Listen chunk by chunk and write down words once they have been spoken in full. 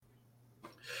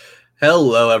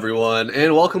Hello, everyone,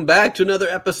 and welcome back to another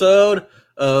episode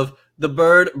of the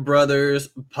Bird Brothers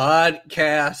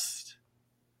podcast.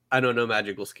 I don't know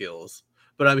magical skills,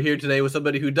 but I'm here today with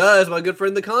somebody who does, my good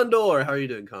friend, the Condor. How are you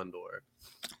doing, Condor?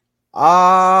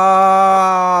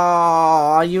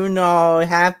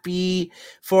 Happy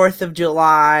 4th of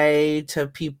July to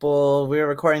people. We were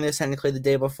recording this technically the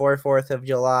day before 4th of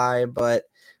July, but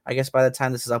I guess by the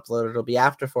time this is uploaded, it'll be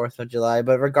after 4th of July.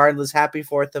 But regardless, happy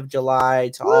 4th of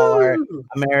July to all our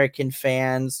American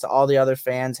fans, to all the other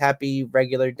fans. Happy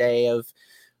regular day of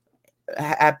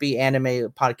happy anime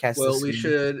podcast. Well, we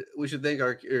should thank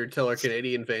or tell our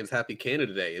Canadian fans Happy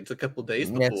Canada Day. It's a couple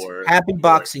days before. Happy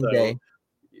Boxing Day.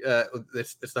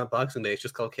 It's not Boxing Day. It's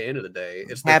just called Canada Day.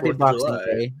 It's Happy Boxing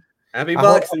Day. Happy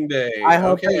Boxing Day. I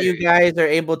hope that you guys are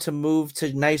able to move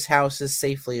to nice houses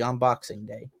safely on Boxing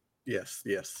Day. Yes,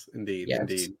 indeed.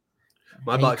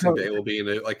 My Boxing Day will be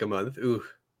in like a month. Ooh.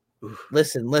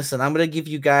 Listen. I'm going to give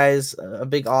you guys a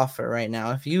big offer right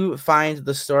now. If you find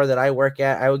the store that I work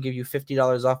at, I will give you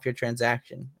 $50 off your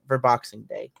transaction for Boxing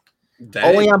Day. Dang.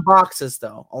 Only on boxes,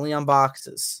 though. Only on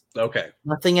boxes. Okay.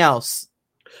 Nothing else.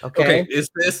 Okay. Is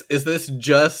this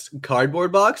just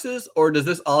cardboard boxes, or does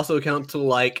this also count to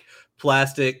like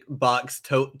plastic box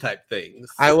tote type things?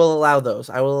 I will allow those.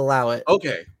 I will allow it.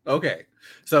 Okay.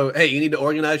 So hey, you need to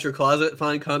organize your closet,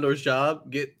 find Condor's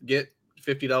job, get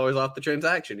 $50 off the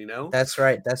transaction. You know. That's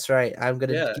right. I'm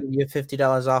gonna give you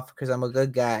 $50 off because I'm a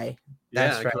good guy.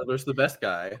 That's right. Condor's the best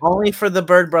guy. Only for the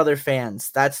Bird Brother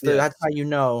fans. That's how you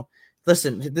know.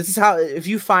 Listen, this is how. If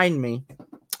you find me,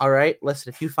 all right.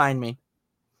 Listen, if you find me,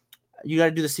 you got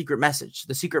to do the secret message.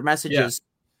 The secret message is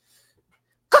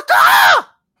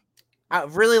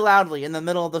out really loudly in the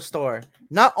middle of the store.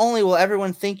 Not only will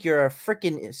everyone think you're a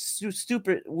freaking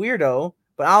stupid weirdo,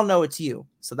 but I'll know it's you.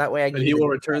 So that way he will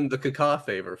return the caca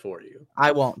favor for you.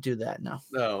 I won't do that. No.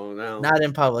 Not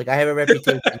in public. I have a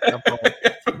reputation.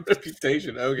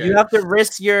 Reputation. Okay. You have to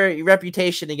risk your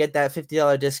reputation to get that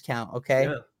 $50 discount. Okay.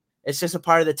 Yeah. It's just a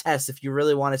part of the test if you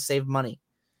really want to save money.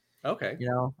 Okay. You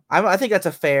know, I think that's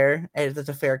a fair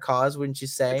cause, wouldn't you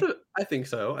say? I think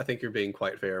so. I think you're being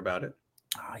quite fair about it.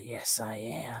 Oh, yes, I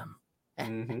am.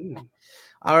 Mm-hmm.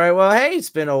 All right. Well, hey, it's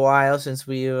been a while since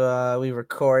we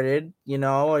recorded. You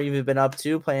know, what have you been up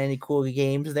to? Playing any cool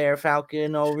games there,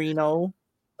 Falcon or Reno?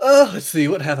 Let's see.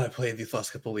 What have I played these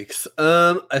last couple weeks?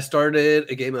 I started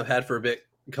a game I've had for a bit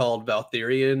called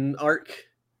Valtherian Arc.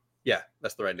 Yeah,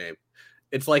 that's the right name.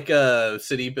 It's like a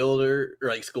city builder or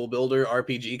like school builder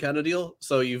RPG kind of deal.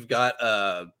 So you've got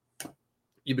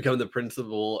you become the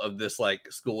principal of this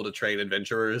like school to train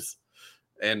adventurers,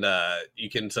 and you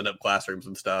can set up classrooms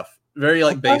and stuff. Very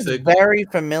like basic. Very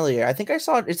familiar. I think I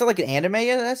saw it. Is it like an anime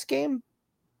in this game?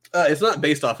 It's not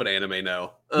based off an anime.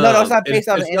 No, it's not based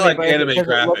off an anime. Like anime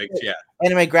graphics.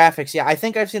 Anime graphics. Yeah, I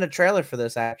think I've seen a trailer for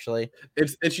this actually.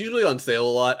 It's usually on sale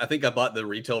a lot. I think I bought the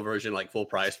retail version like full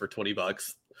price for $20.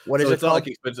 What is it it's called? Not like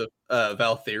expensive.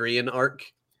 Valtherian Arc.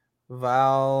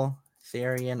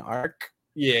 Valtherian Arc.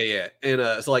 Yeah.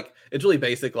 And so like it's really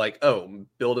basic. Like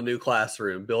build a new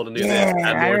classroom, build a new. Yeah,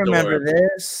 I remember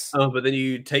this. But then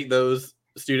you take those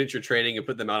students you're training and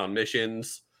put them out on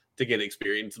missions to get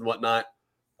experience and whatnot.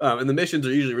 And the missions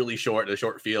are usually really short in a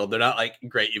short field. They're not like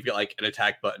great. You've got like an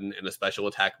attack button and a special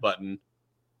attack button.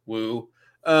 Woo.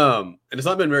 And it's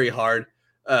not been very hard.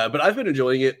 But I've been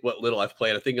enjoying it. What little I've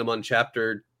played. I think I'm on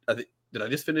chapter. Did I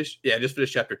just finish? Yeah, I just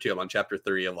finished chapter 2. I'm on chapter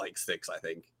 3 of like 6, I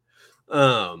think.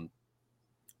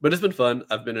 But it's been fun.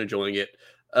 I've been enjoying it.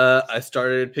 I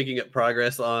started picking up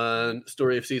progress on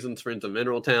Story of Seasons, Friends of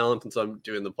Mineral Town, and so I'm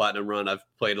doing the platinum run. I've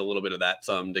played a little bit of that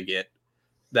some to get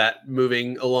that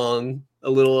moving along a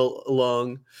little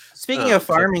along. Speaking of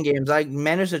farming games, I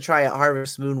managed to try out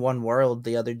Harvest Moon One World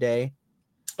the other day.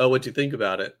 Oh, what'd you think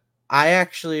about it? I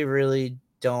actually really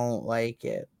don't like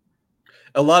it.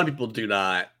 A lot of people do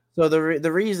not. So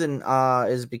the reason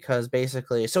is because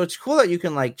basically, so it's cool that you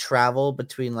can like travel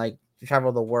between like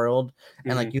travel the world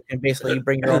and like you can basically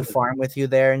bring your own farm with you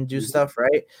there and do stuff,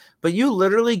 right? But you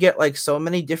literally get like so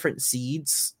many different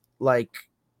seeds, like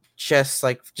just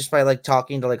by like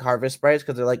talking to like harvest sprites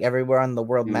because they're like everywhere on the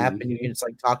world map and you can just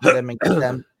like talk to them and get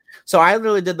them. So I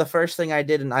literally did the first thing I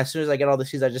did, and as soon as I get all the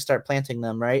seeds, I just start planting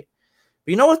them, right?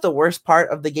 But you know what the worst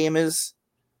part of the game is?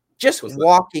 Just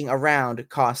walking around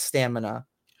costs stamina.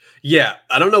 Yeah,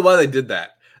 I don't know why they did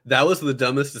that. That was the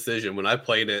dumbest decision. When I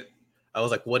played it, I was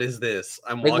like, what is this?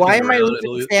 I'm like, why am I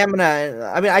losing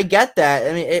stamina? I mean, I get that.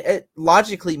 I mean, it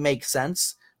logically makes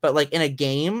sense, but like in a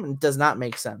game, it does not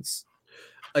make sense.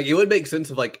 Like it would make sense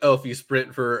of like, if you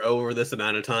sprint for over this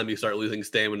amount of time, you start losing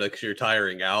stamina because you're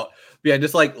tiring out. But yeah,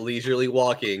 just like leisurely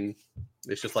walking,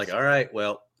 it's just like, all right,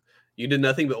 well, you did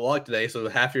nothing but walk today, so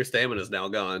half your stamina is now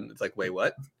gone. It's like, wait,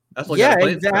 what? That's what Yeah, got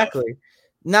plant exactly. stuff.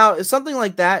 Now, something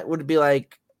like that would be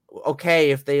like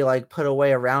okay if they like put a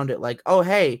way around it, like, oh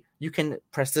hey, you can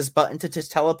press this button to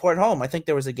just teleport home. I think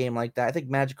there was a game like that. I think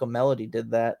Magical Melody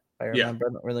did that. If I remember,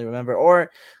 I don't really remember.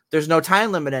 Or there's no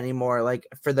time limit anymore, like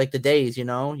for like the days, you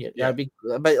know. Yeah, that'd be.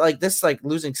 But like this, like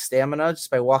losing stamina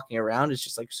just by walking around is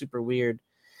just like super weird.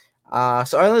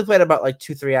 So I only played about like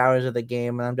 2-3 hours of the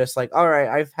game, and I'm just like, all right,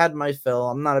 I've had my fill.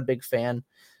 I'm not a big fan.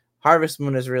 Harvest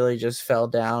Moon has really just fell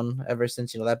down ever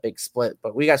since, you know, that big split.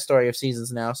 But we got Story of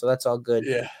Seasons now, so that's all good.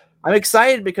 Yeah. I'm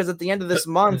excited because at the end of this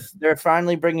month, they're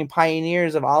finally bringing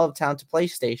Pioneers of Olive Town to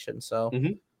PlayStation. So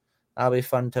that'll be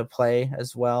fun to play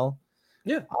as well.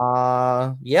 Yeah.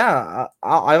 I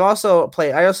also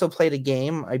played a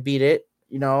game. I beat it.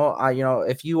 You know,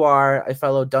 if you are a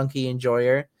fellow Donkey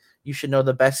enjoyer, you should know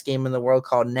the best game in the world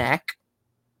called Knack.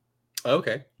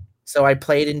 Okay. So I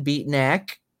played and beat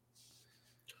Knack.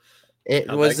 It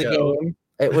was a game.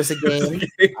 It was a game.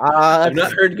 I've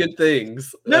not heard good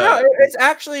things. No, it's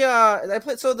actually I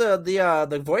played. So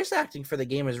the voice acting for the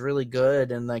game is really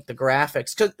good, and like the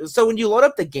graphics. So when you load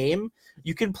up the game,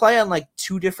 you can play on like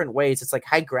 2 different ways. It's like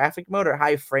high graphic mode or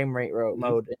high frame rate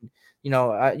mode, and you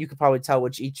know you could probably tell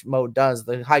which each mode does.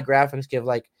 The high graphics give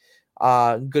like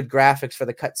good graphics for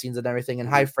the cutscenes and everything, and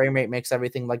high frame rate makes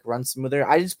everything like run smoother.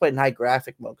 I just played in high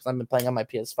graphic mode because I've been playing on my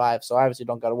PS5, so obviously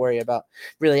don't got to worry about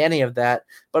really any of that.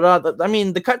 But I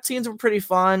mean, the cutscenes were pretty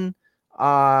fun.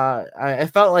 I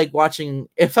felt like watching.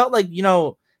 It felt like, you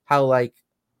know how like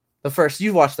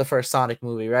you watched the first Sonic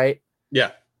movie, right?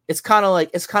 Yeah. It's kind of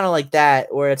like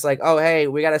that, where it's like, oh hey,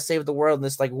 we gotta save the world, and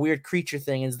this like weird creature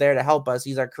thing is there to help us.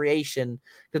 He's our creation,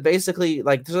 because basically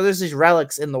like so there's these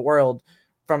relics in the world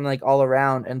from like all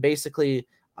around, and basically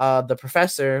the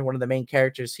professor, one of the main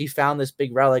characters, he found this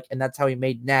big relic, and that's how he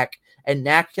made Knack. And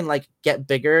Knack can like get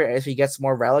bigger as he gets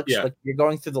more relics. Like you're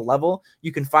going through the level,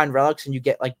 you can find relics and you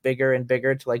get like bigger and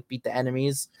bigger to like beat the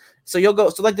enemies. So you'll go,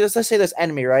 so like this, let's say this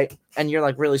enemy, right? And you're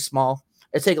like really small.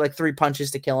 It take like 3 punches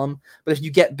to kill him. But if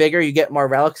you get bigger, you get more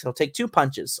relics. It'll take 2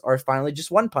 punches, or finally just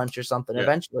 1 punch or something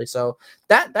eventually. So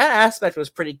that aspect was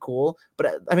pretty cool.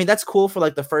 But I mean, that's cool for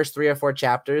like the first 3 or 4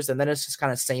 chapters, and then it's just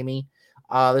kind of samey.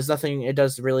 There's nothing it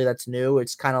does really that's new.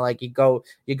 It's kind of like you go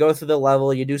through the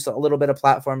level, you do a little bit of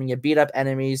platforming, you beat up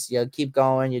enemies, you keep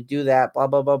going, you do that, blah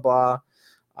blah blah blah.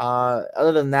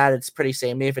 Other than that, it's pretty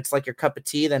samey. If it's like your cup of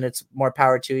tea, then it's more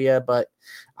power to you. But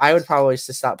I would probably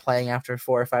just stop playing after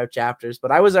 4 or 5 chapters.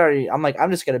 But I'm like,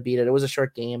 I'm just gonna beat it. It was a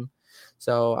short game,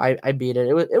 so I beat it.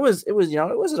 It was you know,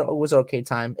 it was an okay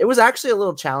time. It was actually a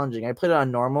little challenging. I played it on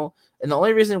normal, and the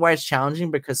only reason why it's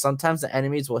challenging because sometimes the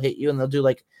enemies will hit you and they'll do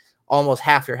like almost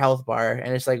half your health bar,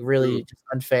 and it's like really just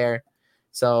unfair.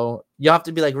 So you have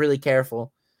to be like really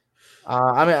careful.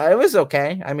 I mean, it was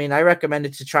okay. I mean, I recommend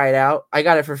it to try it out. I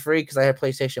got it for free because I had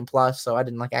PlayStation Plus, so I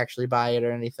didn't like actually buy it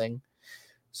or anything.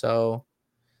 So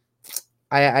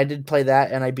I did play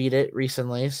that, and I beat it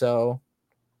recently. So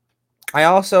I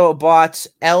also bought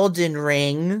Elden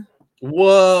Ring.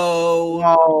 Whoa,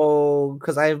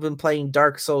 because I've been playing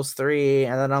Dark Souls 3,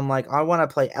 and then I'm like, I want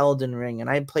to play Elden Ring, and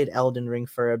I played Elden Ring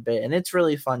for a bit, and it's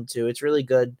really fun too. It's really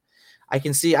good. I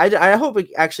can see. I hope it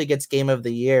actually gets Game of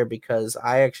the Year because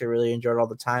I actually really enjoyed all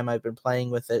the time I've been playing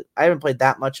with it. I haven't played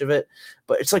that much of it,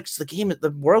 but it's like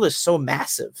the world is so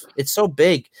massive. It's so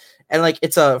big, and like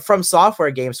it's a From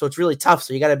Software game, so it's really tough.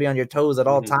 So you got to be on your toes at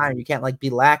all time. You can't like be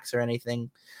lax or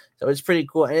anything. So it's pretty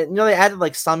cool. And you know, they added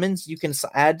like summons you can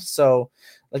add. So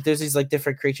like there's these like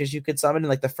different creatures you could summon. And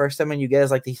like the first summon you get is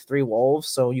like these 3 wolves.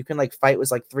 So you can like fight with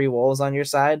like 3 wolves on your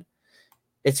side.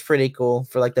 It's pretty cool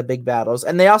for like the big battles.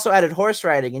 And they also added horse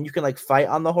riding, and you can like fight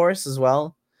on the horse as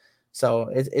well. So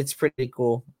it's pretty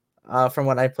cool from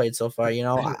what I played so far. You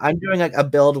know, I'm doing like a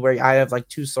build where I have like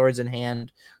 2 swords in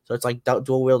hand. So it's like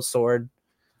dual wield sword.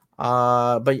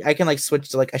 But I can like switch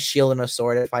to like a shield and a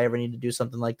sword if I ever need to do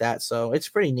something like that. So it's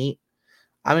pretty neat.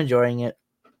 I'm enjoying it.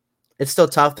 It's still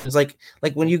tough. There's like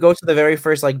when you go to the very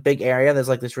first like big area, there's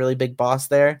like this really big boss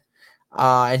there.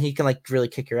 And he can like really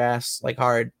kick your ass like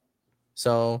hard.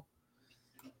 So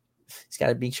he's got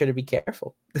to be sure to be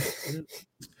careful.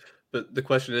 But the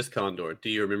question is, Condor, do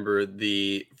you remember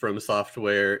the From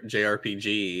Software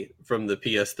JRPG from the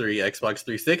PS3, Xbox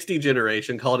 360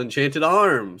 generation called Enchanted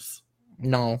Arms?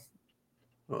 No.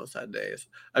 Oh, sad days.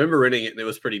 I remember renting it, and it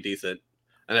was pretty decent.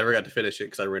 I never got to finish it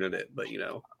because I rented it, but you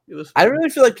know, it was fun. I really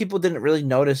feel like people didn't really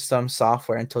notice From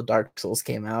Software until Dark Souls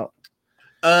came out.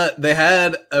 They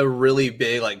had a really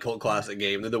big like cult classic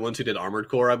game. They're the ones who did Armored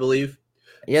Core, I believe.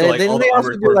 Yeah, so, like, all the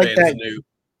Armored Core like fans knew.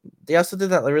 They also did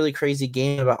that really crazy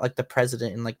game about like the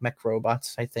president and like mech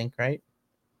robots, I think, right?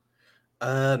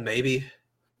 Maybe.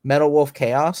 Metal Wolf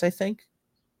Chaos, I think.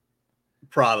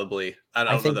 Probably. I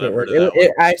don't know think that I've heard of that one.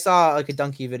 I saw like a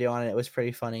Donkey video on it. It was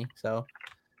pretty funny. So,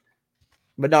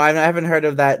 but no, I haven't heard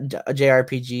of that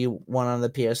JRPG one on the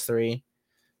PS3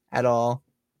 at all.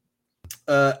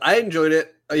 I enjoyed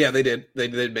it. Yeah, they did. They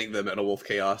did make the Metal Wolf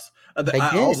Chaos.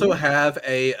 I also have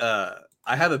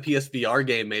I have a PSVR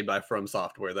game made by From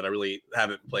Software that I really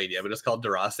haven't played yet, but it's called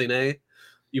Duracine.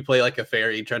 You play like a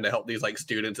fairy trying to help these like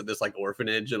students at this like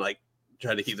orphanage and like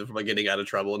trying to keep them from like getting out of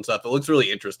trouble and stuff. It looks really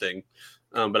interesting,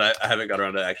 but I haven't got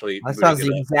around to actually. That sounds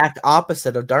the exact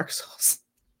opposite of Dark Souls.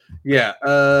 Yeah,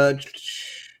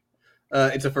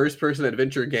 it's a first-person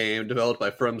adventure game developed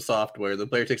by From Software. The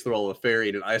player takes the role of a fairy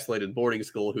in an isolated boarding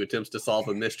school who attempts to solve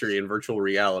a mystery in virtual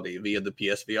reality via the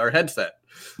PSVR headset.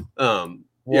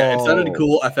 Yeah, it sounded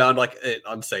cool. I found like it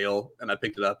on sale and I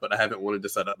picked it up, but I haven't wanted to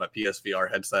set up my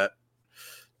PSVR headset.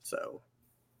 So,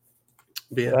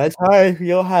 yeah, it's hard.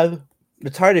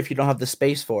 It's hard if you don't have the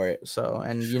space for it. So,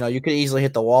 and you could easily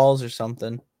hit the walls or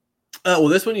something. Well,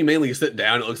 this one you mainly sit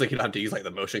down. It looks like you don't have to use like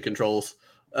the motion controls.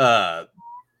 Yeah,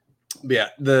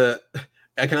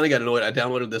 I kind of got annoyed. I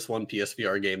downloaded this one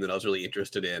PSVR game that I was really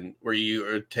interested in, where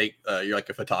you're like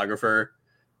a photographer.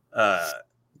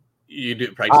 You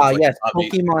do practice. Yes,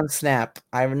 Pokemon Snap.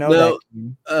 I know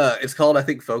that. It's called, I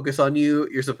think, Focus on You.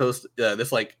 You're supposed to,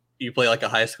 this like you play like a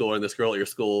high schooler, and this girl at your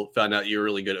school found out you're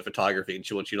really good at photography, and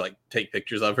she wants you to like take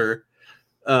pictures of her.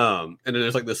 And then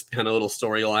there's like this kind of little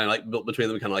storyline like built between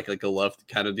them, kind of like a love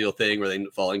kind of deal thing where they end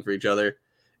up falling for each other.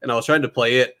 And I was trying to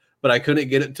play it, but I couldn't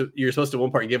get it to. You're supposed to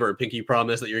one part give her a pinky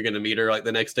promise that you're going to meet her like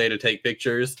the next day to take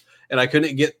pictures, and I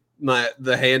couldn't get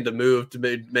the hand to move to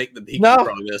make the pinky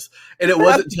promise, and it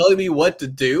wasn't telling me what to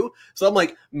do. So I'm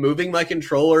like moving my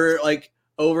controller, like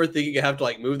overthinking. I have to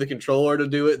like move the controller to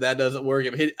do it. That doesn't work.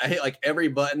 I hit like every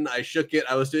button. I shook it.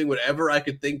 I was doing whatever I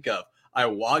could think of. I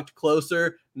walked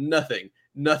closer. Nothing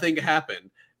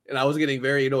happened. And I was getting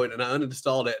very annoyed, and I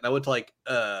uninstalled it, and I went to like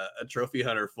a Trophy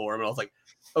Hunter forum, and I was like,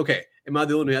 okay, am I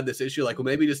the one who had this issue? Like, well,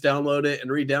 maybe just download it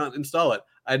and install it.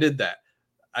 I did that.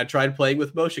 I tried playing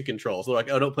with motion controls. They're like,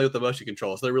 oh, don't play with the motion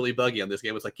controls. They're really buggy on this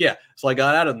game. It's like, yeah. So I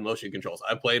got out of the motion controls.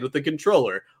 I played with the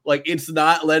controller. Like, it's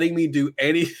not letting me do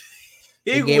anything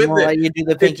with it. You do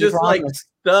the pinky it just promise. like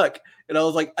stuck. And I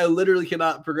was like, I literally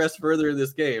cannot progress further in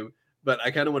this game. But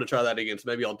I kind of want to try that again, so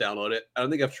maybe I'll download it. I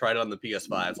don't think I've tried it on the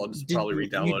PS5, so I'll just probably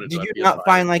re-download it. Did you not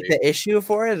find like the issue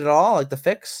for it at all, like the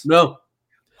fix? No,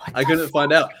 I couldn't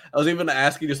find out. I was even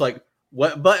asking just like,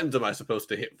 what buttons am I supposed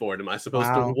to hit for it? Am I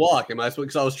supposed to walk?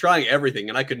 Because I was trying everything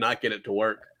and I could not get it to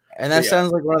work. And that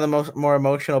sounds like one of the more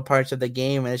emotional parts of the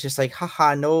game. And it's just like,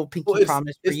 haha, no pinky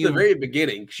promise for you. It's the very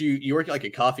beginning. You work at like a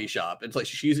coffee shop. It's like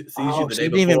she sees you the day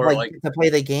before, like to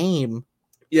play the game.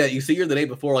 Yeah, you see her the day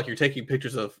before, like you're taking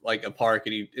pictures of like a park,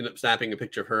 and you end up snapping a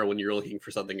picture of her when you're looking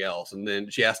for something else, and then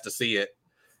she has to see it.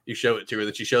 You show it to her,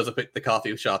 then she shows up at the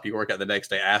coffee shop you work at the next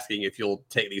day, asking if you'll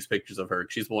take these pictures of her.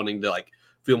 She's wanting to like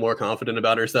feel more confident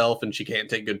about herself, and she can't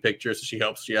take good pictures, so she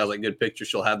hopes she has like good pictures.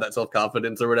 She'll have that self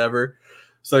confidence or whatever.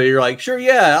 So you're like, sure,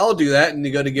 yeah, I'll do that, and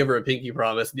you go to give her a pinky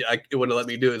promise. It wouldn't let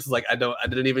me do it. It's like I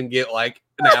didn't even get like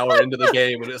an hour into the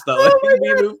game, and it's not letting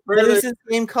me move further. What is this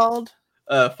game called?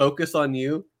 Focus on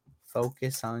You.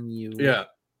 Focus on You. Yeah.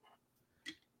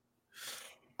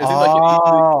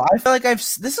 I feel like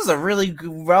this is a really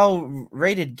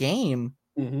well-rated game.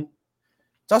 Mm-hmm.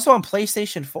 It's also on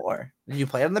PlayStation 4. Did you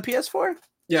play it on the PS4?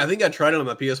 Yeah, I think I tried it on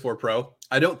my PS4 Pro.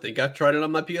 I don't think I've tried it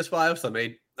on my PS5, so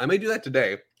I may do that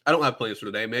today. I don't have plans for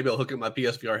today. Maybe I'll hook up my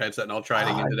PSVR headset and I'll try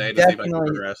it again today to see if I can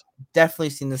progress.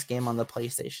 Definitely seen this game on the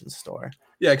PlayStation Store.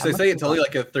 Yeah, because they say it's only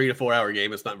like a 3 to 4 hour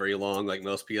game. It's not very long, like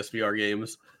most PSVR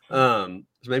games. So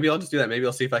maybe I'll just do that. Maybe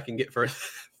I'll see if I can get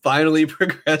finally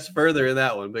progress further in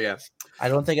that one. But yeah, I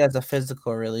don't think it has a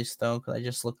physical release though, because I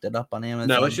just looked it up on Amazon.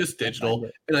 No, it's just digital.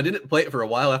 And I didn't play it for a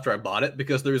while after I bought it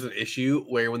because there was an issue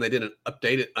where when they didn't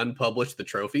update it, unpublished the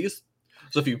trophies.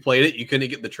 So if you played it, you couldn't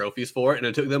get the trophies for it, and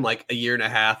it took them like a year and a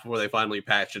half before they finally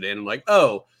patched it in. I'm like,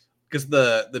 oh, because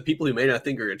the people who made it, I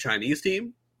think, are a Chinese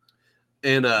team,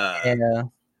 and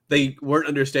they weren't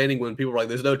understanding when people were like,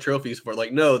 "There's no trophies for it."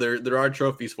 Like, no, there are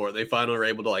trophies for it. They finally were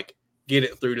able to like get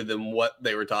it through to them what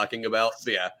they were talking about.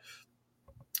 But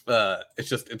yeah,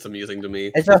 it's amusing to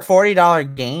me. It's a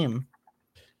 $40 game.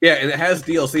 Yeah, and it has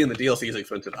DLC, and the DLC is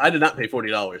expensive. I did not pay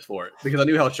 $40 for it because I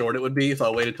knew how short it would be,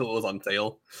 so I waited till it was on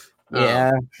sale.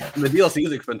 Yeah, and the DLC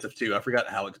is expensive too. I forgot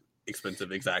how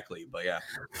expensive exactly, but yeah.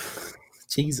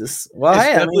 Jesus. Well, it's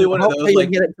definitely one of those. Like,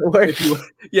 get it to work.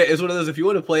 It's one of those. If you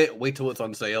want to play it, wait till it's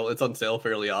on sale. It's on sale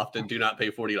fairly often. Do not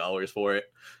pay $40 for it.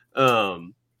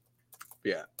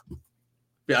 Yeah.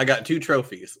 I got 2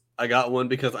 trophies. I got one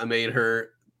because I made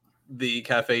her the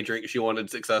cafe drink she wanted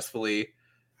successfully.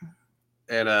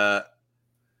 And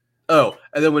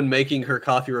and then when making her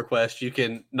coffee request, you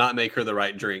can not make her the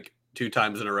right drink 2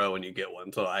 times in a row when you get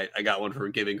one. So I got one for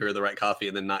giving her the right coffee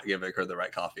and then not giving her the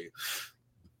right coffee.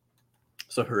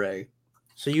 So hooray.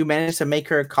 So you managed to make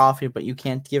her a coffee, but you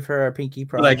can't give her a pinky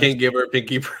promise. But I can't give her a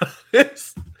pinky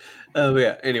promise.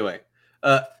 Yeah, anyway.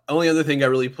 Only other thing I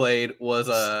really played was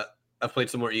I've played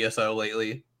some more ESO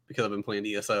lately because I've been playing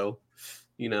ESO.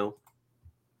 You know.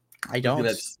 I don't.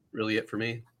 That's really it for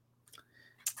me.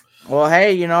 Well,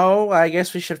 hey, I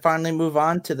guess we should finally move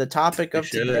on to the topic of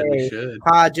today. We should.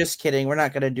 Just kidding. We're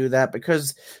not going to do that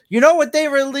because you know what they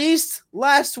released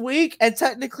last week and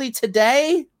technically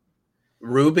today?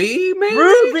 RWBY, maybe?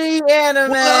 RWBY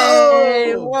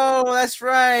anime. Whoa, that's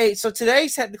right. So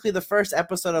today's technically the first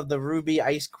episode of the RWBY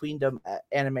Ice Queendom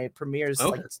anime premieres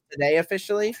today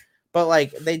officially. But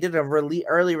like they did a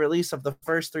early release of the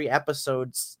first 3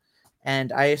 episodes,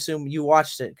 and I assume you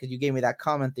watched it because you gave me that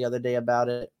comment the other day about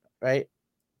it. Right?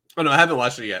 Oh, no, I haven't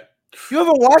watched it yet. You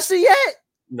haven't watched it yet?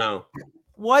 No.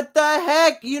 What the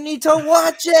heck? You need to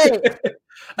watch it.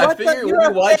 I figured we'd be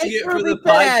watching it for the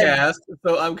podcast,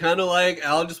 so I'm kind of like,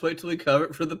 I'll just wait till we cover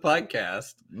it for the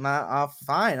podcast.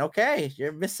 Fine. Okay.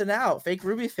 You're missing out. Fake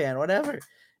RWBY fan, whatever. I've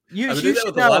been doing that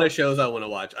with a lot of shows I want to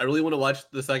watch. I really want to watch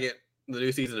the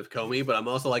new season of Comey, but I'm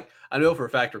also like, I know for a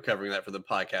fact we're covering that for the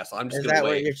podcast, so I'm just going to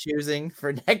wait. Is that what you're choosing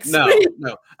for next week?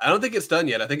 No. I don't think it's done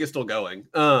yet. I think it's still going.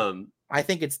 I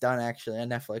think it's done actually on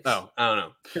Netflix. Oh, I don't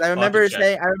know. I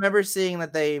remember seeing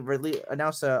that they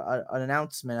announced an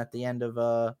announcement at the end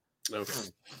of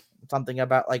something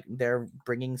about like they're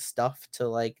bringing stuff to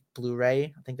like Blu-ray.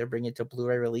 I think they're bringing it to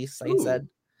Blu-ray release. Like I said,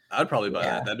 I'd probably buy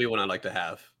that. That'd be one I'd like to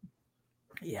have.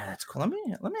 Yeah, that's cool. Let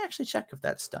me actually check if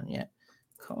that's done yet.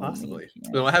 Possibly.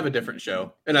 No, I have a different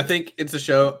show, and I think it's a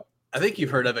show. I think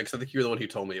you've heard of it because I think you're the one who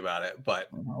told me about it. But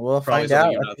we'll find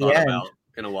out at the end.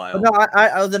 In a while.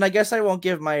 No, then I guess I won't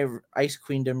give my Ice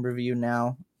Queendom review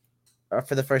now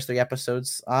for the first 3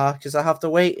 episodes because I'll have to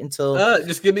wait until.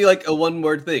 Just give me like a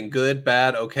 1-word thing: good,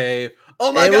 bad, okay.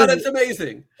 Oh my god, it's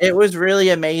amazing! It was really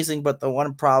amazing, but the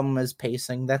one problem is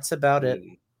pacing. That's about it.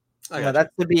 That's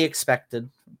to be expected.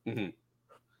 Mm-hmm.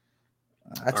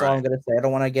 That's all I'm gonna say. I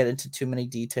don't want to get into too many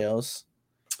details.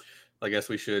 I guess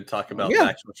we should talk about the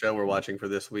actual show we're watching for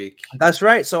this week. That's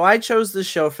right. So I chose this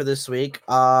show for this week.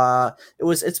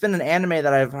 It's been an anime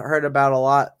that I've heard about a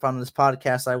lot from this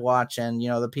podcast I watch, and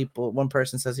one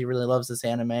person says he really loves this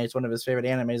anime. It's one of his favorite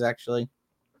animes actually.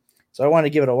 So I wanted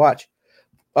to give it a watch.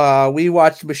 We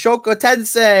watched Mushoku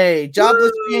Tensei,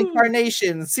 Jobless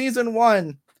Reincarnation, Season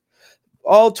 1.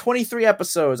 All 23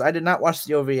 episodes. I did not watch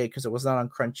the OVA because it was not on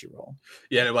Crunchyroll.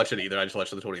 Yeah, I didn't watch it either. I just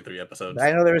watched the 23 episodes.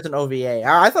 I know there was an OVA.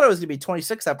 I thought it was going to be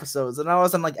 26 episodes, and I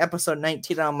was on like episode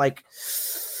 19, and I'm like,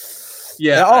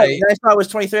 yeah. I thought it was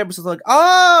 23 episodes. I'm like,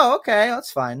 oh, okay,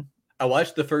 that's fine. I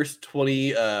watched the first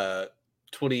 21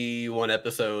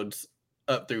 episodes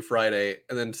up through Friday,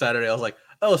 and then Saturday I was like,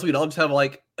 oh, sweet, I'll just have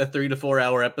like a 3 to 4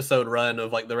 hour episode run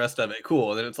of like the rest of it.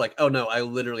 Cool. And then it's like, oh no, I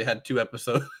literally had 2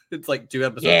 episodes. It's like 2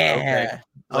 episodes. Yeah.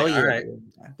 Okay. All right.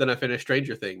 Then I finished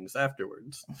Stranger Things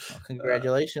afterwards. Well,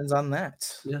 congratulations on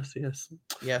that.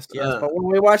 Yes. But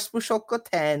when we watched Mushoku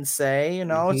Tensei,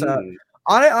 it's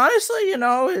honestly,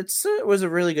 it's a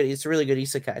really good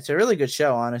isekai. It's a really good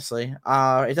show, honestly.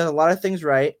 It does a lot of things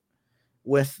right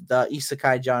with the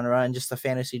isekai genre and just the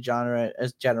fantasy genre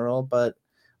as general, but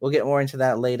we'll get more into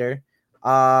that later.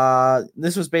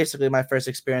 This was basically my first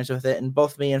experience with it, and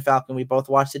both me and Falcon, we both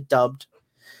watched it dubbed.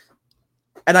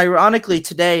 And ironically,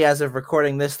 today, as of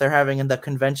recording this, they're having the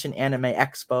Convention Anime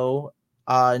Expo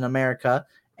in America,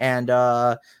 and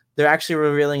they're actually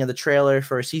revealing the trailer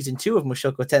for season 2 of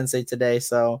Mushoku Tensei today.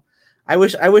 So I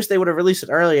wish they would have released it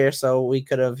earlier, so we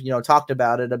could have talked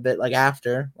about it a bit like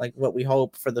after, like what we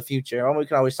hope for the future. Well, we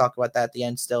can always talk about that at the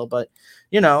end still, but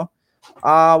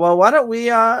well, why don't we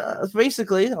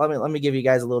basically let me give you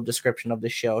guys a little description of the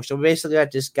show. So we basically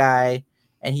got this guy,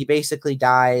 and he basically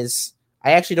dies.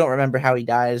 I actually don't remember how he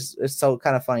dies. It's so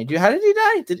kind of funny. How did he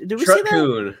die? Did we see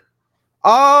that?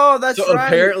 Oh, that's so right.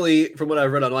 Apparently, from what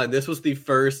I've read online, this was the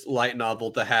first light novel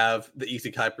to have the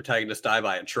isekai protagonist die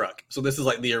by a truck. So this is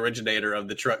like the originator of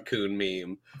the truck-kun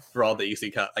meme for all the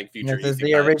isekai, like future isekai. This is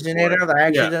the originator. I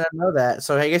actually didn't know that.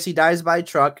 So I guess he dies by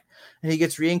truck, and he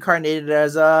gets reincarnated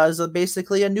as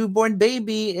basically a newborn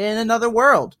baby in another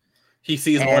world. He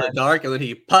sees a lot of dark, and then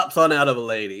he pops on out of a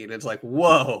lady, and it's like,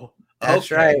 whoa.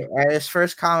 That's right. And his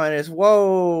first comment is,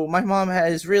 "Whoa, my mom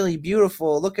is really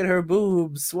beautiful. Look at her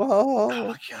boobs. Whoa." Oh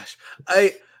my gosh.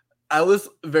 I was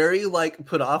very like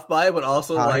put off by it, but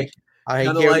also like All right,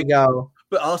 kind of here like, we go.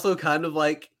 but also kind of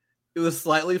like it was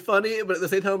slightly funny, but at the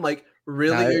same time, like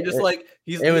really, No, you're just like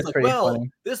he's it was like, pretty well,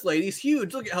 funny. this lady's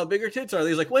huge. Look at how big her tits are.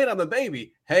 He's like, wait, I'm a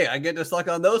baby. Hey, I get to suck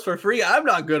on those for free. I'm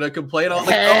not gonna complain. I was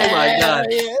like, oh my god,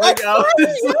 Yeah, like that's I was, funny.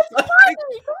 That's like,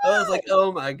 funny. I was like,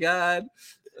 oh my god.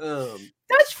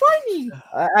 That's funny.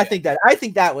 I think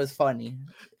that was funny.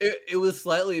 It was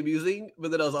slightly amusing, but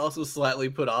then I was also slightly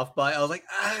put off by it. I was like,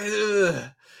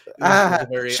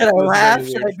 Should I laugh?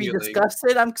 Should I be feeling.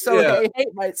 disgusted? I'm so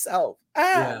hate myself.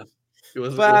 Yeah.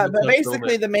 But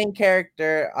basically the main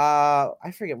character,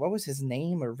 I forget what was his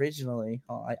name originally.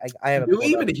 Oh, I haven't. Did we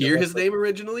even hear his name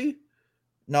originally?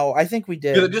 No, I think we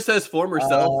did. Because it just says former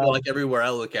self, like everywhere I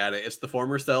look at it. It's the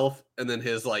former self and then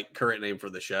his like current name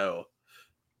for the show.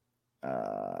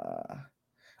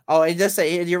 It does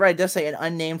say, you're right, it does say an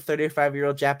unnamed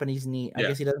 35-year-old Japanese NEET. I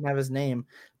guess he doesn't have his name.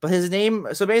 But his name,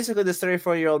 so basically this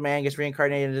 34-year-old man gets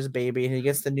reincarnated as a baby and he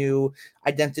gets the new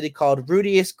identity called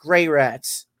Rudius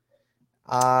Greyrats.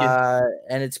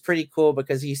 And it's pretty cool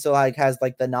because he still like has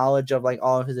like the knowledge of like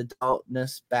all of his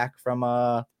adultness back from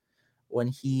when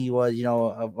he was,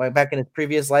 back in his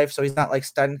previous life. So he's not like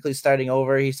technically starting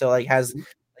over. He still like has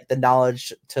like the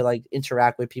knowledge to like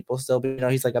interact with people still,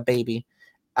 but he's like a baby.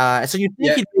 So you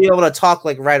think he'd be able to talk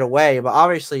like right away, but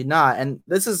obviously not. And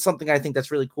this is something I think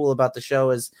that's really cool about the show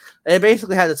is it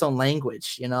basically has its own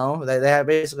language. They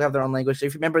basically have their own language. So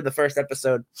if you remember the first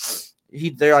episode,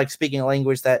 they're like speaking a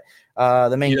language that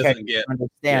the main character doesn't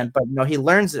understand, but he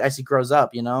learns it as he grows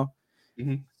up.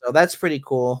 Mm-hmm. So that's pretty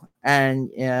cool. And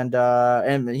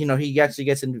he actually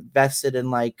gets invested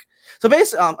in like. So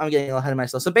basically, I'm getting ahead of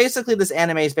myself. So basically, this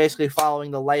anime is basically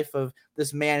following the life of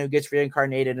this man who gets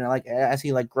reincarnated and like as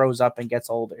he like grows up and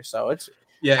gets older. So it's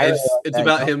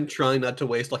about him trying not to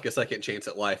waste like a second chance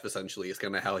at life. Essentially, is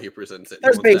kind of how he presents it.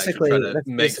 That's basically trying to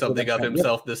make something of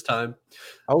himself this time.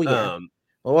 Oh yeah.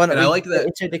 And I like that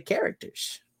into the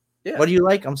characters. Yeah. What do you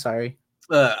like? I'm sorry.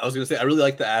 I was gonna say I really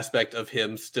like the aspect of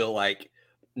him still like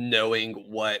knowing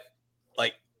what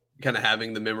like. Kind of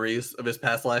having the memories of his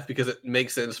past life because it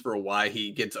makes sense for why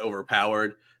he gets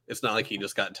overpowered. It's not like he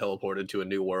just got teleported to a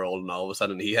new world and all of a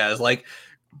sudden he has like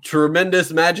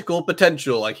tremendous magical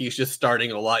potential. Like he's just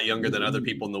starting a lot younger than other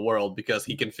people in the world because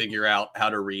he can figure out how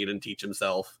to read and teach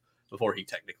himself before he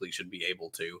technically should be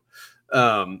able to.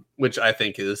 Which I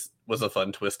think was a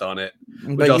fun twist on it.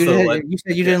 But you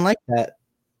said you didn't like that.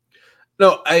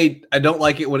 No, I don't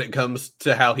like it when it comes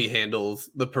to how he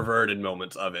handles the perverted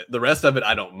moments of it. The rest of it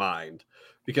I don't mind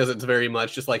because it's very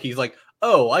much just like he's like,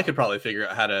 oh, I could probably figure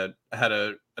out how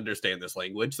to understand this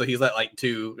language. So he's at like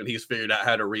 2 and he's figured out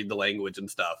how to read the language and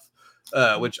stuff,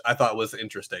 which I thought was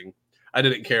interesting. I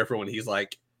didn't care for when he's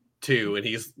like 2 and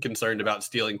he's concerned about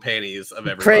stealing panties of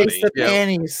everybody. Praise the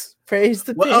panties. Praise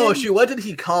the panties. Oh shoot! What did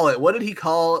he call it? What did he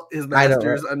call his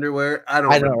master's underwear? I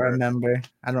don't remember.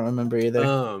 I don't remember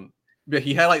either. But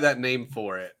he had like that name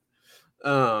for it. I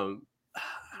don't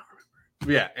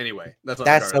remember. Yeah. Anyway, we'll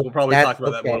probably talk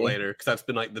about that more later because that's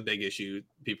been like the big issue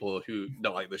people who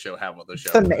don't like the show have with the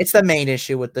show. It's the main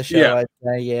issue with the show. Yeah. I'd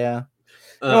say, yeah.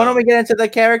 Why don't we get into the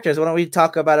characters? Why don't we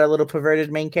talk about a little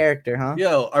perverted main character, huh?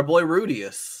 Yo, our boy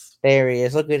Rudius. There he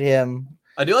is. Look at him.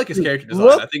 I do like his character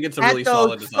design. I think it's a really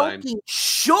solid design.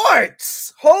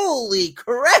 Shorts! Holy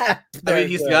crap! I mean,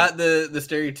 he's got the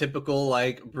stereotypical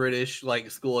like British like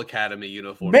school academy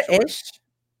uniform. British. Shorts.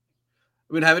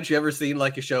 I mean, haven't you ever seen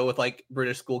like a show with like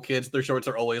British school kids? Their shorts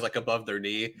are always like above their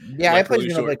knee. Yeah, I played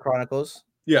Xenoblade Chronicles.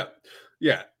 Yeah.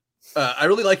 I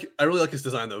really like his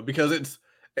design though because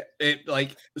it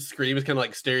like screams kind of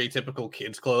like stereotypical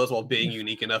kids' clothes while being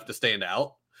unique enough to stand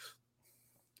out.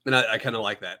 And I kind of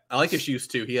like that. I like his shoes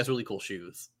too. He has really cool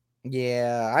shoes.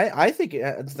 Yeah, I think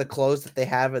the clothes that they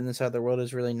have in this other world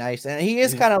is really nice. And he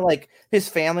is kind of like, his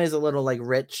family is a little like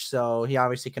rich, so he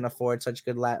obviously can afford such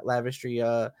good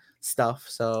lavishry stuff.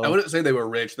 So I wouldn't say they were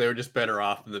rich. They were just better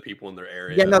off than the people in their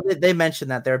area. Yeah, no, they mentioned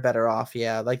that they're better off.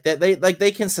 Yeah, like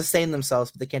they can sustain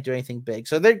themselves, but they can't do anything big.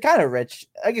 So they're kind of rich.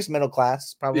 I guess middle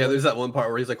class, probably. Yeah, there's that one part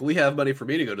where he's like, we have money for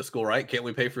me to go to school, right? Can't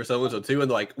we pay for so-and-so too? And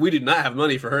they're like, we do not have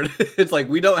money for her. It's like,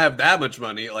 we don't have that much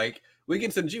money. Like, we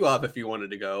can send you off if you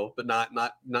wanted to go, but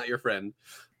not your friend.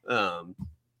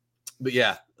 But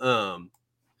yeah.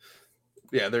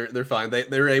 Yeah, they're fine.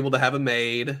 They're able to have a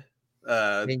maid.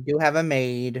 They do have a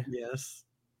maid. Yes.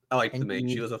 I liked the maid.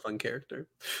 She was a fun character.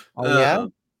 Oh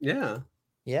yeah?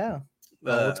 Yeah.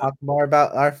 We'll talk more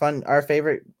about our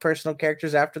favorite personal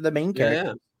characters after the main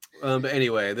character. Yeah. But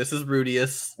anyway, this is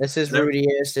Rudius. This is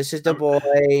the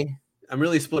boy. I'm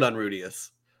really split on Rudius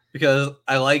because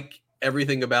I like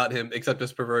everything about him except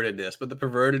his pervertedness. But the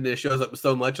pervertedness shows up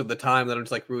so much of the time that I'm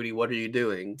just like, Rudy, what are you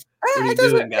doing? What are you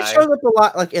doing, guy? It shows up a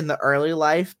lot like in the early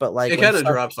life, but like it kind of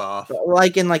drops off.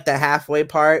 Like in like the halfway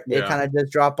part, it kind of does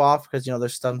drop off because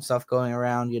there's some stuff going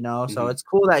around, So it's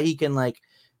cool that he can like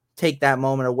take that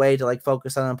moment away to like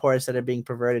focus on the importance instead of being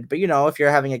perverted. But if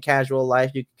you're having a casual life,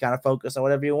 you can kind of focus on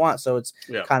whatever you want. So it's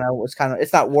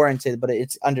it's not warranted, but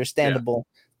it's understandable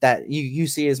that you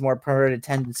see his more perverted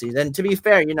tendencies. And to be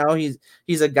fair,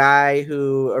 he's a guy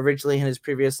who originally in his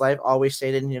previous life always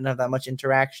stated he didn't have that much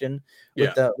interaction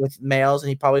with males, and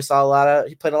he probably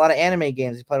he played a lot of anime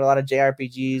games, he played a lot of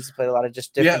JRPGs, he played a lot of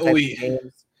just different types of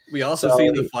games. We also see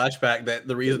in the flashback that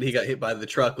the reason he got hit by the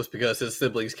truck was because his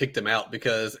siblings kicked him out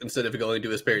because instead of going to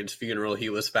his parents' funeral, he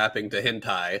was fapping to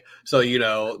hentai. So,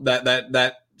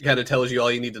 that kind of tells you all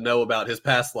you need to know about his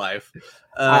past life.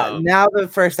 Now the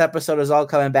first episode is all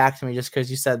coming back to me just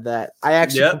because you said that. I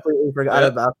actually completely forgot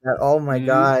about that. Oh, my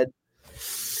God.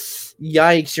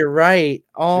 Yikes, you're right.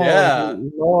 Oh,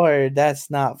 Lord,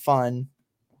 that's not fun.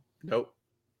 Nope.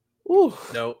 Ooh.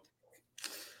 Nope.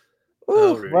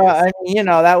 Well, I mean,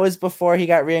 that was before he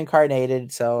got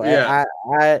reincarnated, so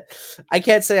I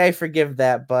can't say I forgive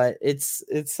that, but it's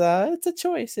a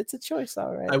choice. It's a choice,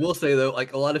 all right. I will say though,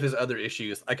 like a lot of his other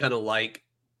issues, I kind of like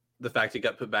the fact he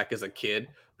got put back as a kid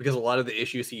because a lot of the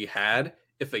issues he had,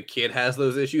 if a kid has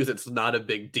those issues, it's not a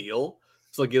big deal.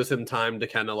 So it gives him time to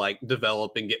kind of like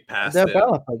develop and get past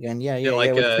develop again. Yeah, like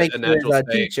a natural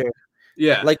state. Teacher.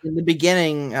 Yeah, like in the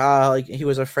beginning, like he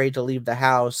was afraid to leave the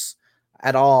house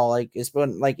at all. Like it's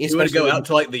when like he would go out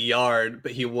to like the yard,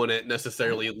 but he wouldn't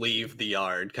necessarily leave the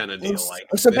yard, kind of deal. Like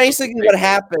so, basically, what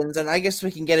happens, and I guess we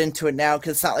can get into it now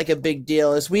because it's not like a big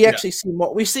deal. Is we actually see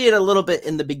more? We see it a little bit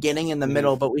in the beginning, in the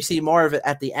middle, but we see more of it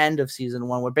at the end of season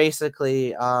 1, where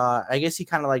basically, I guess he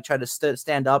kind of like tried to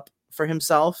stand up for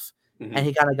himself, and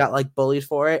he kind of got like bullied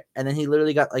for it, and then he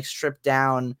literally got like stripped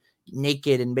down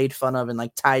naked and made fun of and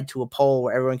like tied to a pole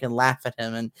where everyone can laugh at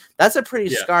him, and that's a pretty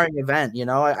scarring event.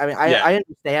 I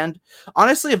understand.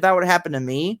 Honestly, if that would happen to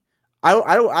me,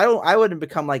 I wouldn't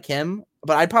become like him,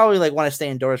 but I'd probably like want to stay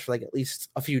indoors for like at least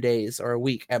a few days or a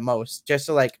week at most, just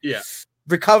to like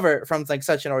recover from like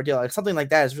such an ordeal. Like something like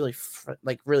that is really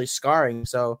really scarring.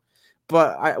 So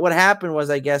but what happened was,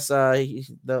 I guess,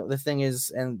 the thing is,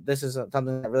 and this is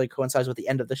something that really coincides with the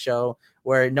end of the show,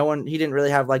 where he didn't really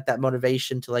have like that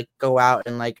motivation to like go out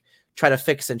and like try to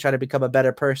fix and try to become a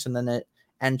better person than it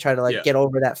and try to like get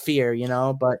over that fear,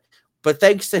 but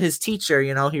thanks to his teacher,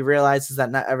 he realizes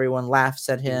that not everyone laughs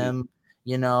at him.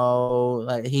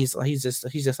 Like he's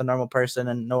just a normal person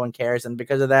and no one cares, and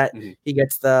because of that, he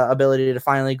gets the ability to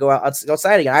finally go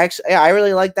outside again. I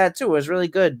really like that too. It was really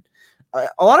good.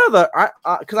 A lot of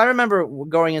because I remember before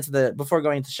going into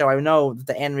the show, I know that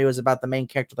the anime was about the main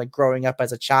character like growing up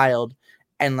as a child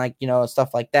and like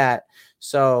stuff like that.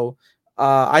 So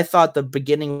I thought the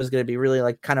beginning was going to be really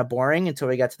like kind of boring until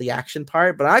we got to the action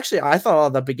part. But actually, I thought all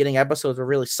the beginning episodes were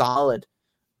really solid.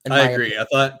 I agree. I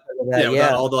thought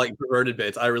without all the like perverted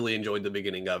bits, I really enjoyed the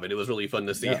beginning of it. It was really fun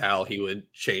to see how he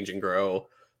would change and grow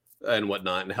and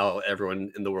whatnot, and how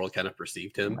everyone in the world kind of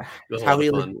perceived him. It was a lot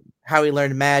of fun. How he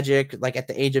learned magic, like at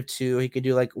the age of 2, he could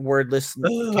do like wordless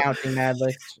counting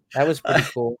magic. That was pretty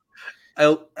cool.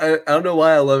 I don't know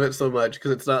why I love it so much because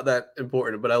it's not that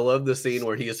important, but I love the scene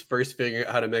where he is first figuring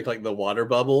out how to make like the water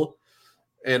bubble,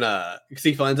 and because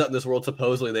he finds out in this world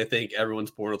supposedly they think everyone's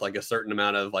born with like a certain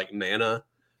amount of like mana,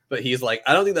 but he's like,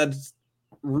 I don't think that's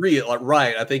real, like,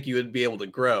 right? I think you would be able to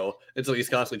grow, and so he's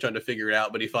constantly trying to figure it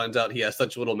out. But he finds out he has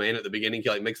such little mana at the beginning. He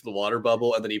like makes the water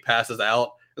bubble, and then he passes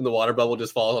out, and the water bubble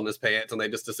just falls on his pants, and they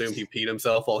just assume he peed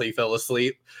himself while he fell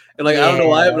asleep. And like I don't know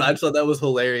why, but I just thought that was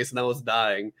hilarious, and I was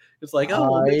dying. It's like,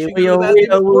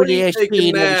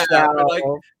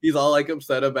 he's all like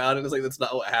upset about it. It's like that's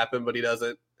not what happened, but he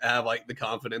doesn't have like the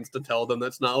confidence to tell them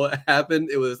that's not what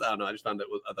happened. It was, I don't know. I just thought it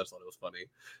was funny.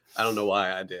 I don't know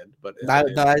why I did, but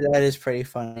that is pretty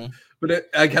funny. But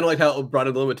I kind of like how it brought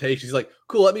in the limitations. He's like,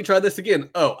 cool, let me try this again.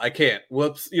 Oh, I can't.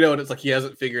 Whoops. And it's like he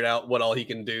hasn't figured out what all he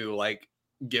can do, like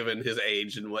given his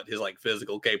age and what his like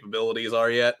physical capabilities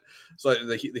are yet. So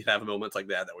they have moments like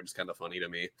that were just kind of funny to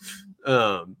me.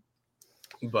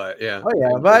 But yeah. Oh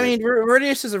yeah, but I mean,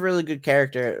 Rudeus is a really good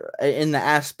character in the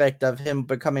aspect of him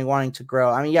wanting to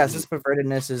grow. I mean, yes, his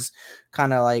pervertedness is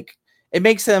kind of like, it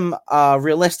makes him a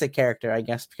realistic character, I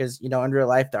guess, because in real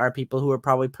life there are people who are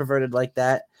probably perverted like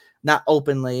that, not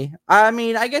openly. I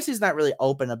mean, I guess he's not really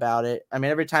open about it. I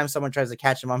mean, every time someone tries to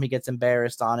catch him on, he gets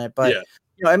embarrassed on it, but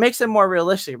it makes him more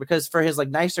realistic because for his like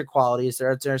nicer qualities,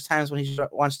 there's times when he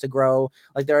wants to grow.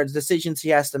 Like there are decisions he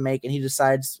has to make, and he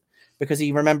decides, because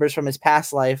he remembers from his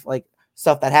past life, like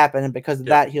stuff that happened, and because of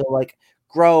that, he'll like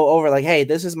grow over. Like, hey,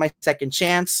 this is my second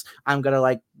chance. I'm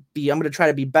gonna try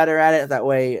to be better at it. That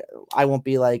way, I won't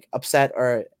be like upset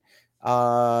or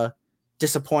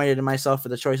disappointed in myself for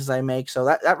the choices I make. So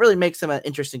that really makes him an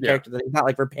interesting character, that he's not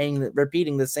like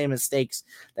repeating the same mistakes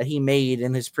that he made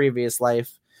in his previous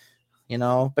life, you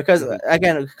know, because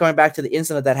again, going back to the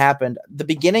incident that happened, the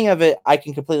beginning of it, I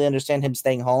can completely understand him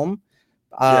staying home.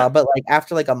 But like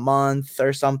after like a month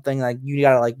or something, like you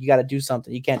gotta do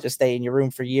something. You can't just stay in your room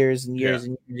for years and years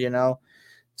and years, you know.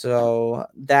 So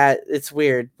that it's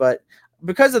weird, but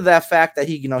because of that fact that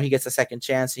he gets a second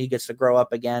chance, he gets to grow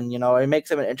up again, you know, it makes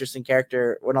him an interesting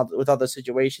character with all the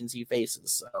situations he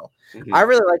faces. So I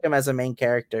really like him as a main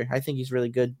character. I think he's really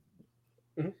good.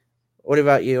 What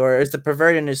about you? Or is the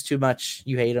pervertedness too much?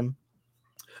 You hate him?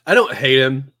 I don't hate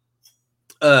him.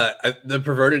 The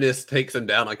pervertedness takes him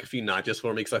down like a few notches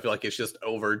for me because I feel like it's just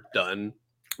overdone.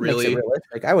 Really, makes it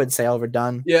realistic. I would say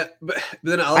overdone. Yeah, but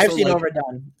then I've seen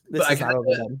overdone. This is not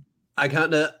overdone. I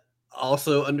kind of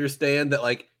also understand that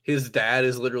like his dad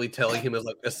is literally telling him as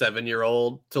like a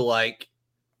 7-year-old to like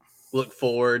look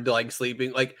forward to like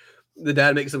sleeping. Like the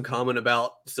dad makes some comment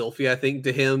about Sylvie, I think,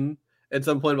 to him at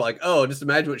some point, but like, oh, just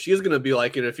imagine what she's gonna be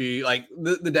like in a few. Like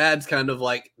the dad's kind of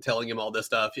like telling him all this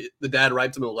stuff. The dad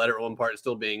writes him a letter at one part,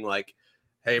 still being like,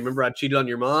 hey, remember I cheated on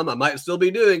your mom? I might still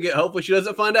be doing it. Hopefully she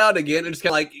doesn't find out again. And just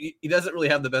kind of like he doesn't really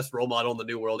have the best role model in the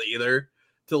new world either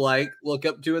to like look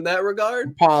up to in that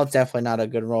regard. Paul's definitely not a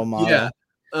good role model. Yeah.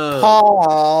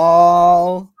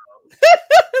 Paul. I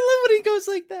love when he goes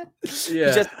like that.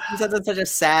 Yeah. He says in such a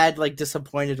sad, like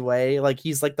disappointed way. Like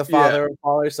he's like the father of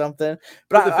Paul or something.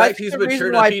 But the fact he's mature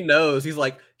enough, he knows he's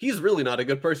like, he's really not a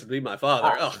good person to be my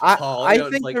father. Paul. I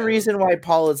think the reason why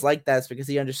Paul is like that is because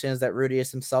he understands that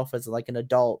Rudius himself is like an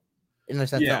adult in the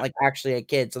sense not like actually a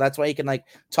kid. So that's why he can like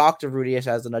talk to Rudius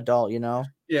as an adult, you know?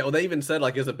 Yeah, well, they even said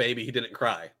like as a baby he didn't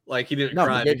cry. Like he didn't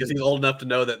cry because he's old enough to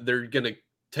know that they're gonna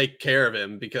take care of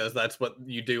him because that's what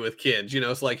you do with kids, you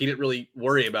know. So like he didn't really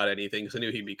worry about anything because he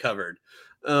knew he'd be covered.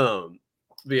 But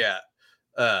yeah,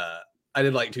 I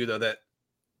did like too though that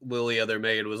Lilia, their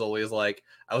maid, was always like,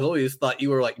 I was always thought you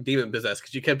were like demon possessed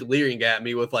because you kept leering at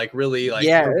me with like really like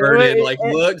perverted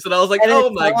looks, and I was like, oh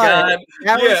my god,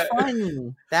 that was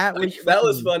funny. That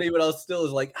was funny, but I was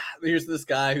still like, here's this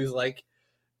guy who's like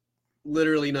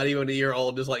literally not even a year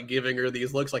old, just like giving her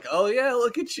these looks like, oh yeah,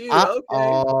 look at you.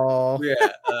 Okay.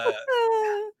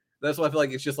 That's why I feel like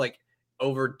it's just like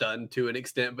overdone to an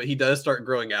extent, but he does start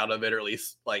growing out of it, or at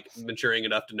least like maturing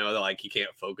enough to know that like he can't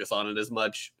focus on it as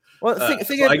much. Well, think of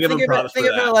it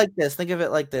like this. Think of it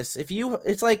like this.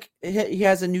 It's like he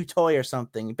has a new toy or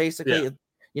something. Basically,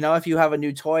 you know, if you have a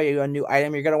new toy, a new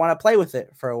item, you're gonna want to play with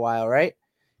it for a while, right?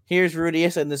 Here's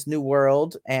Rudius in this new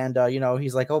world, and you know,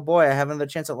 he's like, oh boy, I have another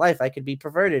chance at life. I could be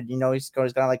perverted. You know, he's kind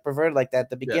of like perverted like that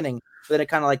at the beginning, but then it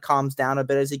kind of like calms down a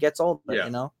bit as he gets older. You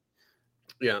know.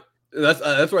 Yeah,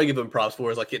 that's where I give him props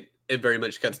for. Is like it very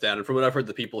much cuts down, and from what I've heard,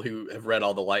 the people who have read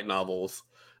all the light novels,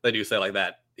 they do say like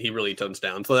that he really tones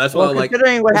down. So that's why I'm like,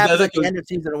 considering what happened at the end of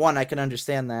season 1, I can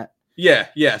understand that.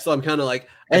 Yeah. So I'm kind of like,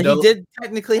 and he did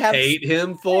technically hate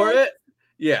him for it.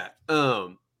 Yeah.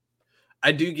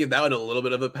 I do give that one a little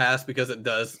bit of a pass because it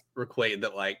does equate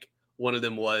that like one of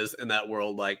them was in that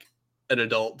world like an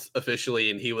adult officially,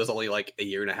 and he was only like a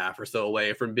year and a half or so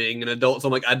away from being an adult. So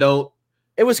I'm like, I don't.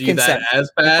 It was consent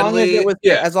as badly.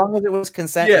 As long as it was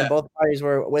consent and both parties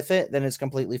were with it, then it's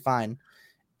completely fine.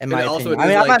 In my opinion. I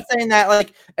mean, I'm not saying that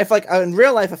like if like in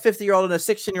real life a 50-year-old and a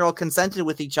 16-year-old consented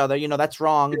with each other, you know, that's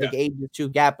wrong. The age is too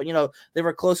gap, but you know, they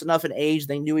were close enough in age,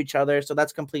 they knew each other, so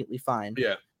that's completely fine.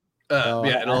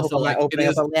 And also like it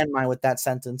is a landmine with that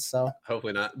sentence. So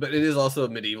hopefully not, but it is also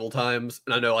medieval times,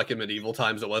 and I know like in medieval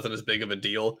times it wasn't as big of a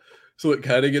deal, so it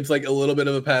kind of gets like a little bit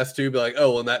of a pass too. Be like, oh,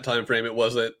 well, in that time frame,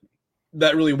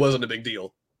 that really wasn't a big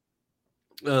deal.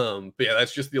 But yeah,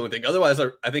 that's just the only thing. Otherwise,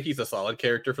 I think he's a solid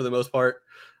character for the most part.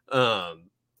 I'm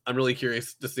really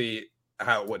curious to see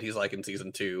what he's like in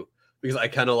season 2 because I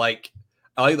like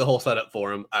the whole setup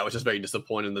for him. I was just very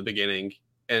disappointed in the beginning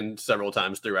and several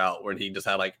times throughout when he just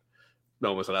had like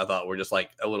moments that I thought were just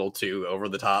like a little too over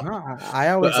the top. No, I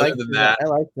always liked that. I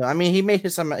liked him. I mean, he made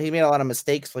a lot of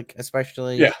mistakes, like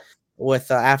especially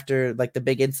with after like the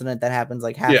big incident that happens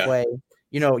like halfway.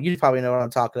 You know, you probably know what I'm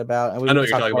talking about, and we will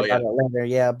talk about it later.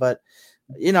 Yeah, but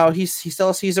you know,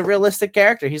 he's a realistic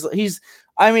character. He's.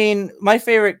 I mean, my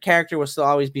favorite character will still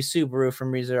always be Subaru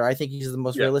from ReZero. I think he's the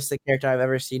most realistic character I've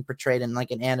ever seen portrayed in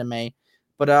like an anime.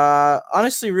 But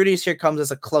honestly, Rudius here comes as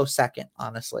a close second.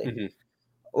 Honestly,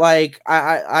 like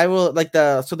I will like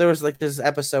so there was like this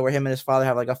episode where him and his father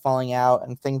have like a falling out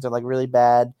and things are like really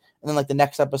bad, and then like the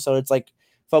next episode it's like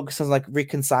focus on like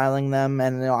reconciling them,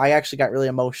 and I actually got really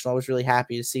emotional. I was really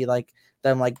happy to see like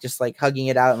them like just like hugging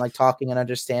it out and like talking and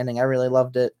understanding. I really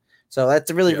loved it. So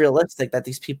that's really realistic that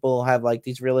these people have like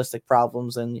these realistic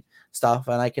problems and stuff,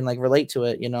 and I can like relate to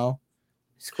it.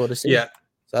 It's cool to see. Yeah,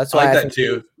 so that's I why like I that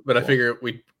too. But I figure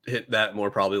we hit that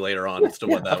more probably later on as to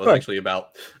what that was course. actually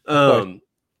about.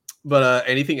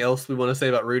 Anything else we want to say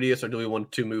about Rudius, or do we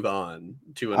want to move on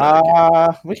to another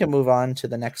character? We can move on to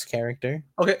the next character.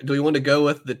 Okay, do we want to go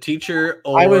with the teacher,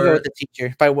 or I would go with the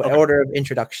teacher by order of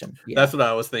introduction. Yeah. That's what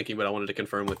I was thinking, but I wanted to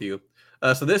confirm with you.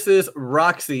 So this is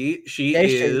Roxy. She's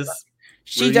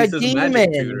a demon.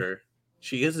 Magic tutor.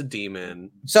 She is a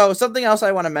demon. So something else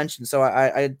I want to mention. So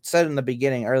I said in the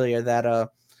beginning earlier that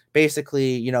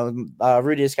basically,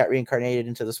 Rudius got reincarnated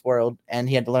into this world and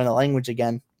he had to learn the language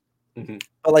again. Mm-hmm.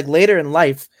 But like later in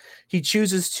life, he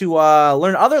chooses to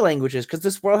learn other languages because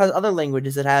this world has other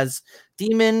languages. It has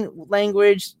demon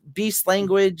language, beast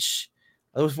language.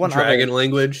 There was one dragon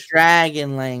language.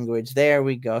 Dragon language. There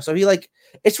we go. So he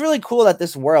it's really cool that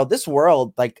this world,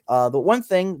 like one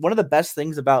of the best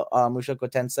things about Mushoku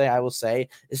Tensei, I will say,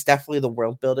 is definitely the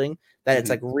world building. That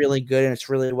it's like really good and it's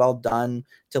really well done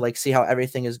to like see how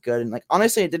everything is good. And like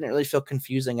honestly, it didn't really feel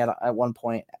confusing at one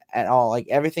point at all. Like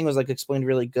everything was like explained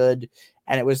really good,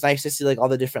 and it was nice to see like all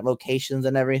the different locations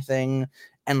and everything,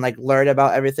 and like learn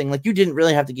about everything. Like you didn't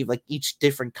really have to give like each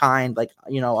different kind like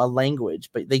a language,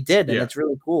 but they did, and it's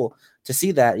really cool to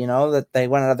see that that they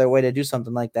went out of their way to do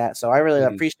something like that. So I really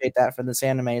appreciate that from this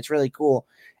anime. It's really cool,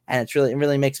 and it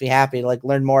really makes me happy to like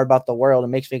learn more about the world. It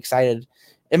makes me excited.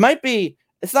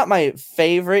 It's not my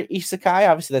favorite isekai,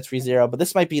 obviously that's ReZero, but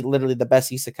this might be literally the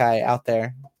best isekai out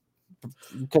there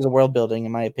because of world building,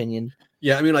 in my opinion.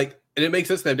 Yeah, I mean, like, and it makes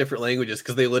sense to have different languages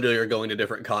because they literally are going to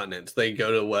different continents. They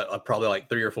go to probably like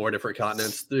 3 or 4 different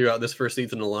continents throughout this first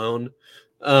season alone.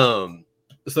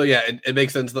 So yeah, it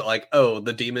makes sense that like, oh,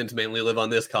 the demons mainly live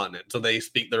on this continent, so they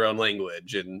speak their own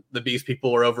language, and the beast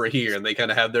people are over here, and they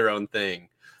kind of have their own thing.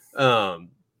 Yeah,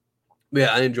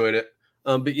 I enjoyed it.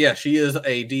 But yeah, she is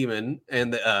a demon,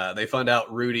 and they find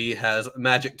out Rudy has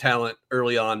magic talent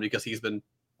early on because he's been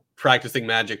practicing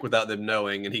magic without them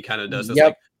knowing, and he kind of does this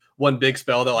like one big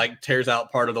spell that like tears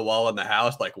out part of the wall in the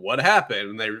house. Like, what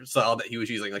happened? And they saw that he was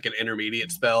using like an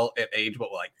intermediate spell at age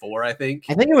like 4, I think.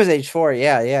 I think it was age 4.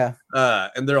 Yeah.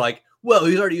 And they're like, well,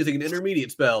 he's already using an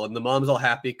intermediate spell, and the mom's all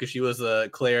happy because she was a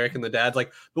cleric, and the dad's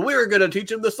like, but we were going to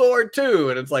teach him the sword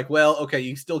too. And it's like, well, okay,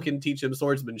 you still can teach him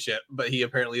swordsmanship, but he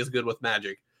apparently is good with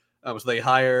magic. So they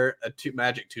hire a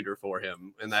magic tutor for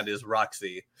him, and that is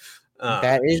Roxy.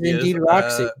 That is indeed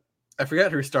Roxy. I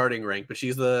forgot her starting rank, but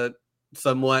she's the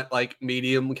somewhat like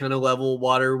medium kind of level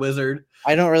water wizard.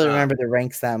 I don't really remember the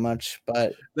ranks that much,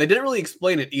 but they didn't really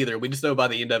explain it either. We just know by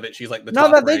the end of it she's like the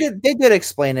top they did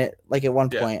explain it like at one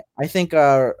point. I think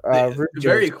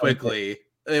very quickly.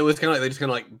 It was kind of like they just kind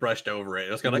of like brushed over it.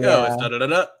 It was kind of like, oh, it's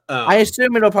da-da-da-da. I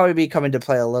assume it'll probably be coming to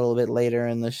play a little bit later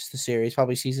in the series,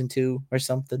 probably season 2 or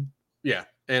something. Yeah,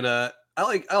 and I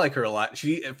like her a lot.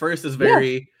 She at first is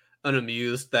very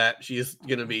unamused that she's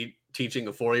gonna be teaching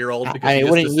a 4-year-old because she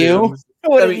wouldn't you?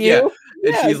 Yeah,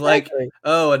 and she's like,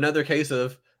 oh, another case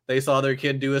of they saw their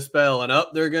kid do a spell and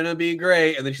they're gonna be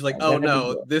great, and then she's like, oh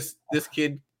no, this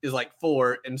kid is like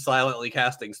 4 and silently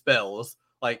casting spells.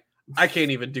 Like, I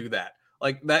can't even do that.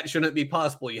 Like, that shouldn't be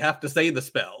possible. You have to say the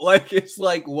spell. Like, it's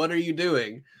like, what are you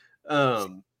doing?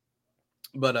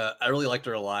 But I really liked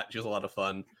her a lot. She was a lot of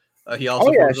fun. He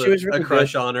also has a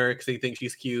crush on her because he thinks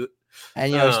she's cute.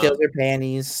 And, steals her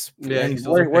panties. Yeah, and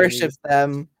worships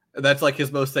them. That's like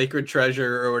his most sacred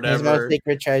treasure or whatever. His most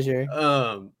sacred treasure.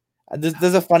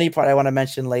 There's a funny part I want to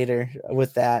mention later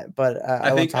with that, but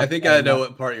I think I know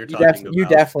what part you're talking about. You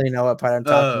definitely know what part I'm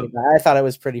talking about. I thought it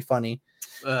was pretty funny.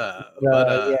 Yeah,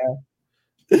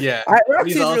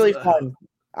 Roxy's really fun.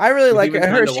 I really like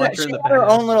her. She had her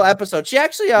own little episode. She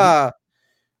actually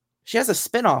she has a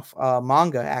spin-off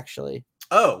manga actually.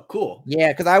 Oh, cool.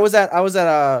 Yeah, because I was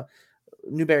at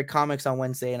Newberry Comics on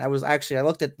Wednesday, and I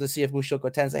looked at to see if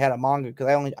Mushoku Tensei had a manga because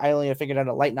I only figured out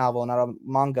a light novel, not a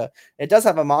manga. It does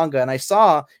have a manga, and I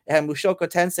saw it had Mushoku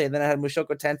Tensei, and then it had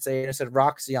Mushoku Tensei, and it said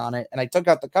Roxy on it, and I took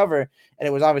out the cover, and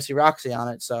it was obviously Roxy on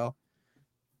it. So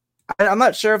I'm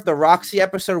not sure if the Roxy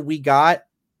episode we got,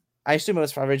 I assume it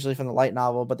was originally from the light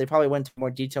novel, but they probably went into more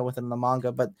detail within the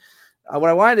manga. But what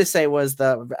I wanted to say was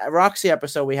the Roxy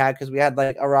episode we had, because we had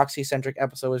like a Roxy centric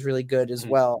episode, was really good as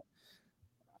well.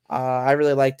 I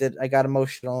really liked it. I got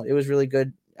emotional. It was really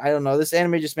good. I don't know. This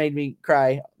anime just made me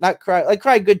cry. Not cry, like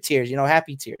cry good tears,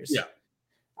 happy tears. Yeah.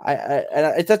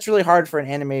 That's really hard for an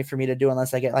anime for me to do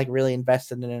unless I get like really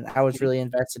invested in it. I was really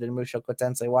invested in Mushoku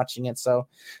Tensei watching it, so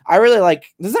I really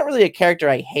like. There's not really a character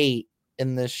I hate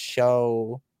in this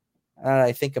show. Now that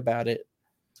I think about it,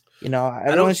 I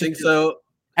don't think so.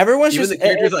 Everyone's Even just the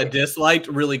characters I disliked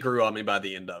really grew on me by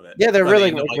the end of it. Yeah, they're by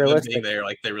really the end of, like, them realistic. being there,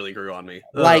 like they really grew on me.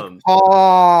 Like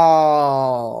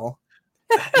Paul.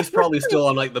 He's probably still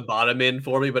on like the bottom end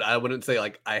for me, but I wouldn't say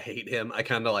like I hate him. I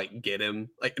kind of like get him.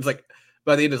 Like it's like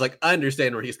by the end, it's like I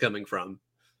understand where he's coming from.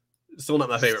 Still not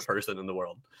my favorite person in the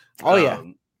world. Oh yeah.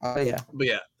 But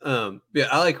yeah,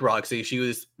 I like Roxy. She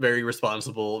was very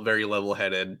responsible, very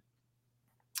level-headed.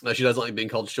 She doesn't like being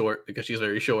called short because she's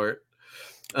very short.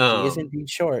 She is indeed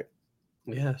short.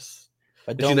 Yes.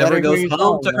 But she never goes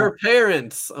home to her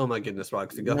parents. Oh my goodness,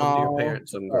 Roxy, go home to your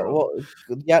parents.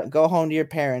 Yeah, go home to your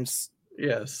parents.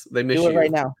 Yes, they miss you. Do it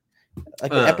right now.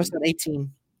 Like episode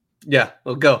 18. Yeah,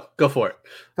 well, go for it.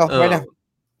 Go right now.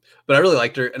 But I really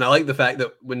liked her, and I like the fact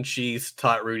that when she's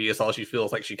taught Rudeus all she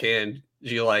feels like she can,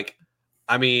 she like,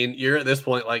 I mean, you're at this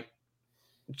point like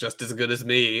just as good as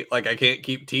me. Like I can't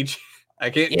keep teaching. I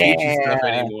can't teach you stuff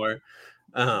anymore.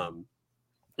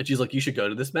 And she's like, you should go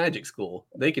to this magic school.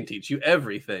 They can teach you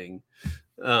everything.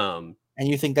 And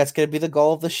you think that's going to be the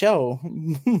goal of the show?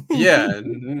 Yeah.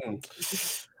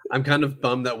 I'm kind of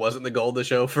bummed that wasn't the goal of the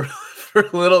show for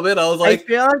a little bit. I was like, I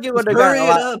feel like it would have gotten a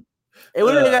lot. It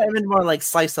would have gotten even more like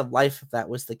slice of life if that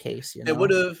was the case. It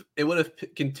would have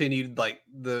continued like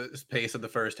the pace of the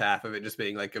first half of it just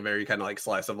being like a very kind of like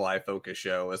slice of life focus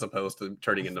show as opposed to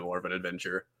turning into more of an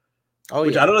adventure. I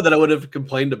don't know that I would have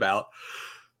complained about.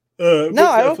 No,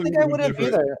 I don't think I would have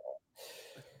either.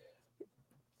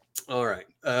 All right.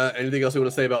 Anything else you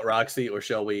want to say about Roxy, or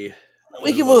shall we?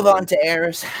 We can move on to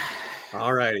Eris.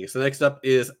 All righty. So next up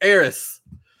is Eris.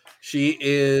 She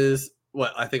is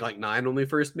what I think like 9 when we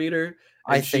first meet her.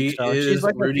 I think so. She's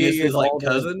like Rudeus' like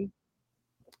cousin.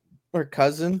 Or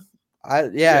cousin?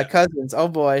 Cousins. Oh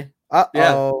boy.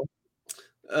 Uh-oh.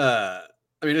 Yeah.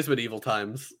 I mean, it's medieval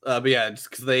times. But yeah, it's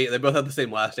because they both have the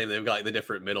same last name. They've got like the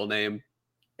different middle name.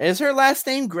 Is her last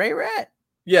name Grey Rat?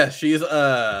 Yeah, she's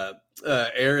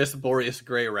Eris Boreas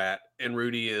Grey Rat, and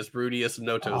Rudy is Rudeus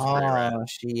Notos Grey Rat.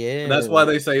 She is. And that's why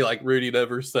they say like Rudy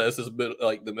never says his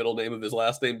like the middle name of his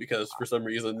last name, because for some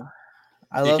reason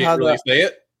I love he can't really say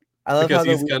it. I love because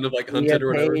how he's kind of like hunted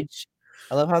or whatever.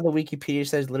 I love how the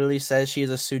Wikipedia literally says she is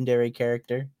a tsundere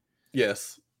character.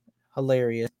 Yes.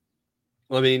 Hilarious.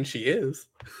 Well, I mean, she is.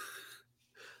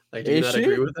 Like, do you not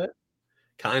agree with that?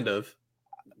 Kind of.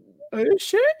 Is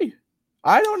she?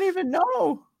 I don't even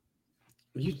know.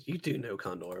 You do know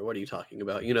Condor. What are you talking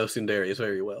about? You know tsunderes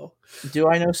very well. Do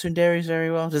I know tsunderes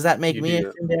very well? Does that make me a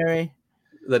tsundere?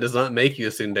 That does not make you a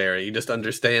tsundere. You just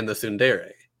understand the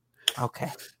tsundere.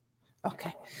 Okay.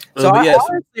 So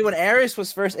honestly, when Eris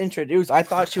was first introduced, I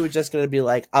thought she was just going to be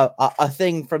like a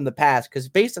thing from the past, because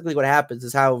basically what happens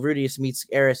is how Rudeus meets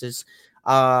Eris is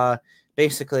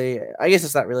basically, I guess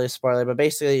it's not really a spoiler, but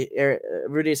basically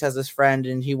Rudeus has this friend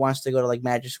and he wants to go to like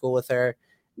magic school with her,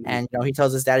 and he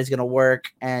tells his dad he's going to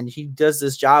work, and he does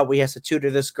this job where he has to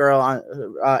tutor this girl on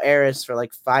Eris for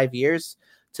like 5 years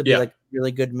to be like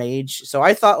really good mage. So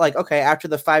I thought like, okay, after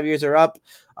the 5 years are up,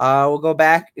 we'll go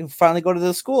back and finally go to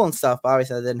the school and stuff. But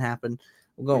obviously that didn't happen.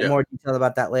 We'll go more detail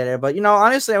about that later. But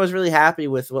honestly, I was really happy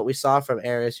with what we saw from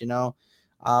Eris.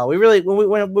 We really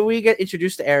when we get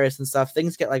introduced to Eris and stuff,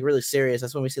 things get like really serious.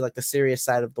 That's when we see like the serious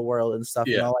side of the world and stuff.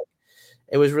 Like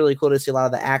it was really cool to see a lot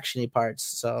of the actiony parts.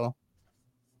 So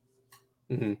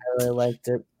I really liked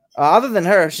it. Other than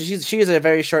her, she is a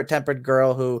very short-tempered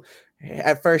girl who,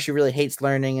 at first, she really hates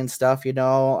learning and stuff.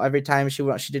 Every time she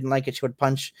didn't like it, she would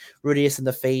punch Rudeus in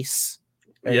the face.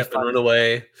 And run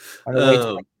away.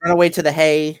 Run away to the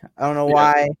hay. I don't know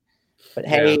why, but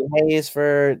hay is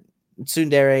for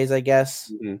tsunderes, I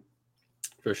guess.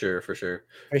 For sure.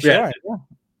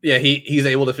 Yeah, he's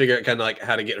able to figure out kind of like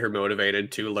how to get her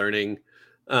motivated to learning.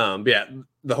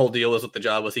 The whole deal was with the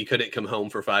job was he couldn't come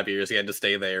home for 5 years. He had to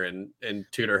stay there and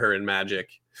tutor her in magic.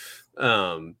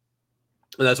 And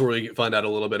that's where we find out a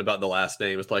little bit about the last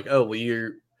name. It's like, oh, well,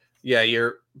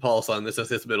 you're Paul's son. This is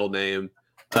his middle name.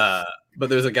 But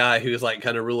there's a guy who's like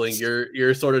kind of ruling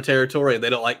your sort of territory, and they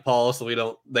don't like Paul, so they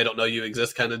don't know you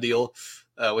exist, kind of deal.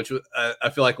 Which I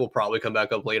feel like will probably come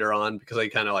back up later on, because they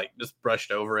kind of like just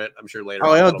brushed over it. I'm sure later.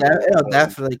 Oh, it'll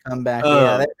dedefinitely come back.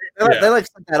 They like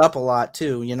set that up a lot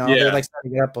too. They like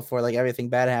starting it up before like everything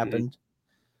bad happened.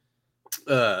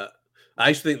 I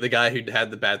actually think the guy who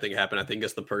had the bad thing happen, I think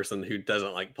it's the person who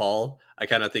doesn't like Paul. I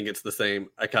kind of think it's the same.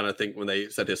 I kind of think when they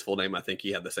said his full name, I think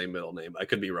he had the same middle name. I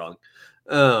could be wrong.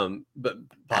 But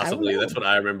possibly that's what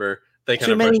I remember. they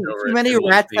kind of brushed over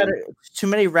too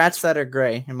many rats that are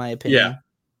gray, in my opinion.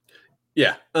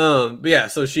 Yeah. But yeah,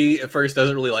 so she at first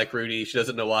doesn't really like Rudy. She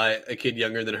doesn't know why a kid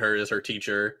younger than her is her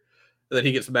teacher. And then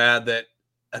he gets mad that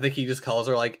I think he just calls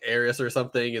her like Eris or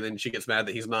something, and then she gets mad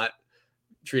that he's not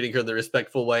treating her the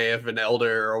respectful way of an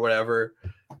elder or whatever.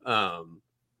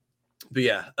 But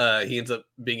yeah, he ends up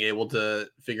being able to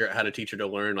figure out how to teach her to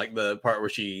learn, like the part where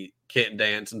she can't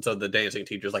dance, and so the dancing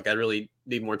teacher's like, I really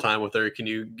need more time with her. Can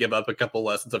you give up a couple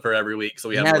lessons of her every week so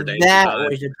we have more dancing time? That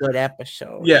was a good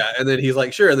episode. Yeah, and then he's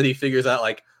like, sure. And then he figures out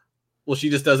like, well, she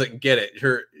just doesn't get it.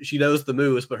 She knows the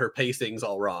moves, but her pacing's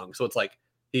all wrong. So it's like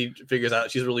he figures out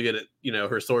she's really good at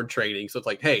her sword training. So it's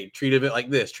like, hey, treat it like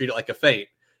this, treat it like a feint.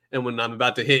 And when I'm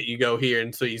about to hit, you go here,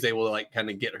 and so he's able to like kind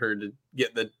of get her to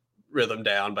get the rhythm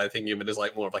down by thinking of it as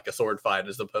like more of like a sword fight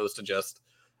as opposed to just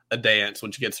a dance,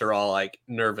 which gets her all like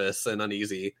nervous and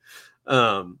uneasy.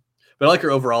 But I like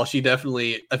her overall. She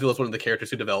definitely, I feel, is one of the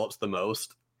characters who develops the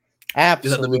most.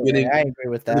 Absolutely, at the beginning, I agree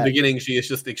with that. In the beginning, she is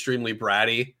just extremely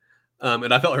bratty.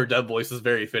 And I felt her dub voice was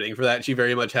very fitting for that. She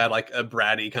very much had like a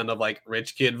bratty kind of like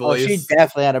rich kid voice. Oh, she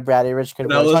definitely had a bratty rich kid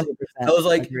voice. 100%. I was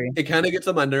like, it kind of gets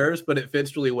on my nerves, but it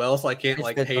fits really well, so I can't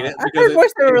hate it. Her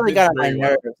voice never really got on my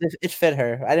nerves. It fit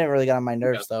her. I didn't really get on my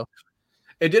nerves though.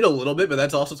 It did a little bit, but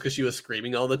that's also because she was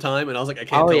screaming all the time, and I was like, I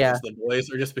can't tell if it's the voice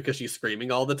or just because she's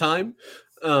screaming all the time.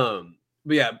 But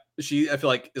yeah, I feel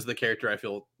like is the character I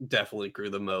feel definitely grew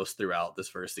the most throughout this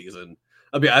first season.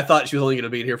 I mean, I thought she was only going to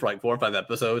be in here for like 4 or 5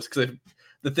 episodes because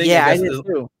the thing, I did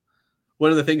too. One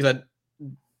of the things that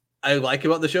I like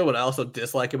about the show, but I also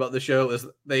dislike about the show is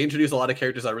they introduce a lot of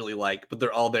characters I really like, but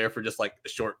they're all there for just like a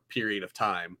short period of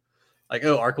time. Like,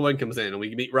 oh, Arc 1 comes in and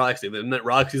we meet Roxy, then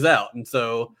Roxy's out, and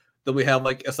so then we have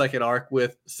like a second arc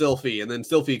with Sylphie, and then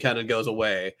Sylphie kind of goes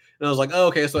away. And I was like, oh,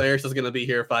 okay, so Eris is going to be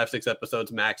here 5-6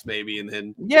 episodes max, maybe, and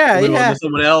then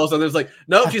someone else. And it's like,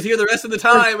 nope, she's here the rest of the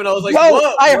time. And I was like,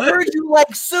 whoa, I heard you like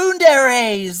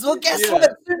tsunderes. Well, guess what?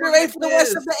 Tsundere for the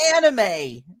rest of the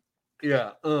anime.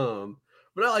 Yeah.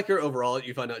 But I like her overall.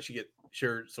 You find out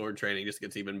her sword training just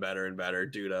gets even better and better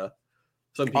due to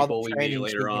some people we meet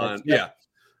later on. Yeah.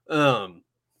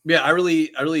 Yeah, I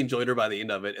really enjoyed her by the end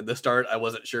of it. At the start, I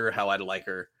wasn't sure how I'd like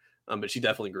her, but she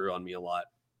definitely grew on me a lot.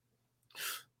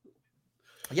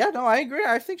 Yeah, no, I agree.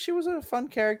 I think she was a fun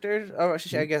character.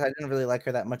 I guess I didn't really like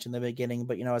her that much in the beginning,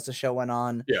 but as the show went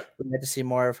on, we had to see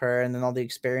more of her, and then all the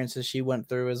experiences she went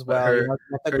through as well.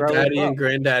 Her daddy and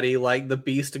granddaddy like the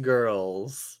Beast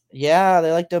Girls. Yeah,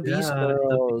 they like the Beast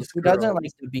Girls. Who doesn't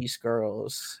like the Beast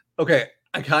Girls? Okay,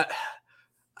 I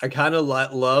kind of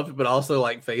loved, but also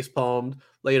like facepalmed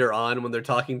later on when they're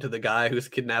talking to the guy who's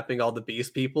kidnapping all the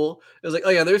Beast people. It was like,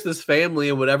 oh yeah, there's this family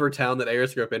in whatever town that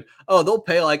Eris grew up in. Oh, they'll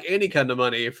pay like any kind of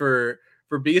money for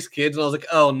Beast kids. And I was like,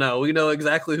 oh no, we know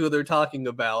exactly who they're talking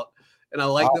about. And I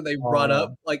like that they brought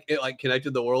up like it like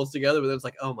connected the worlds together, but then it's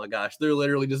like, oh my gosh, they're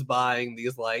literally just buying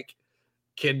these like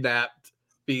kidnapped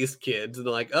Beast kids, and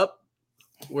they're like,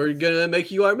 we're gonna make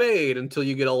you our maid until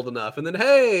you get old enough, and then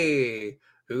hey,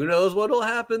 who knows what'll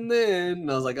happen then?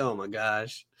 And I was like, oh my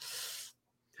gosh.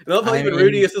 And I even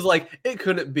Rudius is like, it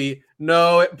couldn't be.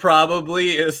 No, it probably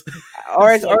is.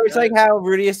 Or it's like how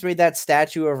Rudius made that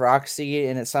statue of Roxy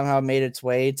and it somehow made its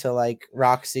way to like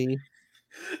Roxy.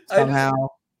 Somehow.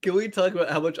 Can we talk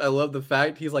about how much I love the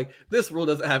fact he's like, this world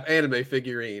doesn't have anime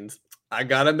figurines. I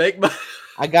gotta make my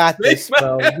I got this,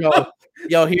 bro.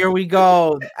 Yo, here we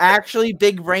go. Actually,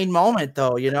 big brain moment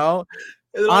though, And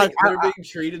they're being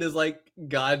treated as like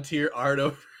god tier art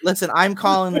over. Listen, I'm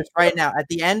calling this right now. At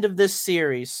the end of this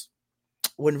series,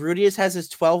 when Rudius has his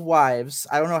 12 wives,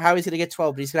 I don't know how he's gonna get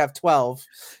 12, but he's gonna have 12.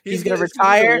 He's gonna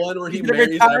retire. He's gonna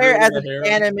retire as an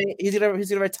anime. He's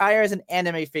gonna retire as an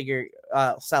anime figure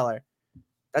seller.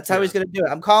 That's how he's gonna do it.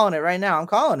 I'm calling it right now. I'm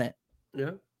calling it.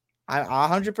 Yeah.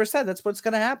 100%. That's what's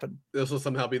gonna happen. This will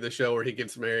somehow be the show where he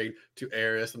gets married to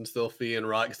Eris and Sylphie and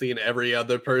Roxy and every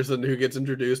other person who gets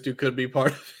introduced who could be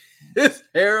part of his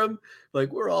harem.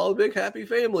 Like, we're all a big happy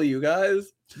family, you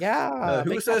guys. Yeah.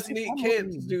 Who says Neat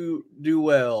can't do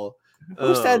well?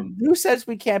 Who says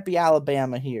we can't be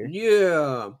Alabama here?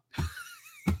 Yeah.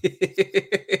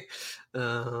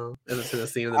 And it's in a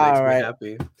scene that makes me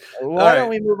happy. Why don't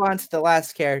we move on to the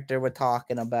last character we're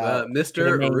talking about?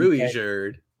 Mr.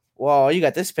 Ruijerd. Whoa, you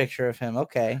got this picture of him.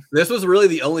 Okay. This was really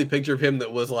the only picture of him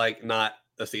that was like not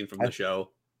a scene from the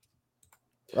show.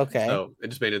 Okay. So it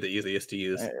just made it the easiest to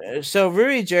use. So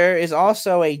Ruijerd is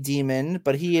also a demon,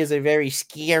 but he is a very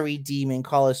scary demon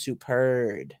called a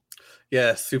Superd.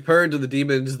 Yes, Superd to the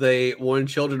demons, they warn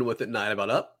children with at night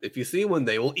about if you see one,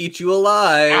 they will eat you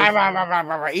alive.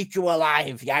 Eat you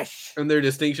alive, yes. And their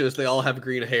distinction is they all have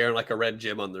green hair and like a red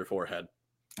gem on their forehead.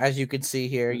 As you can see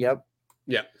here. Yep.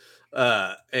 Yeah.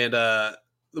 And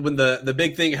when the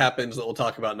big thing happens that we'll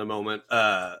talk about in a moment,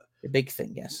 the big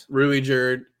thing, yes.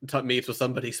 Ruijerd meets with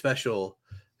somebody special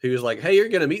who's like, hey, you're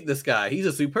gonna meet this guy. He's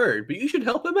a superb, but you should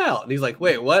help him out. And he's like,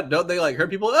 wait, what? Don't they like hurt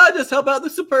people? Just help out the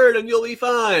superb and you'll be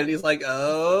fine. And he's like,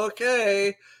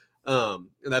 okay. And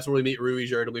that's where we meet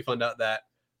Ruijerd, and we find out that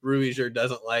Ruijerd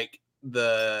doesn't like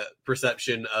the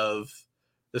perception of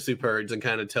the superbs and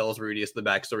kind of tells Rudius the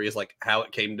backstory is like how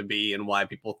it came to be and why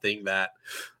people think that.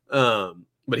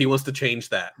 But he wants to change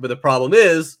that. But the problem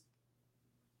is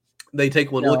they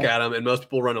take one look at him and most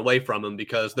people run away from him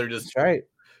because they're just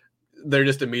they're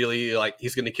just immediately like,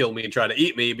 he's going to kill me and try to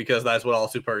eat me because that's what all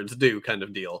superbs do, kind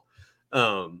of deal.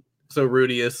 So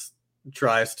Rudius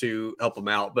tries to help him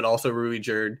out, but also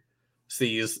Ruijerd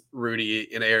sees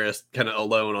Rudy and Eris kind of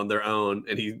alone on their own,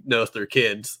 and he knows they're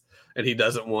kids, and he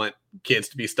doesn't want kids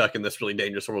to be stuck in this really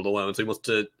dangerous world alone. So he wants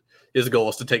to, his goal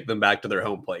is to take them back to their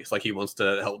home place. Like he wants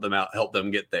to help them out, help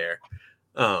them get there.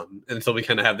 And so we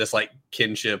kind of have this like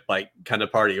kinship, like kind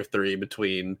of party of three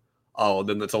between all of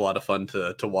them. That's a lot of fun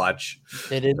to watch.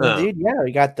 It is indeed. Yeah,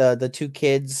 we got the two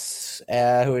kids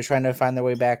who are trying to find their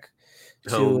way back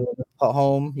to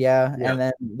home. Yeah. And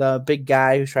then the big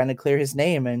guy who's trying to clear his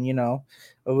name, and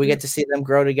we get to see them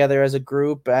grow together as a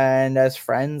group and as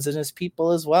friends and as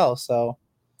people as well. So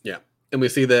and we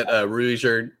see that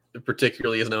Ruijerd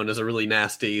particularly is known as a really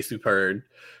nasty superb.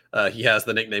 He has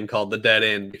the nickname called the Dead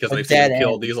End because they've seen him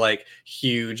kill these like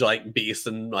huge like beasts,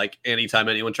 and like anytime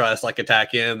anyone tries to like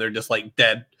attack him, they're just like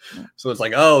dead. So it's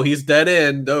like, oh, he's dead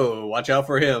end. Oh, watch out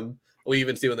for him. We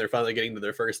even see when they're finally getting to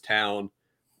their first town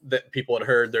that people had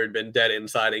heard there had been dead end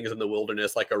sightings in the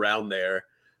wilderness like around there.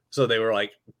 So they were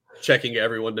like checking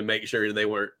everyone to make sure they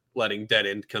weren't letting dead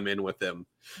end come in with them.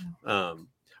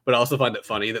 But I also find it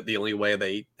funny that the only way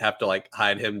they have to like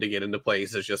hide him to get into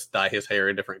place is just dye his hair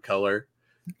a different color.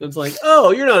 It's like,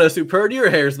 oh, you're not a superb. Your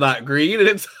hair's not green. And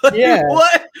it's like,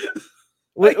 what?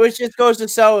 Which just goes to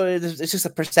show it's just a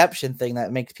perception thing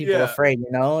that makes people afraid.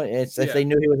 It's if they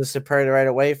knew he was a superb right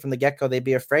away from the get-go, they'd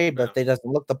be afraid. But if they doesn't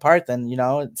look the part, then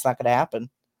it's not going to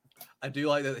happen. I do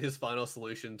like that his final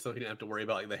solution, so he didn't have to worry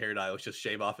about like the hair dye, was just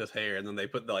shave off his hair, and then they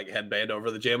put the like headband over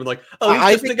the gym and like, oh,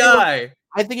 he's just a guy.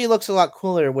 I think he looks a lot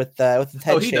cooler with the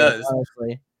head he shave, does.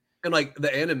 Honestly. And like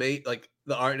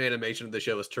the art and animation of the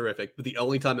show is terrific. But the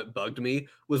only time it bugged me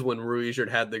was when Ruijerd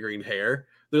had the green hair.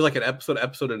 There's like an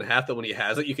episode and a half that when he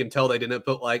has it, you can tell they didn't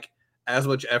put like as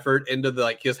much effort into the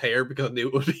like his hair because they knew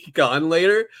it would be gone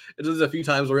later. And there's a few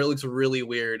times where it looks really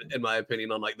weird, in my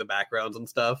opinion, on like the backgrounds and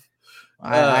stuff.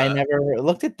 I never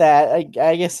looked at that.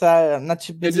 I guess I'm not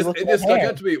too busy. It just stuck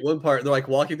out to me at one part. They're like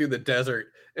walking through the desert,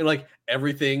 and like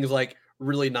everything's like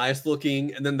really nice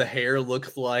looking, and then the hair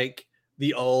looks like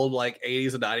the old like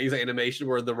 80s and 90s animation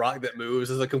where the rock that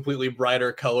moves is a completely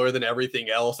brighter color than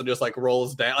everything else and just like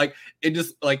rolls down. Like it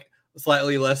just like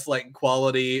slightly less like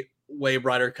quality, way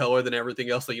brighter color than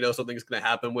everything else, so something's gonna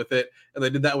happen with it. And they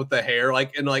did that with the hair,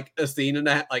 like in like a scene and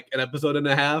like an episode and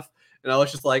a half. And I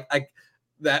was just like,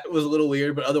 that was a little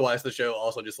weird, but otherwise the show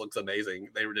also just looks amazing.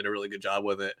 They did a really good job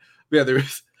with it. But yeah, there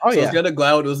was. I was kind of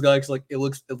glad it was like it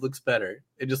looks better.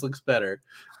 It just looks better.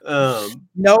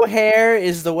 No hair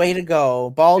is the way to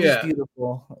go. Bald is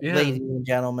beautiful, ladies and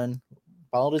gentlemen.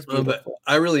 Bald is beautiful. But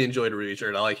I really enjoyed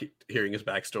Ruijerd. I like hearing his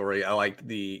backstory. I like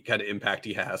the kind of impact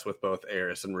he has with both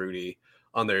Eris and Rudy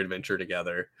on their adventure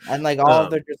together, and like all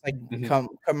of their just like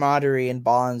camaraderie and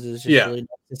bonds is just really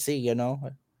nice to see.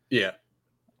 Yeah.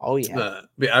 Oh yeah.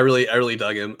 I really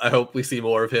dug him. I hope we see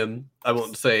more of him. I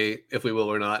won't say if we will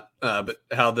or not, but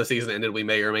how the season ended, we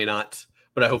may or may not.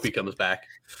 But I hope he comes back.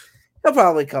 He'll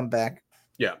probably come back.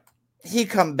 Yeah, he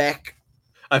come back.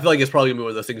 I feel like it's probably more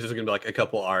of those things. There's gonna be like a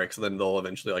couple arcs, and then they'll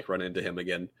eventually like run into him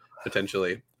again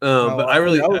potentially. But I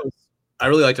really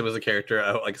liked him as a character.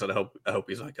 Like I said, I hope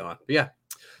he's not gone. But yeah.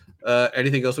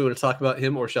 Anything else we want to talk about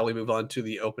him, or shall we move on to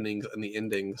the openings and the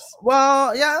endings?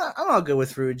 Well, yeah, I'm all good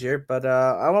with Ruijerd, but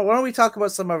why don't we talk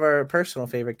about some of our personal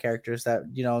favorite characters that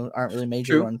aren't really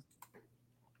major ones?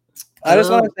 I just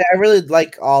want to say I really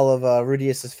like all of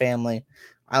Rudius's family.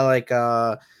 I like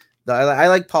I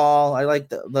like Paul. I like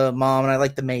the mom, and I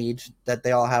like the maid that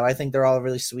they all have. I think they're all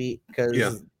really sweet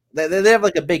because they have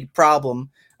like a big problem.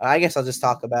 I guess I'll just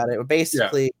talk about it. But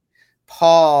basically.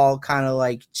 Paul kind of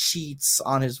like cheats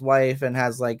on his wife and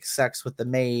has like sex with the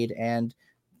maid, and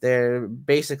they're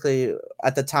basically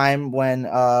at the time when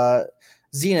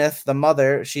Zenith, the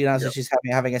mother, she announces she's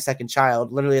having a second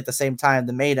child. Literally at the same time,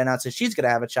 the maid announces she's gonna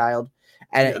have a child,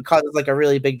 and it causes like a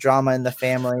really big drama in the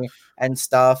family and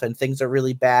stuff, and things are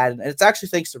really bad. And it's actually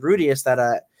thanks to Rudius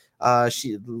that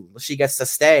she gets to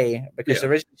stay because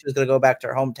originally she was going to go back to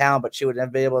her hometown, but she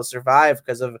wouldn't be able to survive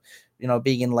because of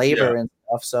being in labor and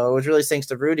stuff. So it was really thanks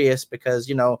to Rudius because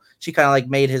she kind of like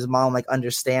made his mom like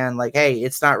understand like, hey,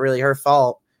 it's not really her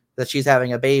fault that she's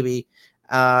having a baby.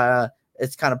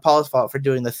 It's kind of Paul's fault for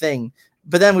doing the thing.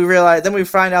 But then we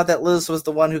find out that Liz was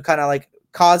the one who kind of like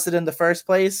caused it in the first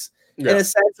place. In a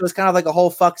sense, it was kind of like a whole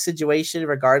fuck situation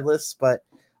regardless, but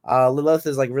Lilith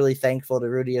is like really thankful to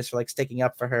Rudius for like sticking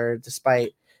up for her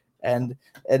despite, and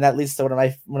that leads to one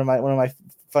of my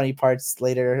funny parts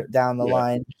later down the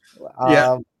line.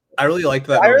 I really liked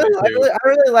that. I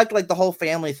really liked like the whole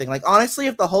family thing. Like honestly,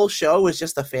 if the whole show was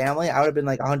just a family, I would have been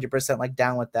like 100% like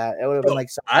down with that. It would have been like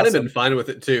so I'd have been fine with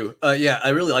it too. I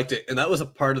really liked it, and that was a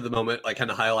part of the moment, like kind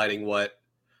of highlighting what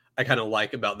I kind of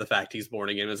like about the fact he's born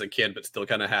again as a kid, but still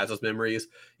kind of has his memories.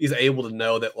 He's able to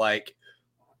know that, like,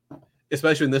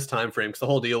 especially in this time frame, because the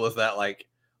whole deal was that like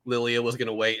Lilia was going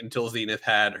to wait until Zenith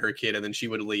had her kid, and then she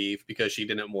would leave because she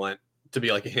didn't want to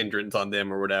be like a hindrance on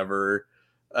them or whatever.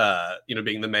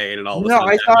 Being the maid and all. No,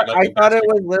 I thought it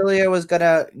was Lilia was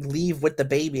gonna leave with the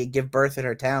baby and give birth in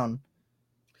her town.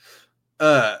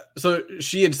 So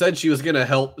she had said she was gonna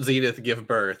help Zenith give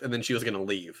birth, and then she was gonna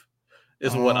leave.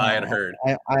 Is what I had heard.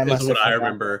 Is what I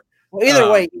remember. Well,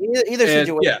 either way, either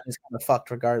situation is kind of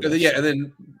fucked regardless. And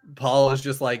then Paul is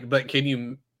just like, but can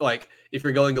you, like, if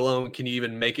you're going alone, can you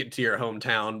even make it to your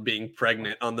hometown being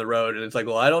pregnant on the road? And it's like,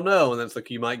 well, I don't know. And then it's like,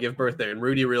 you might give birth there. And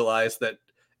Rudy realized that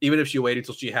even if she waited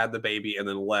till she had the baby and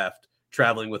then left,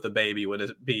 traveling with the baby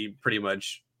would be pretty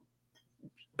much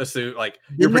assumed, like,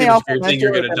 you're pretty much thinking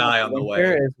you're going to die on the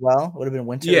way. As well, would have been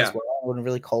winter as well. It would have been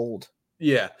really cold.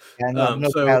 Yeah.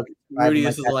 So Rudy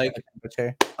is like,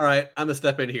 all right, I'm gonna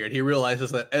step in here, and he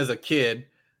realizes that as a kid,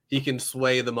 he can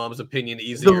sway the mom's opinion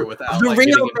easier without the like,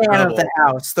 real man of the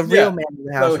house. The real man of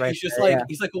the house. So he's just like,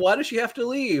 he's like, well, why does she have to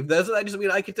leave? Doesn't that just mean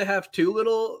I get to have two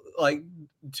little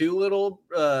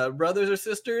brothers or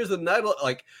sisters? And I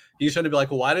like, he's trying to be like,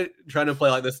 well, trying to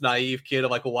play like this naive kid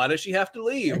of like, well, why does she have to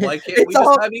leave? Why can't we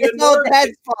just have even more?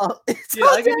 Dad's fault.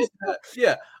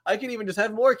 I can even just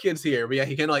have more kids here. But yeah,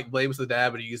 he kind of like blames the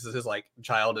dad, but he uses his like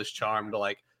childish charm to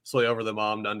like sway over the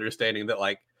mom to understanding that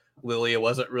like Lilia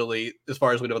wasn't really, as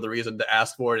far as we know, the reason to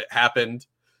ask for it. It happened,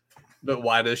 but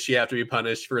why does she have to be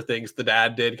punished for things the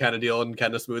dad did, kind of deal, and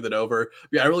kind of smooth it over.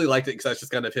 Yeah, I really liked it because that's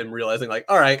just kind of him realizing like,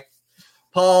 all right,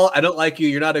 Paul, I don't like you.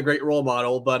 You're not a great role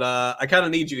model, but I kind of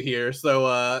need you here.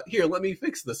 So here, let me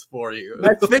fix this for you.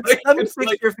 Let me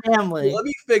fix your family. Let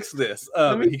me fix this.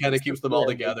 He kind of keeps them all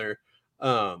together.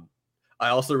 I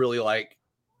also really like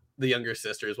the younger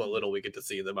sisters, what little we get to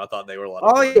see them. I thought they were a lot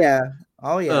of fun. Yeah.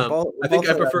 I think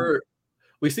I prefer,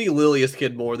 we see Lilia's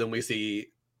kid more than we see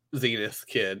Zenith's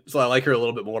kid. So I like her a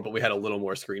little bit more, but we had a little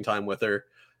more screen time with her.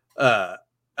 I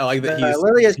like that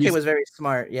Lilia's kid was very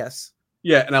smart, yes.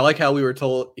 Yeah, and I like how he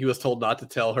was told not to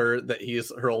tell her that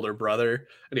he's her older brother,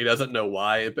 and he doesn't know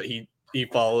why, but he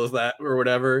follows that or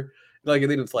whatever. Like,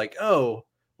 and then it's like, oh,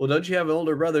 well, don't you have an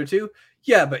older brother too?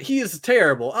 Yeah, but he is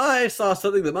terrible. I saw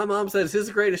something that my mom said is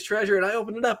his greatest treasure, and I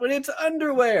opened it up, and it's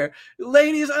underwear.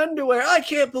 Ladies' underwear. I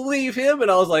can't believe him. And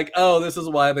I was like, oh, this is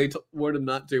why they warned him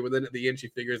not to. And then at the end, she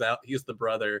figures out he's the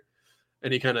brother,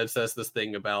 and he kind of says this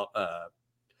thing about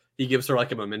he gives her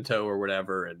like a memento or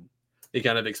whatever, and he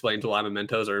kind of explains why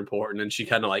mementos are important, and she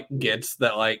kind of like gets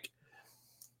that, like,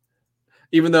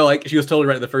 even though like she was told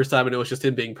right the first time and it was just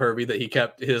him being pervy that he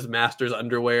kept his master's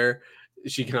underwear,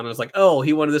 she kind of was like, oh,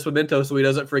 he wanted this memento so he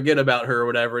doesn't forget about her or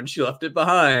whatever, and she left it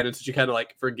behind, and so she kind of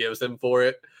like forgives him for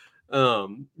it.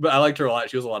 But I liked her a lot.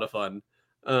 She was a lot of fun.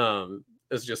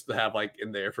 It's just to have like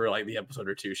in there for like the episode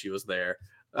or two she was there.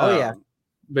 But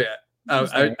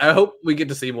yeah, I hope we get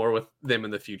to see more with them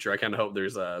in the future. I kind of hope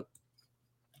there's a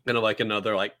kind of like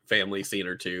another like family scene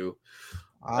or two.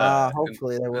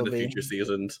 Hopefully there will be future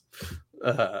seasons.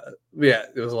 Yeah,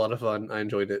 it was a lot of fun. I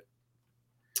enjoyed it.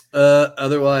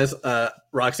 Otherwise,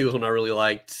 Roxy was one I really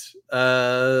liked.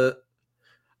 I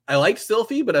liked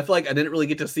Sylphie, but I feel like I didn't really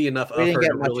get to see enough of her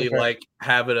to really like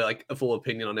have it like a full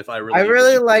opinion on if I really. I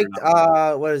really liked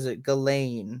what is it,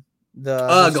 Ghislaine?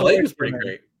 Ghislaine was pretty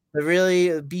great. The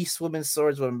really beast woman,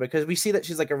 swordswoman, because we see that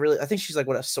she's like I think she's like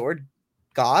a sword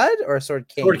god or a sword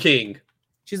king. Sword king.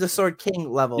 She's a sword king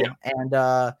level,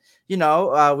 and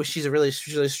she's really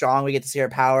strong. We get to see her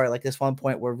power like this one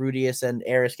point where Rudius and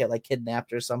Eris get like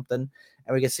kidnapped or something,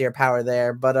 and we get to see her power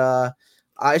there. But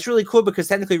it's really cool because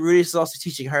technically Rudius is also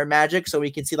teaching her magic, so we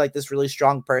can see like this really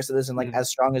strong person isn't like as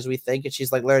strong as we think, and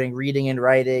she's like learning reading and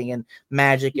writing and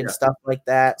magic and stuff like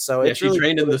that. So yeah, it's she really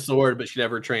trained cool. in the sword, but she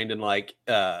never trained in like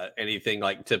anything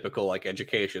like typical like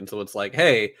education. So it's like,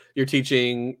 hey, you're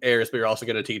teaching Eris, but you're also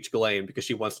going to teach Ghislaine because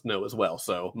she wants to know as well.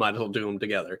 So might as well do them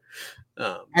together.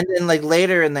 And then like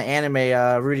later in the anime,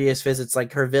 Rudius visits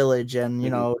like her village, and you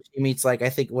know she meets like I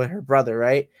think with her brother,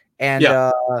 right? And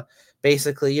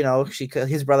basically, you know,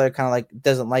 his brother kind of like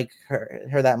doesn't like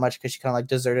her that much because she kind of like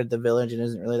deserted the village and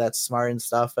isn't really that smart and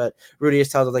stuff. But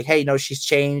Rudius tells her like, hey, no, she's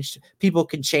changed. People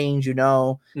can change, you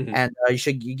know, and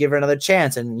you give her another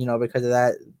chance. And you know, because of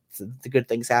that, the good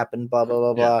things happen. Blah blah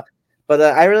blah blah. But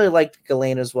I really liked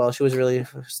Ghislaine as well. She was a really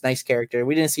nice character.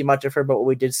 We didn't see much of her, but what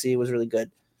we did see was really good.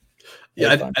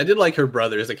 Yeah, I did like her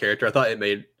brother as a character. I thought it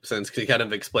made sense because he kind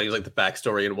of explains like the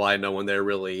backstory and why no one there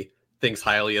really thinks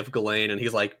highly of Ghislaine, and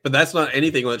he's like, but that's not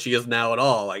anything that she is now at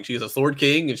all. Like she's a sword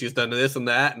king and she's done this and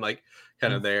that, and like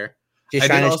kind of there. She's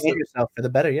trying to change herself for the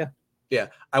better, yeah. Yeah,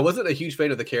 I wasn't a huge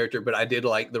fan of the character, but I did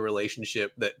like the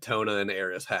relationship that Tona and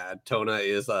Eris had. Tona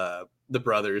is the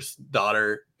brother's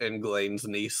daughter and Ghislaine's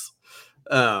niece.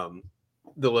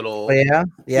 The little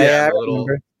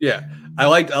I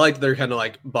liked their kind of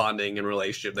like bonding and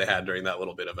relationship they had during that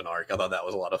little bit of an arc. I thought that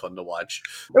was a lot of fun to watch.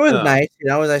 It was nice, you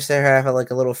know. It was nice to have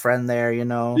like a little friend there, you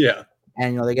know. Yeah,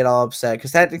 and you know they get all upset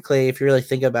because technically, if you really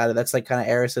think about it, that's like kind of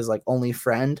Eris's like only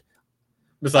friend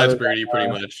besides Broody, pretty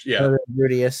much. Yeah,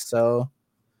 Rudius. So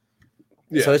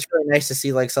it's really nice to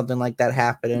see like something like that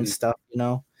happen and stuff, you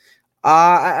know.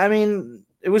 I mean,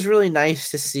 it was really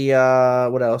nice to see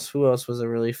what else? Who else was a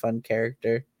really fun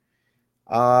character?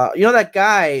 You know that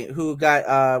guy who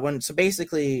got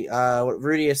basically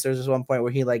Rudius, there's this one point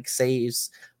where he like saves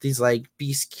these like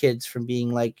beast kids from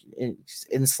being like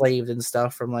enslaved and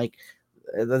stuff from like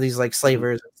these like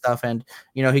slavers and stuff, and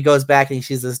you know he goes back and he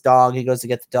sees this dog, he goes to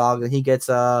get the dog and he gets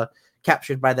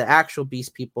captured by the actual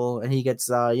beast people, and he gets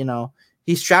you know,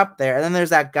 he's trapped there. And then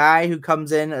there's that guy who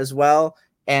comes in as well,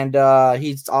 and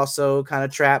he's also kind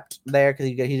of trapped there because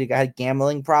he had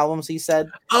gambling problems, he said.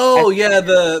 Oh, and, yeah,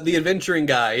 the adventuring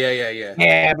guy. Yeah.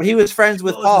 Yeah, but he was friends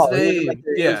with Paul.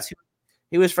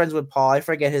 He was friends with Paul. I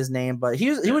forget his name, but he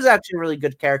was actually a really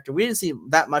good character. We didn't see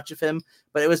that much of him,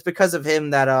 but it was because of him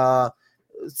that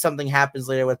something happens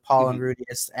later with Paul and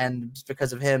Rudius, and just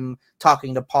because of him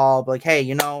talking to Paul, like, hey,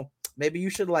 you know, maybe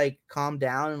you should like calm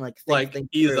down and think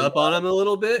ease up on him a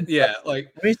little bit. Yeah,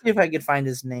 like let me see if I could find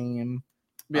his name.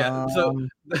 Yeah, so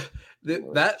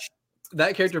that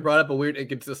character brought up a weird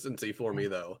inconsistency for me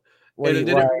though. And it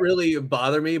didn't really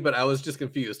bother me, but I was just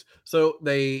confused. So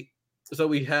we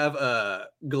have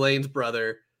Ghislaine's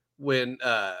brother when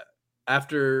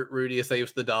after Rudy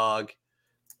saves the dog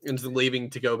and is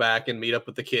leaving to go back and meet up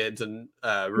with the kids, and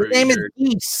Rudy, his name is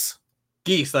Geese.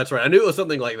 Geese, that's right. I knew it was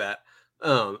something like that.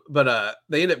 But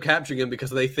they end up capturing him because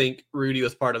they think Rudy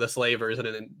was part of the slavers and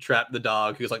then trapped the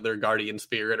dog, who's like their guardian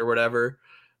spirit or whatever.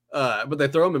 But they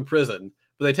throw him in prison.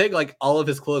 But they take like all of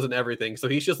his clothes and everything, so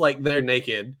he's just like there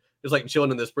naked, just like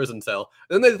chilling in this prison cell.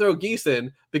 And then they throw Geese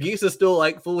in. The Geese is still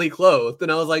like fully clothed,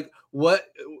 and I was like, "What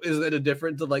is it a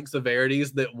difference of like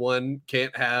severities that one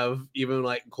can't have even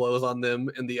like clothes on them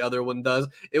and the other one does?"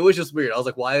 It was just weird. I was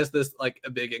like, "Why is this like a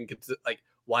big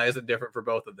why is it different for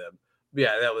both of them?" But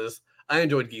yeah, I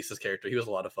enjoyed Geese's character. He was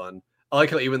a lot of fun. I like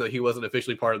how even though he wasn't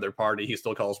officially part of their party, he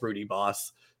still calls Rudy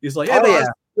boss. He's like, "Hey, boss."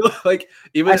 Yeah. Like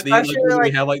even at the end, when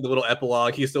we have like the little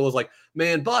epilogue, he still was like,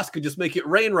 "Man, boss could just make it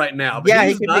rain right now, but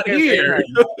he's not here."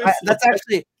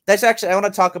 That's actually I want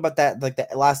to talk about that like the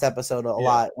last episode a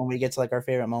lot when we get to like our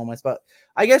favorite moments. But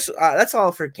I guess that's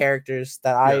all for characters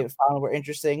that I found were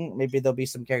interesting. Maybe there'll be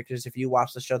some characters if you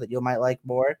watch the show that you might like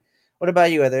more. What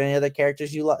about you? Are there any other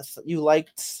characters you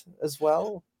liked as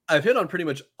well? I've hit on pretty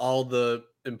much all the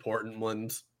important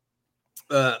ones.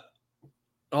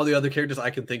 All the other characters I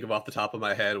can think of off the top of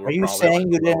my head were. Are you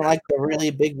saying you didn't like the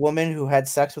really big woman who had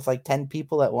sex with like 10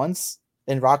 people at once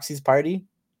in Roxy's party?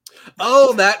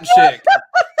 Oh, that chick.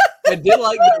 I did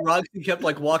like that Roxy kept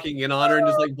like walking in on her and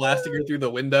just like blasting her through the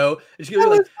window. And she was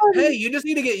like, "Hey, you just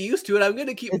need to get used to it. I'm going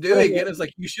to keep doing it." It's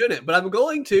like, "You shouldn't, but I'm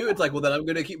going to." It's like, "Well, then I'm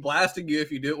going to keep blasting you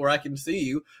if you do it where I can see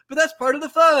you." But that's part of the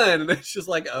fun. And it's just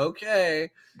like, okay.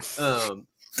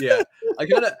 Yeah. I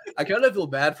kind of feel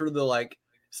bad for the like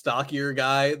stockier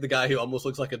guy, the guy who almost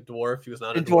looks like a dwarf. He was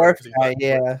not a dwarf guy,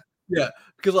 yeah,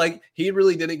 because like he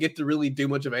really didn't get to really do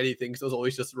much of anything. So it was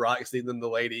always just Roxy and then the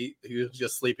lady who was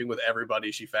just sleeping with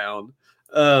everybody she found.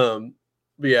 But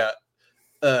yeah.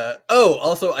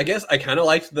 Also, I guess I kind of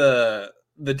liked the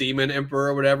the Demon Emperor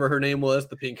or whatever her name was,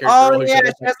 the pink haired Oh girl. yeah, Who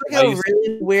she has like a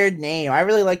really weird name. I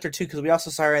really liked her too because we also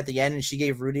saw her at the end, and she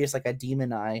gave Rudeus like a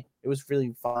demon eye. It was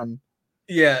really fun.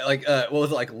 Yeah, like what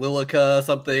was it, like Lilica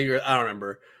something, or I don't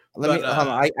remember. Let me hold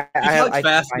on. I talked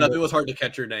fast enough. It was hard to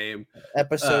catch her name.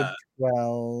 Episode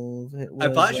 12. I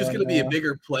thought she was going to be a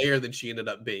bigger player than she ended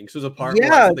up being. So there's a part where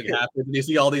something happens, and you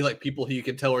see all these like people who you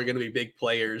can tell are going to be big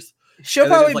players. She'll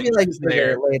probably be like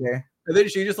bigger later. And then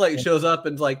she just like shows up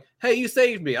and's like, "Hey, you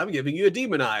saved me. I'm giving you a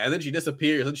demon eye." And then she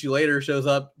disappears. And she later shows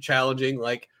up challenging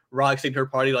like Roxy and her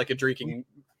party like a drinking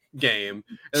game.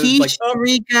 And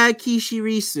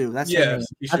Kishirisu. That's her name.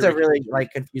 That's a really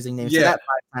like confusing name. Yeah. So that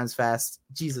 5 times fast.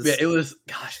 Jesus. Yeah, it was.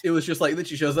 Gosh, it was just like that.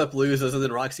 She shows up, loses, and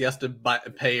then Roxy has to buy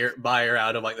her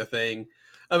out of like the thing.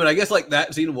 I mean, I guess like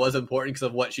that scene was important because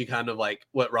of what she kind of like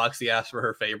what Roxy asked for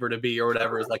her favor to be or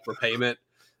whatever is like repayment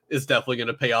is definitely going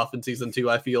to pay off in season 2.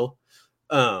 I feel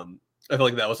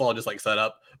like that was all just like set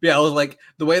up. But yeah, I was like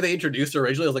the way they introduced her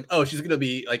originally, I was like, oh, she's gonna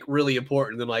be like really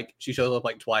important. And then like she shows up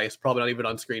like twice, probably not even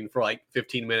on screen for like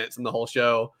 15 minutes in the whole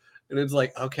show. And it's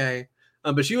like, okay.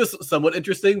 But she was somewhat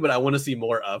interesting, but I want to see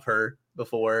more of her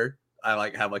before I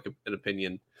like have like an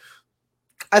opinion.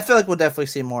 I feel like we'll definitely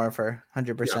see more of her,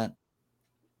 100%.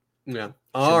 Yeah.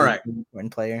 All right.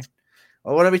 Important player.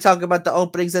 Well, what are we talking about the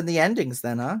openings and the endings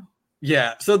then, huh?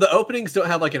 Yeah. So the openings don't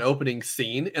have like an opening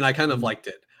scene, and I kind of liked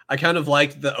it. I kind of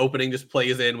liked the opening just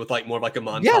plays in with like more of like a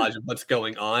montage of what's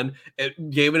going on.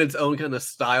 It gave it its own kind of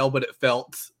style, but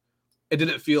it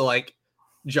didn't feel like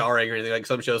jarring or anything. Like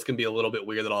some shows can be a little bit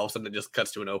weird that all of a sudden it just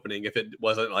cuts to an opening if it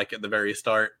wasn't like at the very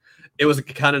start. It was a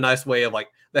kind of nice way of like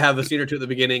they have the scene or two at the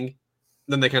beginning,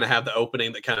 then they kind of have the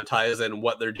opening that kind of ties in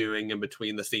what they're doing in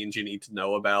between the scenes you need to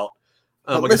know about.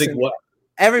 Listen,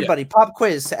 everybody, pop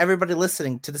quiz to everybody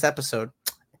listening to this episode.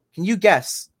 Can you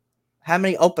guess how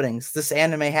many openings this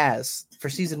anime has for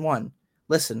season 1?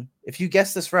 Listen, if you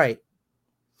guess this right,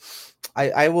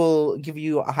 I will give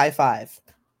you a high five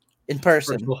in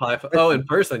person. In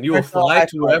person. You will fly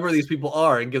to wherever these people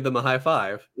are and give them a high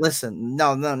five. Listen,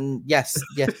 no, yes.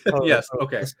 Totally, yes,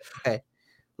 okay. Okay.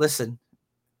 Listen,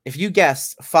 if you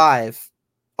guessed 5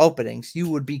 openings, you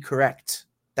would be correct.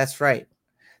 That's right.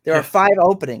 There are 5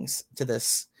 openings to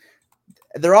this.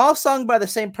 They're all sung by the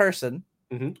same person.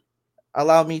 Mm-hmm.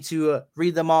 Allow me to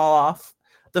read them all off.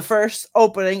 The first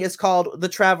opening is called The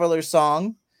Traveler's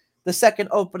Song. The second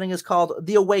opening is called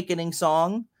The Awakening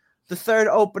Song. The third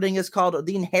opening is called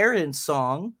The Inheritance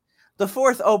Song. The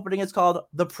fourth opening is called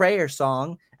The Prayer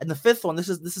Song. And the fifth one, this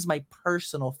is my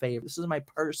personal favorite. This is my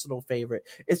personal favorite.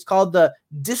 It's called The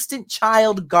Distant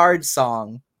Child Guard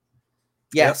Song.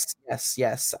 Yes.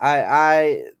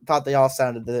 I thought they all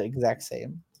sounded the exact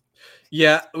same.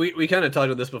 Yeah, we kind of talked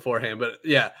about this beforehand, but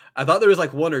yeah, I thought there was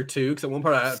like one or two, because at one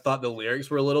part I thought the lyrics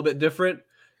were a little bit different,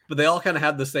 but they all kind of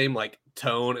had the same like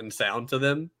tone and sound to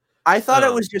them. I thought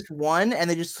it was just one, and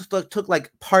they just took like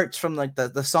parts from like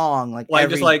the song, like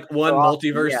just like one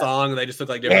multiverse song, and they just took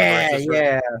like different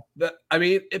verses. I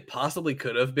mean, it possibly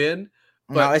could have been.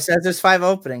 But no, it says there's 5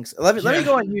 openings. Let me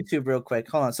go on YouTube real quick.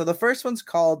 Hold on. So the first one's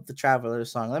called The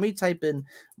Traveler's Song. Let me type in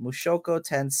Mushoku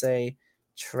Tensei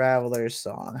Traveler's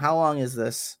Song. How long is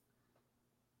this?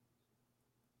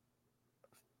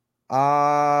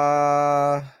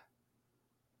 5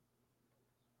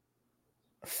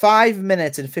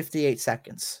 minutes and 58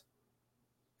 seconds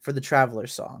for the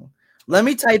Traveler's Song. Let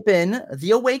me type in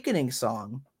The Awakening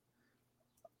Song.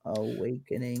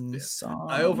 Song.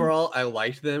 I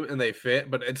liked them and they fit,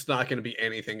 but it's not going to be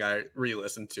anything I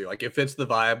re-listen to. Like it fits the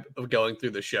vibe of going through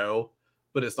the show,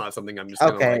 but it's not something I'm just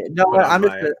okay. I'm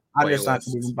just not going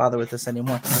to even bother with this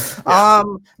anymore.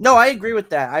 No, I agree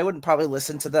with that. I wouldn't probably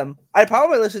listen to them. I'd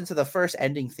probably listen to the first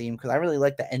ending theme because I really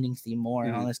like the ending theme more.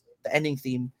 Mm-hmm. Honestly, the ending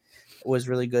theme was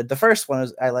really good. The first one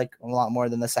I like a lot more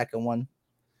than the second one.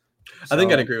 So, I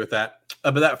think I'd agree with that.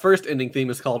 But that first ending theme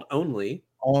is called Only.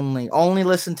 Only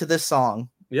listen to this song.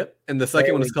 Yep. And the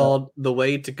second one is called The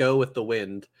Way to Go with the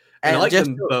Wind. And I like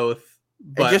them both.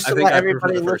 But just to let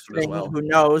everybody listening who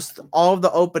knows, all of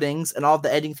the openings and all of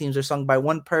the ending themes are sung by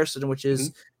one person, which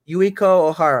is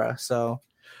Yuiko Ohara. So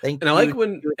thank you. And I like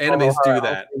when animes do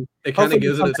that. It kind of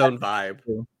gives it its own vibe.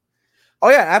 Oh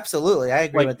yeah, absolutely. I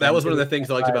agree with that. That was one of the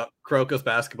things I liked about Kuroko's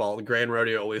Basketball. The Grand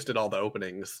Rodeo always did all the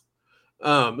openings.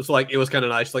 So like it was kind of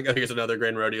nice. Like, oh, here's another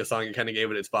Grand Rodeo song. It kind of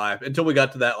gave it its vibe until we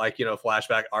got to that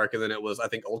flashback arc, and then it was I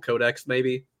think Old Codex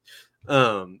maybe.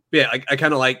 Yeah, I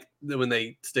kind of like when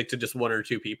they stick to just one or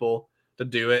two people to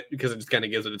do it because it just kind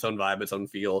of gives it its own vibe, its own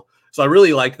feel. So I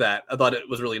really like that. I thought it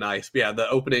was really nice. But yeah, the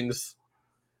openings,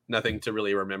 nothing to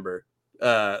really remember.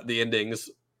 The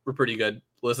endings were pretty good.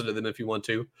 Listen to them if you want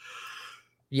to.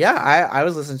 Yeah, I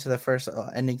was listening to the first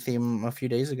ending theme a few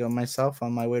days ago myself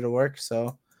on my way to work.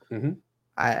 So Mm-hmm.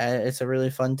 it's a really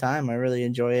fun time. I really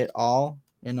enjoy it all.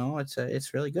 You know, it's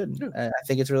really good. Yeah. I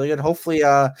think it's really good. Hopefully,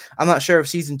 I'm not sure if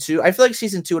season 2. I feel like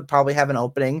season 2 would probably have an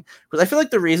opening because I feel like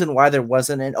the reason why there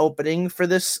wasn't an opening for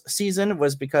this season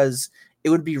was because it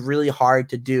would be really hard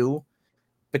to do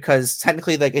because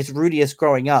technically, like it's Rudius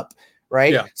growing up,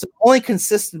 right? Yeah. So the only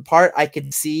consistent part I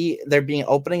could see there being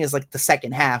opening is like the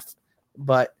second half,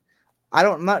 but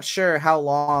I'm not sure how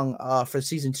long for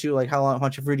season 2, like how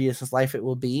much of Rudius' life it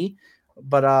will be.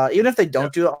 But even if they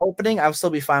don't do an opening, I'll still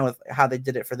be fine with how they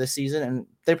did it for this season, and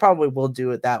they probably will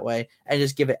do it that way and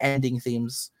just give it ending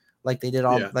themes like they did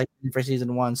like for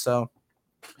season 1. So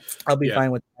I'll be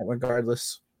fine with that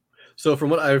regardless. So from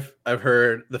what I've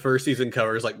heard, the first season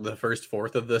covers like the first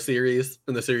fourth of the series,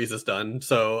 and the series is done.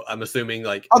 So I'm assuming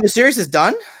like the series is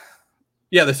done.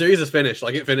 Yeah, the series is finished.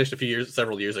 Like it finished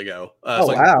several years ago. So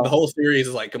wow! The whole series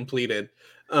is like completed.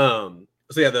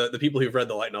 So yeah, the people who've read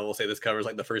the light novel say this covers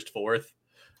like the first fourth.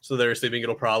 So they're assuming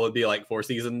it'll probably be like 4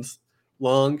 seasons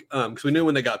long. Because we knew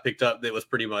when they got picked up, it was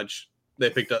pretty much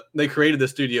they created the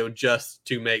studio just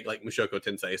to make like Mushoku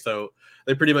Tensei. So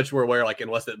they pretty much were aware like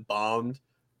unless it bombed,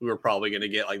 we were probably going to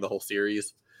get like the whole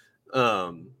series.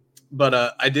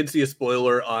 But I did see a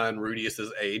spoiler on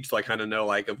Rudius's age, so I kind of know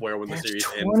like of where when the series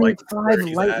ends. Like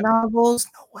 25 light novels?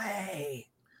 No way.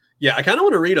 Yeah, I kind of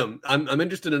want to read them. I'm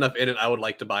interested enough in it. I would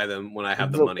like to buy them when I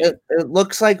have the money. It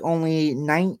looks like only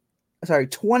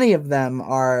 20 of them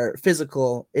are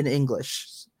physical in English.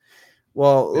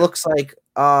 Well, it looks like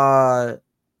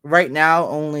right now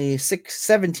only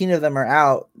 17 of them are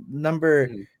out.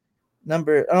 17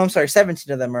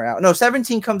 of them are out. No,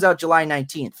 17 comes out July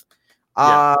 19th.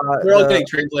 They're all getting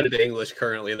translated to English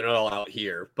currently. They're not all out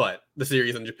here, but the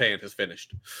series in Japan has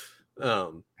finished.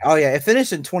 It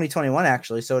finished in 2021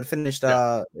 actually. So it finished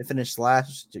it finished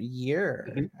last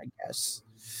year, I guess.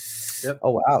 Yep.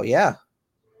 Oh wow, yeah.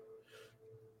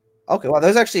 Okay, well,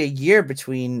 there's actually a year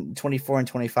between 24 and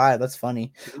 25. That's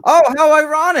funny. Oh, how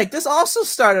ironic! This also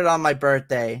started on my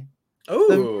birthday.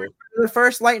 Oh, the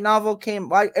first light novel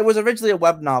came. It was originally a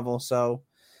web novel, so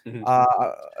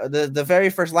the very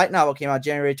first light novel came out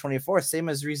January 24th, same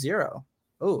as ReZero.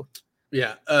 Oh,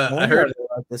 yeah. I heard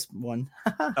about this one.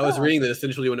 I was reading that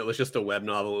essentially when it was just a web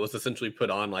novel, it was essentially put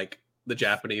on like the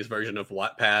Japanese version of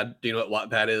Wattpad. Do you know what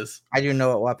Wattpad is? I do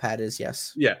know what Wattpad is.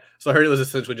 Yes. Yeah. So I heard it was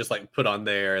essentially just like put on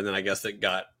there, and then I guess it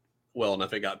got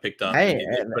it got picked up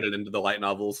and put it into the light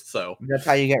novels. So that's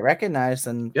how you get recognized,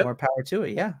 and more power to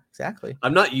it. Yeah, exactly.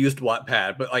 I've not used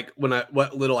Wattpad, but like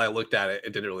what little I looked at it,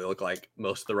 it didn't really look like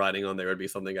most of the writing on there would be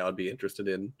something I would be interested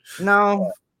in.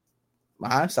 No,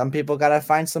 some people gotta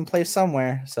find some place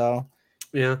somewhere. So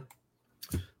yeah.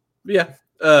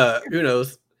 Who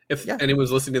knows? If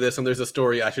anyone's listening to this and there's a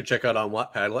story I should check out on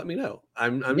Wattpad, let me know.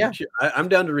 I'm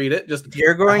down to read it. Just if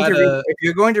you're going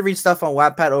to read stuff on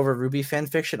Wattpad over Ruby fan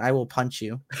fiction, I will punch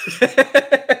you.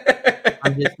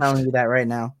 I'm just telling you that right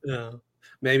now.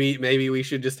 Maybe we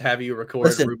should just have you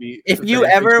record Ruby. If you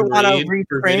ever want to read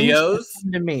videos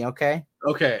to me, okay.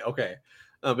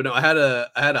 But no, I had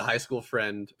a high school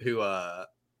friend who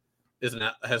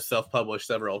has self-published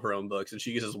several of her own books, and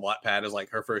she uses Wattpad as like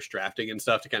her first drafting and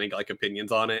stuff to kind of get like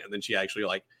opinions on it, and then she actually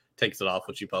like takes it off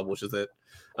when she publishes it.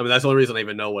 I mean, that's the only reason I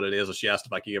even know what it is. Was she asked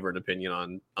if I could give her an opinion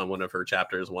on one of her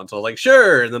chapters once. So I was like,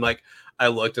 sure. And then like I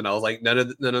looked and I was like, none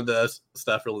of the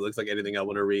stuff really looks like anything I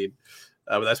want to read.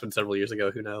 But that's been several years ago.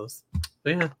 Who knows?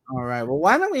 But yeah. All right. Well,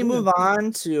 why don't we move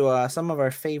on to some of our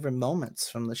favorite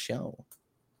moments from the show?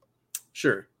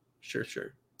 Sure.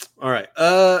 All right.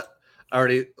 I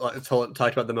already talked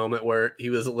about the moment where he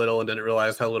was little and didn't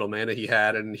realize how little mana he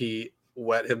had, and he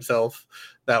wet himself.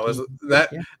 That was that.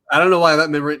 Yeah. I don't know why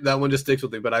that one just sticks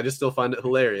with me, but I just still find it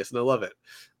hilarious and I love it.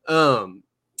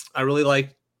 I really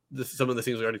like some of the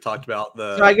things we already talked about.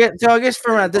 So I guess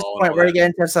from at this point we're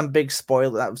getting into some big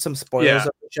spoilers of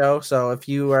the show. So if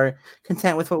you are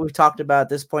content with what we've talked about at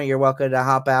this point, you're welcome to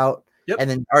hop out. Yep. And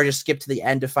then or just skip to the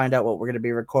end to find out what we're going to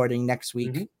be recording next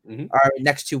week, or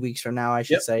next 2 weeks from now, I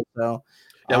should say. So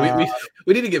yeah,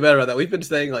 we need to get better at that. We've been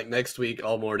saying like next week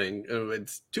all morning.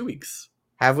 It's 2 weeks.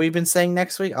 Have we been saying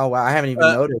next week? Oh wow, I haven't even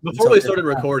noticed. Before we started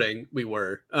recording, we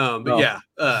were. We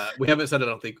haven't said it, I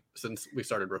don't think, since we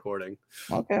started recording.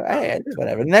 Okay,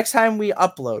 whatever. Next time we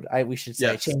upload, we should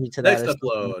say change it to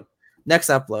that. Next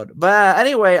upload. But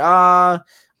anyway, I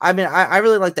mean, I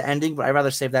really like the ending, but I'd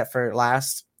rather save that for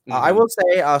last. I will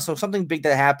say, so something big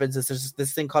that happens is there's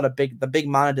this thing called the big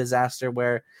mana disaster,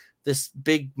 where this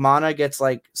big mana gets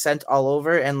like sent all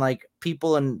over, and like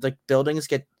people and like buildings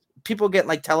get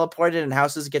like teleported and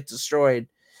houses get destroyed.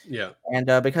 Yeah. And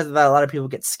because of that, a lot of people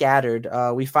get scattered.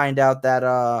 We find out that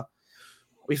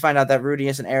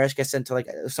Rudius and Eris get sent to like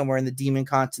somewhere in the demon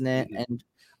continent, and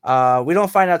we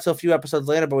don't find out till a few episodes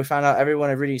later, but we find out everyone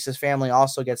of Rudius's family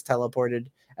also gets teleported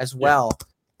as well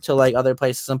to like other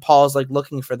places, and Paul's like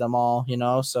looking for them all, you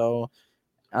know. So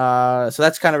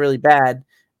that's kind of really bad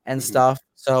and stuff.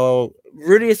 So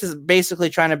Rudius is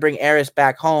basically trying to bring Eris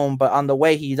back home, but on the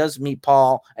way he does meet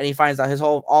Paul, and he finds out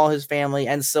all his family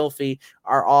and Sylphie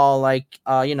are all like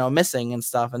missing and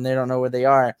stuff, and they don't know where they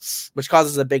are, which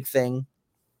causes a big thing.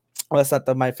 Well, that's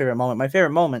not my favorite moment. One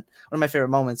of my favorite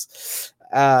moments.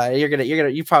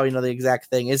 You probably know the exact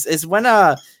thing is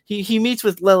when he meets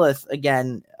with Lilith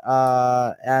again,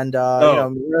 Lilith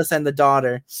and the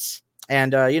daughter.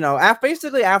 And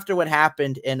basically after what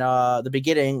happened in the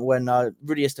beginning when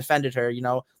Rudius defended her,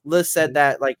 Liz said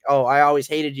that like, oh, I always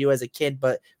hated you as a kid,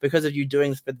 but because of you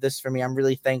doing this for me, I'm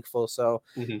really thankful. So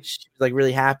she's like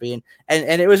really happy,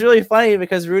 and it was really funny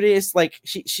because Rudius like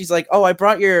she's like, oh, I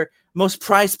brought your most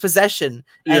prized possession,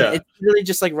 and it's really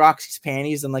just like Roxy's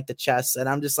panties and like the chest, and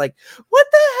I'm just like, what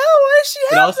the hell? Why does she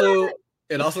have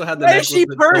it also had the necklace.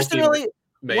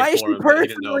 Why is she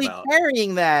personally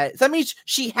carrying that? That means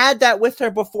she had that with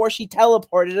her before she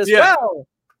teleported as well.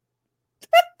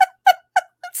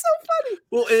 That's so funny.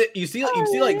 Well, you see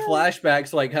like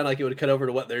flashbacks, like kind of like it would cut over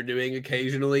to what they're doing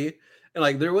occasionally, and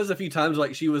like there was a few times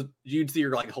like you'd see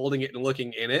her like holding it and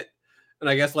looking in it, and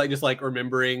I guess like just like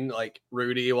remembering like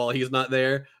Rudy while he's not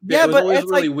there. Yeah, it was always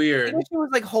really like, weird. I guess she was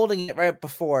like holding it right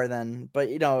before then, but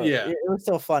it was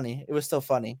still funny. It was still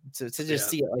funny to just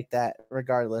see it like that,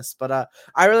 regardless. But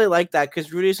I really like that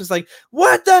because Rudius was like,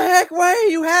 "What the heck? Why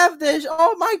do you have this?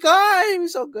 Oh my god, it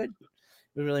was so good."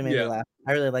 It really made me laugh.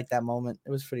 I really liked that moment. It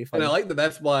was pretty funny. And I like that.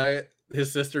 That's why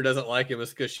his sister doesn't like him,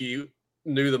 is because she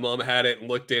knew the mom had it and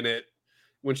looked in it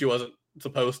when she wasn't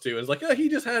supposed to. It's like, oh, he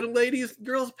just had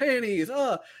girls' panties.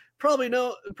 Oh, probably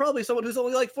someone who's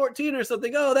only like 14 or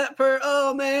something. Oh,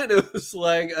 oh man. It was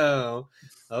like, oh,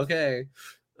 okay.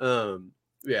 The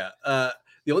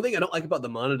only thing I don't like about the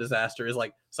Mana disaster is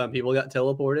like some people got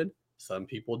teleported, some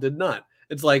people did not.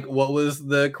 It's like, what was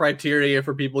the criteria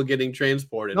for people getting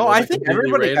transported? No, I think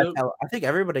everybody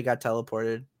got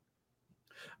teleported.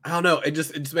 I don't know.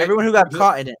 It's everyone who got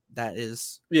caught in it. That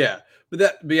is,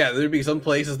 but there'd be some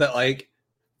places that like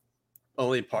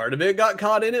only part of it got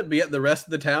caught in it, but yet the rest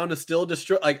of the town is still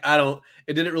destroyed. Like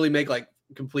it didn't really make like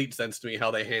complete sense to me how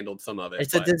they handled some of it.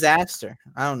 It's a disaster.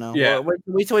 I don't know. Yeah,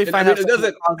 wait till we find out. It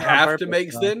doesn't have to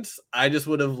make sense. I just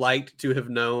would have liked to have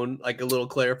known like a little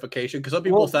clarification, because some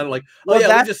people sounded like, we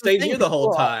just stayed here the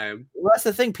whole time. Well, that's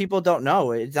the thing. People don't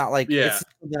know. It's not like it's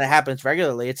something that happens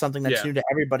regularly. It's something that's new to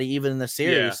everybody, even in the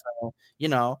series.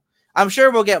 So, I'm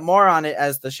sure we'll get more on it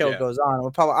as the show goes on.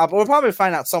 We'll probably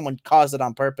find out someone caused it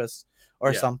on purpose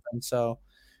or something. So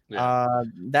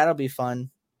that'll be fun.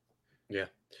 Yeah.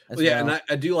 And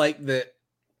I do like that.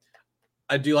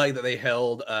 I do like that they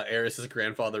held Eris's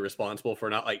grandfather responsible for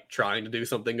not like trying to do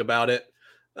something about it.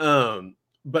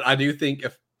 But I do think,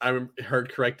 if I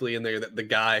heard correctly in there, that the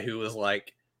guy who was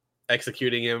like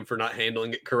executing him for not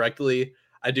handling it correctly,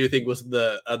 I do think was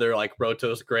the other like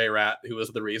Rotos Grey Rat, who was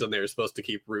the reason they were supposed to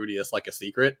keep Rudius like a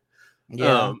secret.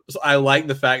 So I like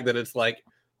the fact that it's like,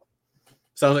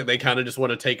 sounds like they kind of just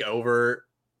want to take over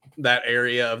that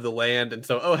area of the land. And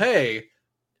so, oh, hey,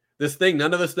 this thing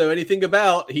none of us know anything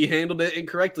about, he handled it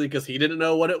incorrectly because he didn't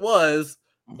know what it was.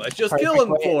 Let's just kill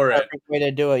him for it. Way to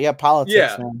do it. Yeah,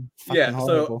 politics, man.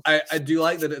 So I do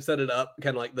like that it set it up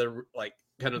kind of like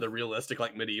the realistic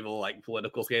like medieval like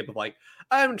political scape of like,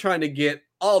 I'm trying to get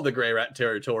all the Grey Rat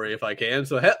territory if I can.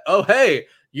 So hey,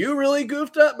 you really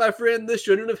goofed up, my friend. This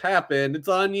shouldn't have happened. It's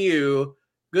on you.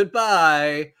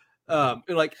 Goodbye. And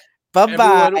like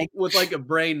bye-bye. With like a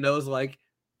brain knows like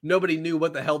nobody knew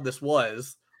what the hell this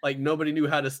was. Like nobody knew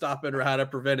how to stop it or how to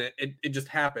prevent it. It just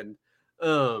happened.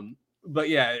 But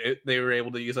yeah, they were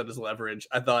able to use that as leverage.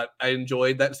 I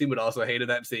enjoyed that scene, but also hated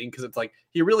that scene because it's like,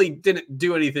 he really didn't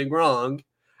do anything wrong.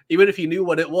 Even if he knew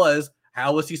what it was,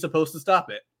 how was he supposed to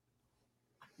stop it?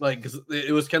 Like, 'cause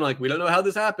it was kind of like, we don't know how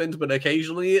this happens, but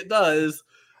occasionally it does.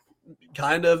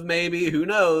 Kind of, maybe, who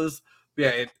knows?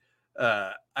 But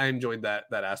yeah, I enjoyed that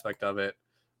aspect of it.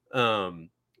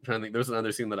 I'm trying to think. There's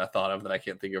another scene that I thought of that I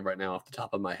can't think of right now off the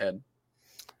top of my head.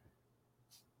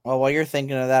 Well, while you're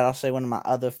thinking of that, I'll say one of my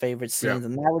other favorite scenes,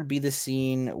 and that would be the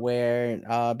scene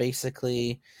where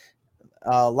basically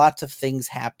lots of things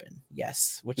happen.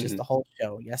 Yes, which is the whole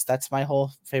show. Yes, that's my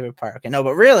whole favorite part. Okay, no,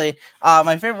 but really,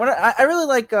 my favorite. I really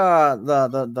like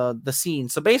the scene.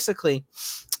 So basically,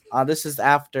 this is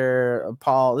after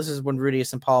Paul. This is when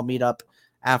Rudius and Paul meet up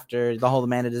after the whole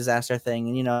Amanda disaster thing,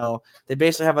 and you know they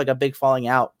basically have like a big falling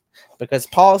out because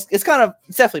it's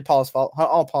definitely Paul's fault,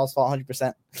 all Paul's fault,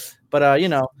 100%. But you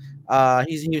know,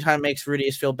 he kind of makes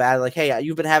Rudius feel bad, like, hey,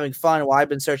 you've been having fun while I've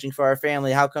been searching for our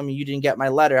family. How come you didn't get my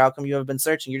letter? How come you haven't been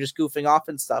searching? You're just goofing off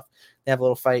and stuff. They have a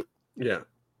little fight. Yeah.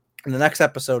 In the next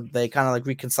episode, they kind of like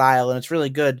reconcile, and it's really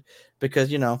good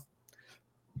because, you know,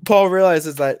 Paul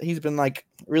realizes that he's been like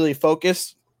really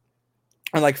focused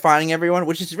on like finding everyone,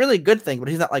 which is really a good thing, but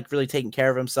he's not like really taking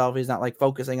care of himself. He's not like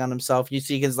focusing on himself. You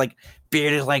see his like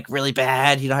beard is like really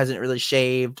bad. He hasn't really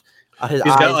shaved. He's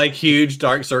got like huge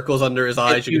dark circles under his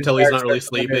eyes. You can tell he's not really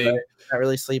sleeping. Not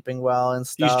really sleeping well and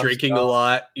stuff. He's drinking a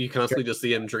lot. You constantly just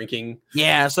see him drinking.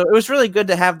 Yeah, so it was really good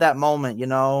to have that moment, you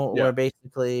know, where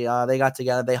basically they got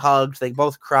together, they hugged, they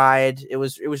both cried. It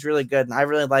was really good, and I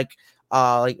really like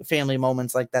family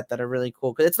moments like that are really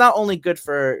cool, because it's not only good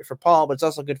for Paul, but it's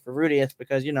also good for Rudius,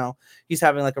 because, you know, he's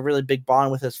having like a really big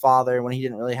bond with his father when he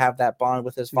didn't really have that bond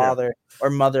with his father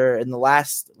or mother in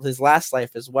his last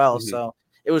life as well. Mm-hmm. So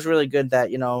it was really good that,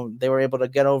 you know, they were able to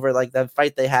get over like that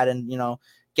fight they had and, you know,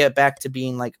 get back to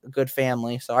being like a good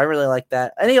family. So I really like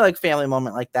that. Any like family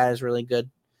moment like that is really good.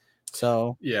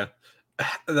 So yeah,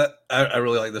 I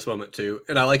really like this moment too,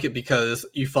 and I like it because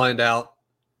you find out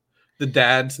the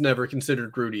dad's never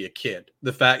considered Rudy a kid.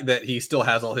 The fact that he still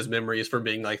has all his memories from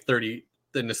being like 30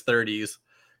 in his 30s,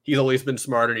 he's always been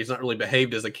smarter, and he's not really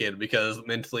behaved as a kid because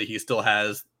mentally he still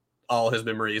has all his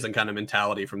memories and kind of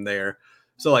mentality from there.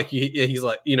 So like he's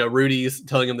like, you know, Rudy's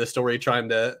telling him this story, trying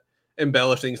to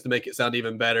embellish things to make it sound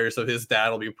even better so his dad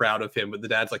will be proud of him. But the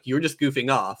dad's like, you were just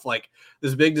goofing off. Like,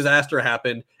 this big disaster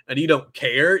happened and you don't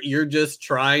care. You're just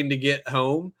trying to get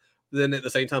home. Then at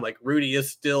the same time, like, Rudy is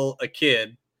still a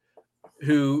kid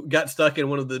who got stuck in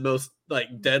one of the most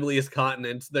like deadliest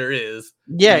continents there is.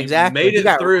 Yeah, exactly. Made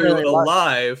it through really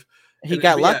alive. He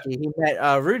got lucky. He met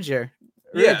Ruger.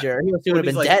 Yeah. He would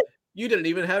have been dead. You didn't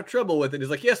even have trouble with it. He's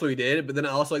like, yes, we did. But then I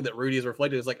also like that Rudy's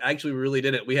reflected. It's like, actually, we really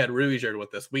didn't. We had Ruger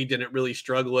with us. We didn't really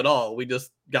struggle at all. We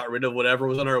just got rid of whatever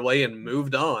was on our way and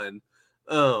moved on.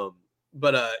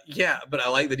 But I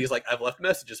like that he's like, I've left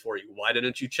messages for you. Why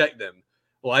didn't you check them?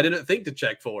 Well, I didn't think to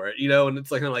check for it, you know? And it's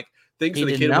like, kind of like things that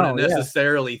the kid wouldn't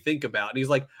necessarily think about. And he's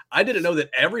like, I didn't know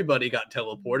that everybody got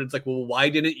teleported. It's like, well, why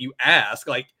didn't you ask?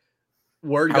 Like,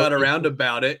 word got around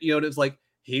about it, you know? And it's like,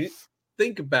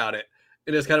 think about it.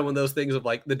 And it's kind of one of those things of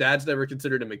like, the dad's never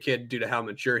considered him a kid due to how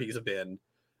mature he's been.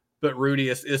 But Rudy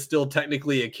is still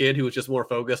technically a kid who was just more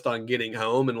focused on getting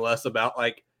home and less about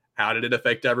like, how did it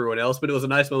affect everyone else? But it was a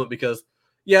nice moment because,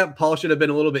 yeah, Paul should have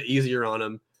been a little bit easier on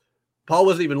him. Paul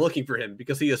wasn't even looking for him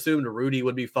because he assumed Rudy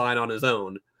would be fine on his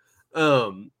own.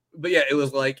 But yeah, it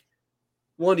was like,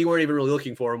 one, you weren't even really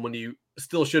looking for him when you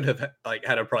still should have like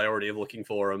had a priority of looking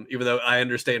for him, even though I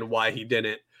understand why he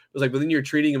didn't. It was like, but then you're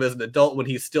treating him as an adult when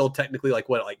he's still technically like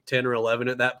 10 or 11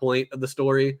 at that point of the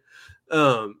story.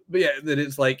 But yeah, then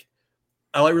it's like,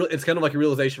 it's kind of like a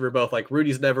realization for both. Like,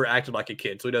 Rudy's never acted like a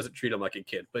kid, so he doesn't treat him like a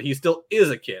kid, but he still is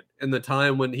a kid. And the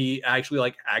time when he actually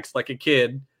like acts like a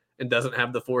kid and doesn't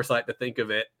have the foresight to think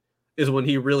of it is when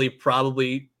he really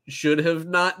probably should have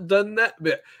not done that.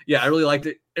 But yeah, I really liked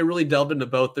it. It really delved into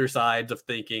both their sides of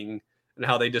thinking and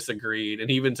how they disagreed. And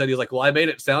he even said, he's like, well, I made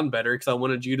it sound better because I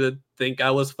wanted you to think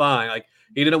I was fine. Like,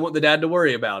 he didn't want the dad to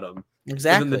worry about him.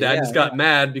 Exactly. And then the dad just got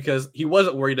mad because he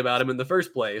wasn't worried about him in the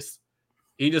first place.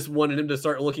 He just wanted him to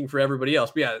start looking for everybody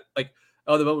else. But yeah, like,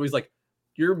 the moment he's like,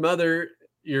 your mother,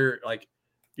 your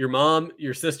mom,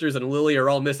 your sisters, and Lily are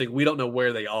all missing. We don't know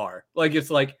where they are. Like,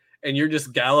 it's like, and you're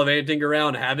just gallivanting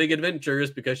around having adventures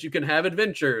because you can have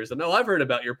adventures. And, oh, I've heard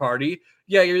about your party.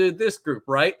 Yeah, you're this group,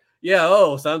 right? Yeah,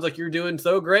 oh, sounds like you're doing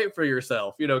so great for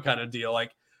yourself, you know, kind of deal.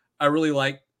 Like, I really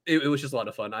like it. It was just a lot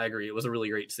of fun. I agree. It was a really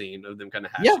great scene of them kind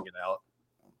of hashing it out.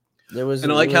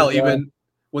 And I like how even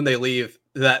when they leave,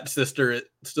 that sister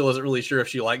still isn't really sure if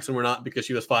she likes him or not because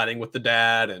she was fighting with the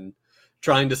dad and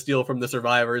trying to steal from the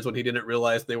survivors when he didn't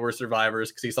realize they were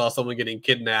survivors because he saw someone getting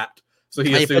kidnapped. So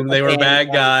he assumed they were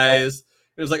bad guys.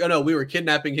 It was like, oh no, we were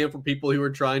kidnapping him from people who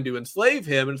were trying to enslave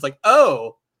him. And it's like,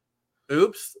 oh,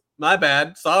 oops, my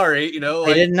bad. Sorry. You know,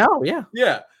 like, I didn't know. Yeah.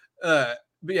 Yeah. But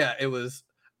yeah,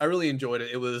 I really enjoyed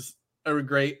it. It was a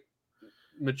great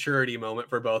maturity moment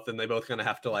for both. And they both kind of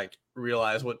have to like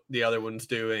realize what the other one's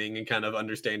doing and kind of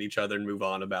understand each other and move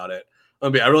on about it. I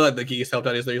really like the Geese helped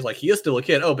out. He's like, he is still a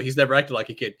kid. Oh, but he's never acted like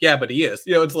a kid. Yeah, but he is.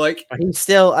 You know, it's like, he's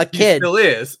still a kid. He still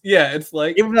is. Yeah, it's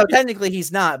like, even though technically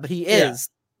he's not, but he is.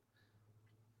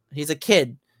 Yeah. He's a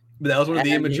kid. But that was one of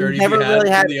the And he immaturities never you had really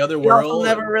from had. the other He also world.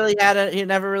 never really had a. He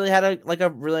never really had a like a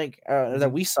really that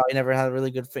Mhm. we saw. He never had a really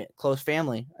good close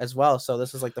family as well. So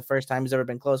this is like the first time he's ever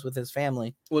been close with his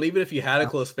family. Well, even if you had a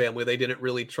close family, they didn't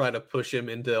really try to push him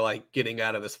into like getting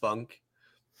out of his funk.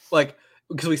 Like,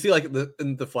 because we see like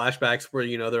in the flashbacks where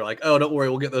they're like, "Oh, don't worry,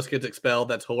 we'll get those kids expelled.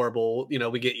 That's horrible.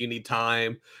 We get you need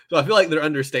time." So I feel like they're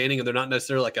understanding, and they're not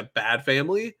necessarily like a bad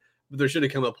family, but there should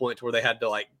have come a point to where they had to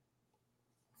like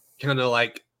kind of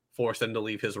like force him to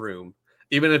leave his room,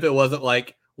 even if it wasn't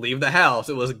like leave the house.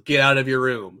 It was get out of your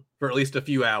room for at least a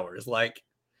few hours, like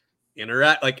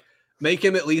interact, like make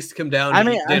him at least come down I and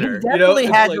mean, eat he dinner. definitely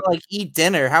It's had like to like eat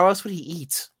dinner. How else would he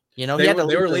eat? He had to they leave were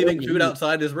the room leaving to food eat.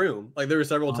 outside his room. Like there were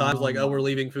several times like, "Oh, we're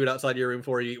leaving food outside your room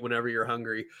before you eat whenever you're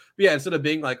hungry." But yeah, instead of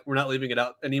being like, "We're not leaving it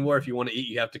out anymore. If you want to eat,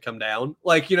 you have to come down."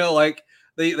 Like like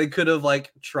they could have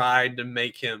like tried to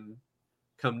make him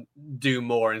come do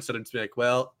more instead of just be like,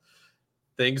 "Well,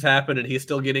 things happen and he's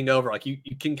still getting over." Like you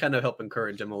can kind of help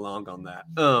encourage him along on that.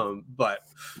 But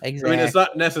Exactly. I mean, it's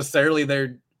not necessarily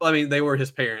their. I mean, they were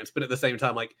his parents, but at the same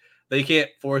time, like they can't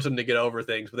force him to get over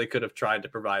things, but they could have tried to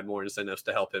provide more incentives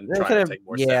to help him try to take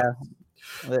more steps.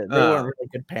 They weren't really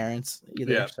good parents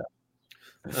either. Yeah.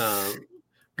 So.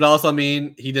 But also, I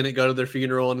mean, he didn't go to their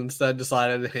funeral and instead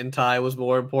decided hentai was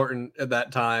more important at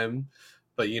that time.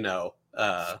 But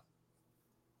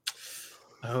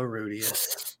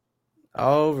Rudius.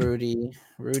 Oh, Rudy.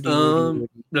 But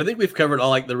I think we've covered all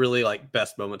like the really like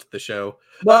best moments of the show.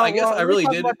 Well, I guess I really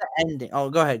did. About the ending. Oh,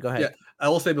 go ahead. Yeah, I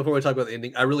will say before we talk about the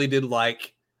ending, I really did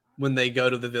like when they go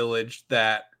to the village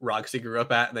that Roxy grew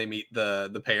up at and they meet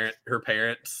her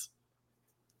parents.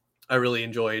 I really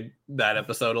enjoyed that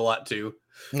episode a lot too.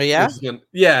 Yeah.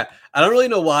 Yeah. I don't really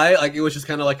know why. Like it was just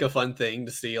kind of like a fun thing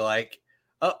to see. Like,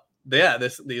 oh yeah,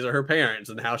 these are her parents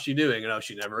and how's she doing? And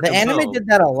she never. The anime home. Did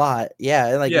that a lot.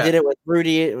 Yeah, like they did it with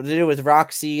Rudy. They did it with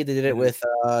Roxy. They did it with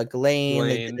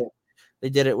Ghislaine. They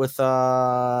did it with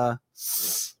I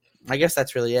guess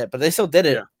that's really it. But they still did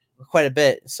it quite a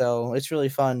bit, so it's really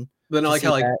fun. Then I like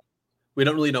how we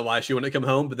don't really know why she wouldn't come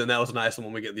home, but then that was nice. And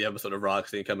when we get the episode of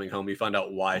Roxy coming home, you find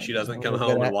out why she doesn't come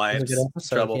home and why it's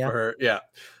trouble for her. Yeah,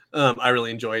 I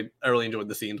really enjoyed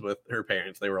the scenes with her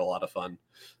parents. They were a lot of fun.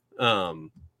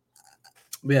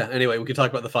 Yeah. Anyway, we can talk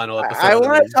about the final episode. I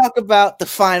want to talk about the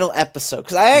final episode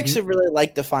because I actually really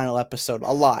like the final episode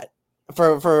a lot.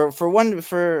 For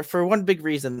one big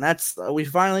reason, that's we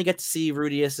finally get to see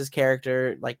Rudius's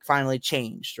character like finally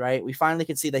changed, right? We finally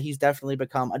can see that he's definitely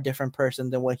become a different person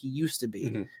than what he used to be.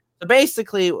 Mm-hmm. So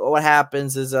basically, what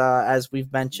happens is, as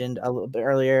we've mentioned a little bit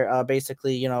earlier,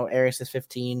 basically, Aries is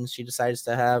 15. She decides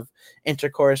to have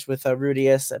intercourse with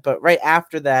Rudius, but right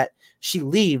after that, she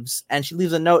leaves and she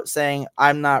leaves a note saying,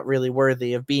 "I'm not really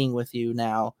worthy of being with you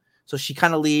now." So she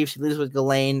kind of leaves. She leaves with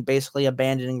Ghislaine, basically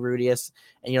abandoning Rudius.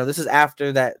 And, this is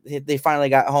after that they finally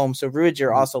got home. So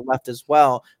Rudiger also left as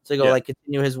well to go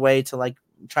continue his way to like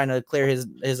trying to clear his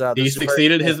he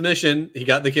succeeded his mission. He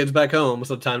got the kids back home.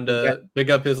 So time to pick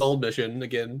up his old mission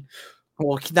again.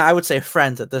 Well, I would say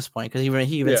friends at this point because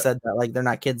he even said that like they're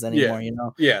not kids anymore,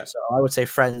 Yeah. So I would say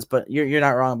friends, but you're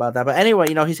not wrong about that. But anyway,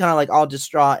 he's kind of like all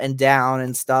distraught and down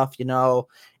and stuff,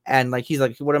 and like he's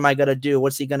like, what am I gonna do?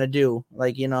 What's he gonna do?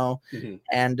 Like, mm-hmm.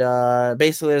 And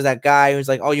basically there's that guy who's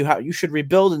like, oh, you should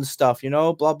rebuild and stuff,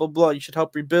 blah blah blah. You should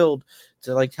help rebuild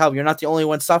to like help. You're not the only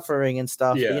one suffering and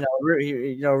stuff. Yeah. But,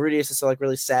 Rudius is like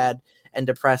really sad and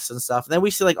depressed and stuff. And then we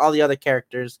see like all the other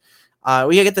characters.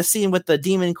 We get the scene with the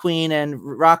Demon Queen and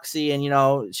Roxy,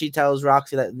 and she tells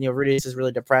Roxy that Rudius is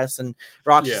really depressed, and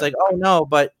Roxy's like, "Oh no,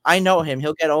 but I know him;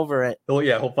 he'll get over it."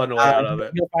 He'll find a way out of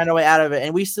it. He'll find a way out of it.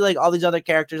 And we see like all these other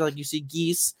characters, like you see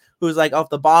Geese, who's like, "Oh, if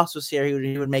the boss was here,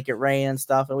 he would make it rain and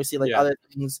stuff." And we see like other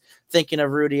things thinking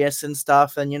of Rudius and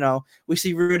stuff, and we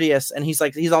see Rudius, and he's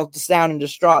all down and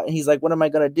distraught, and he's like, "What am I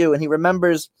gonna do?" And he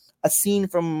remembers a scene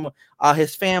from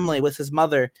his family with his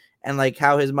mother. And like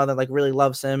how his mother like really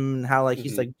loves him and how like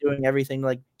he's like doing everything to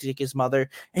like take his mother.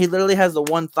 And he literally has the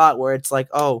one thought where it's like,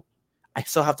 oh, I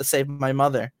still have to save my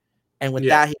mother. And with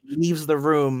that, he leaves the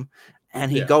room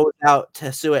and he goes out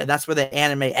to sue it. And that's where the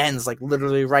anime ends, like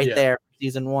literally right there,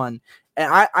 season 1.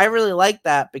 And I really like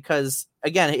that because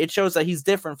again, it shows that he's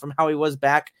different from how he was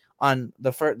back on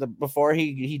the before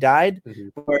he died,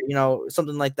 where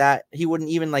something like that. He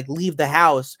wouldn't even like leave the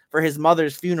house for his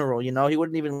mother's funeral. He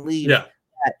wouldn't even leave. Yeah.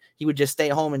 He would just stay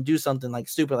home and do something like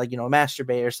stupid, like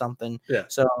masturbate or something. Yeah.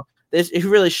 So it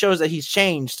really shows that he's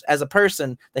changed as a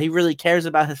person, that he really cares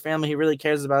about his family, he really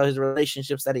cares about his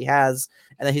relationships that he has,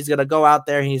 and that he's gonna go out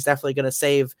there and he's definitely gonna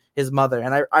save his mother.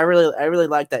 And I really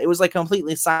like that. It was like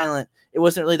completely silent. It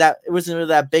wasn't really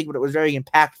that big, but it was very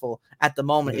impactful at the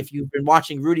moment. If you've been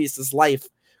watching Rudeus's life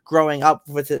growing up,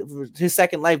 with his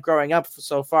second life growing up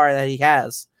so far that he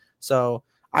has. So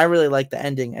I really like the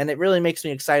ending, and it really makes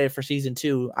me excited for season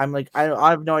 2. I'm like, I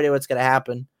have no idea what's gonna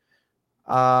happen.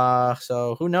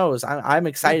 So who knows? I'm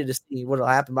excited to see what'll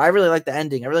happen. But I really like the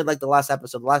ending. I really like the last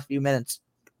episode, the last few minutes.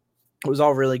 It was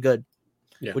all really good.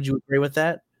 Yeah. Would you agree with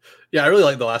that? Yeah, I really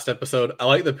like the last episode. I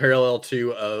like the parallel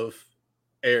too of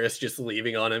Eris just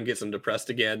leaving on him, gets him depressed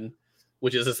again,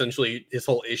 which is essentially his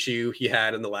whole issue he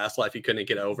had in the last life he couldn't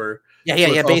get over. Yeah.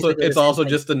 It's also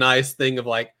just a nice thing of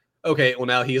like, okay, well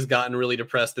now he's gotten really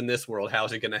depressed in this world.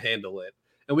 How's he going to handle it?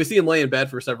 And we see him lay in bed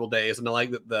for several days, and I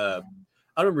like that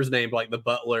I don't remember his name, but like the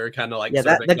butler kind of like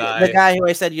servant guy. The guy who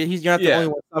I said you're not the only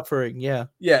one suffering. Yeah.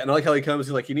 Yeah, and I like how he comes,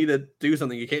 he's like, you need to do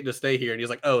something. You can't just stay here. And he's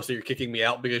like, oh, so you're kicking me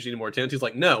out because you need more attention? He's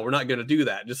like, no, we're not going to do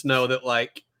that. Just know that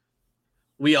like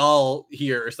we all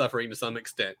here are suffering to some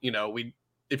extent. You know,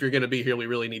 if you're going to be here, we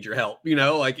really need your help. You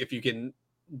know, like if you can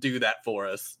do that for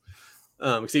us.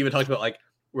 Because he even talked about like,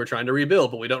 we're trying to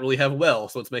rebuild, but we don't really have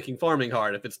wells, so it's making farming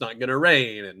hard if it's not going to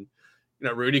rain. And, you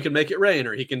know, Rudy can make it rain,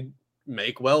 or he can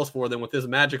make wells for them with his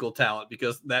magical talent,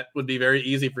 because that would be very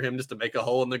easy for him just to make a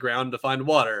hole in the ground to find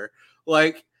water.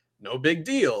 Like, no big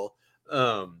deal.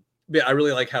 Yeah, I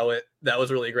really like how that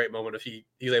was really a great moment if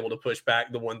he's able to push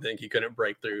back the one thing he couldn't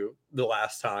break through the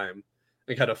last time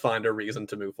and kind of find a reason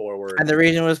to move forward. And the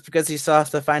reason was because he still has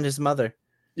to find his mother.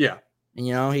 Yeah.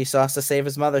 You know, he still has to save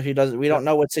his mother. We don't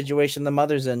know what situation the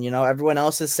mother's in. You know, everyone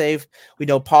else is safe. We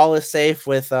know Paul is safe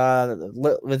with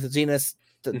Zenith's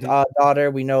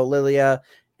daughter. We know Lilia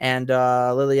and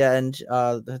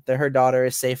her daughter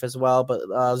is safe as well.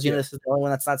 But Zenith is the only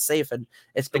one that's not safe, and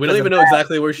it's because we don't even know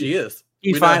exactly where she is.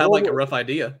 We don't have like a rough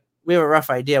idea. We have a rough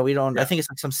idea. We don't. Yeah. I think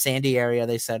it's like some sandy area.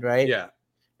 They said, right? Yeah.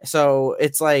 So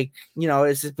it's like, you know,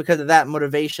 it's just because of that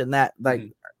motivation, that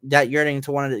like that yearning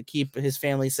to want to keep his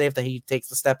family safe, that he takes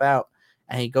the step out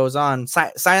and he goes on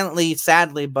silently,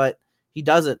 sadly, but he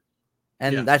does it.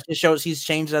 And that just shows he's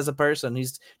changed as a person.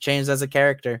 He's changed as a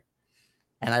character.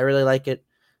 And I really like it.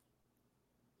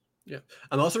 Yeah.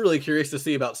 I'm also really curious to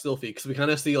see about Sylphie, because we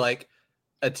kind of see like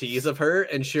a tease of her,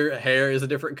 and her hair is a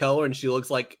different color and she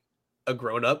looks like a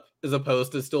grown-up as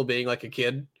opposed to still being like a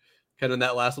kid, kind of in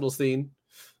that last little scene.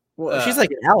 Well, she's like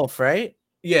an elf, right?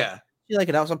 Yeah. She's like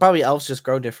an elf. So probably elves just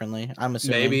grow differently, I'm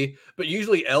assuming. Maybe. But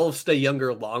usually elves stay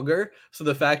younger longer. So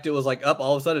the fact it was like up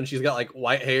all of a sudden she's got like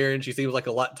white hair and she seems like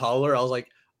a lot taller, I was like,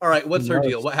 all right, what's her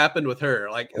deal? What happened with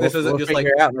her? Like, this isn't just like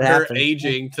her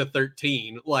aging to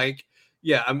 13. Like,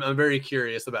 yeah, I'm very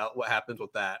curious about what happens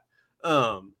with that.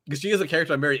 Because she is a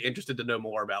character I'm very interested to know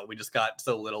more about. We just got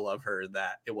so little of her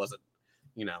that it wasn't,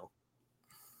 you know,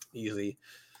 easy.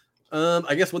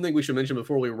 I guess one thing we should mention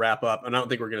before we wrap up, and I don't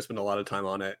think we're going to spend a lot of time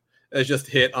on it, is just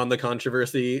hit on the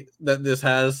controversy that this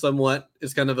has somewhat.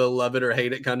 It's kind of a love it or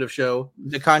hate it kind of show.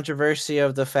 The controversy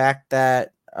of the fact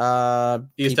that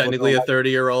he's technically a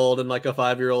 30-year-old in like a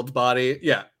 5-year-old's body.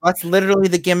 Yeah. That's literally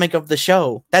the gimmick of the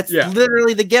show. That's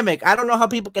literally the gimmick. I don't know how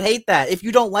people can hate that. If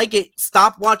you don't like it,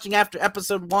 stop watching after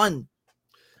episode 1.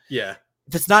 Yeah.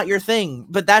 If it's not your thing,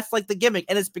 but that's like the gimmick,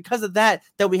 and it's because of that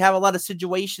we have a lot of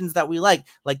situations that we like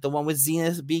the one with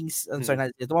Zenith being,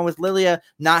 the one with Lilia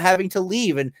not having to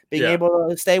leave and being able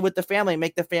to stay with the family,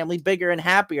 make the family bigger and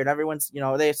happier. And everyone's, you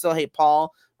know, they still hate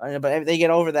Paul, but they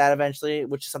get over that eventually,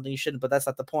 which is something you shouldn't. But that's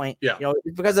not the point. Yeah, you know,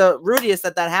 it's because of Rudeus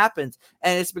that happens,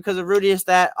 and it's because of Rudeus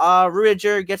that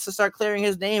Rudiger gets to start clearing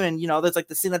his name. And you know, there's like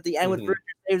the scene at the end with Rudiger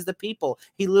saves the people.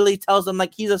 He literally tells them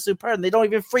like he's a superb. They don't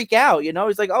even freak out. You know,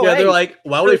 he's like, oh, yeah, hey, they're like,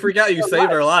 why would they freak out? You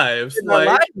saved our lives.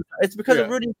 It's because of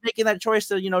Rudy making that choice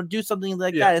to, you know, do something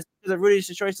like that. It's because of Rudy's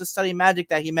choice to study magic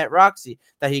that he met Roxy,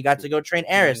 that he got to go train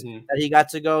Eris, that he got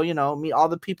to go, you know, meet all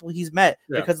the people he's met,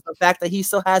 because of the fact that he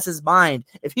still has his mind.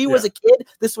 If he was a kid,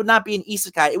 this would not be an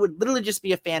isekai. It would literally just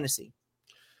be a fantasy.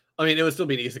 I mean, it would still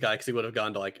be an isekai because he would have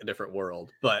gone to like a different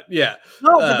world. But no,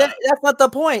 but that's not the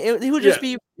point. He would just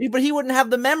be, but he wouldn't have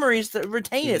the memories to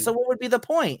retain it. So what would be the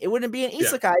point? It wouldn't be an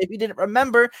isekai if he didn't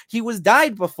remember he was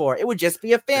died before. It would just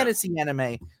be a fantasy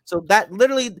anime. So that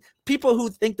literally, people who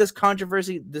think this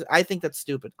controversy, I think that's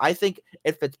stupid. I think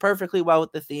it fits perfectly well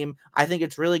with the theme. I think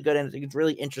it's really good and I think it's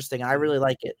really interesting, and I really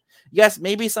like it. Yes,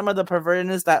 maybe some of the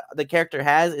pervertedness that the character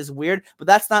has is weird, but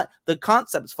that's not the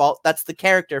concept's fault. That's the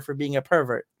character for being a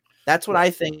pervert. That's what I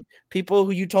think. People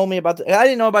who you told me about, I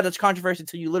didn't know about this controversy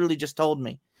until you literally just told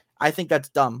me. I think that's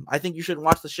dumb. I think you shouldn't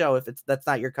watch the show if that's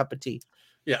not your cup of tea.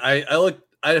 Yeah,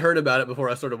 I heard about it before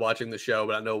I started watching the show,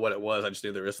 but I know what it was. I just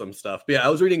knew there was some stuff. But yeah, I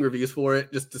was reading reviews for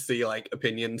it just to see like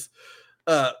opinions.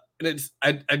 And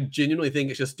I genuinely think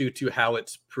it's just due to how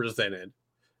it's presented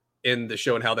in the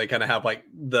show and how they kind of have like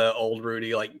the old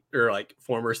Rudy, like, or like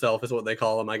former self is what they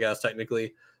call him, I guess,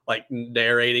 technically, like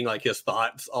narrating like his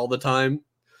thoughts all the time.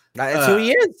 That's who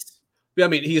he is. I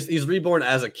mean, he's reborn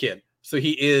as a kid, so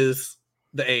he is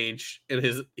the age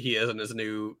he is in his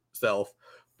new self.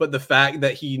 But the fact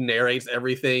that he narrates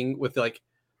everything with like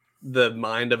the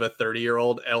mind of a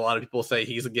 30-year-old, a lot of people say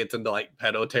he gets into like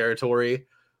pedo territory,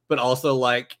 but also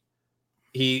like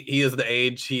he is the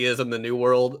age he is in the new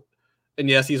world. And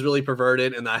yes, he's really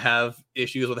perverted, and I have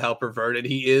issues with how perverted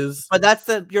he is. But that's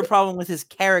your problem with his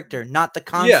character, not the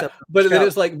concept. Yeah, but it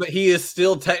is like, but he is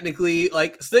still technically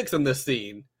like 6 in this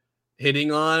scene,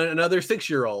 hitting on another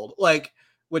 6-year-old, like,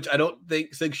 which I don't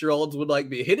think 6-year-olds would like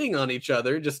be hitting on each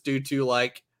other just due to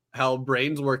like how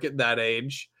brains work at that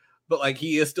age. But like,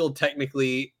 he is still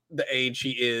technically the age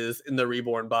he is in the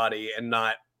reborn body, and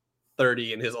not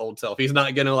 30 in his old self. He's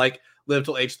not gonna like live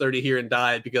till age 30 here and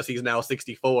die because he's now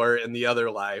 64 in the other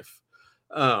life.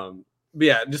 But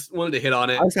yeah, just wanted to hit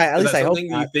on it. At least I hope something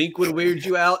not. you think would weird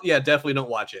you out? Yeah, definitely don't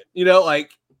watch it. You know,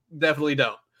 like definitely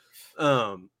don't.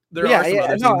 There are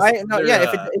some other things.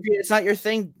 If it's not your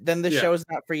thing, then the show is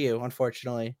not for you,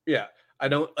 unfortunately. Yeah, I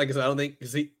don't like I said, I don't think,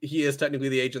 because he is technically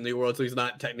the age in the world, so he's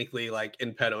not technically like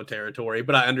in pedo territory.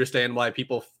 But I understand why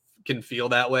people can feel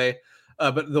that way.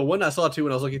 But the one I saw too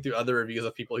when I was looking through other reviews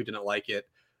of people who didn't like it,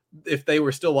 if they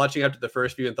were still watching after the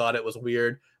first view and thought it was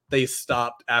weird, they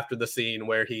stopped after the scene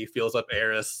where he feels up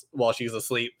Eris while she's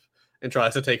asleep and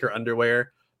tries to take her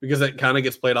underwear, because it kind of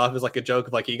gets played off as like a joke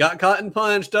of like, he got caught and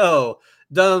punched. Oh,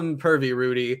 dumb pervy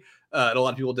Rudy. And a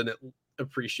lot of people didn't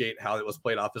appreciate how it was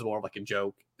played off as more of like a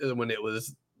joke when it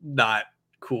was not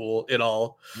cool at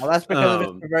all. Well, that's because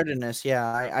of his pervertedness.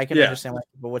 Yeah, I can understand why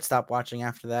people would stop watching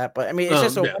after that. But I mean, it's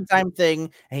just a one-time thing,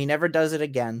 and he never does it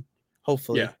again.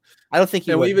 Hopefully. Yeah. I don't think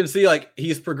he would. We even see like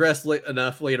he's progressed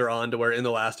enough later on to where in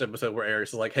the last episode where Eris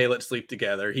is like, hey, let's sleep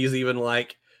together. He's even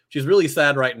like, she's really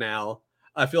sad right now.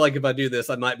 I feel like if I do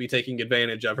this, I might be taking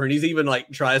advantage of her. And he's even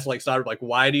like tries to like start like,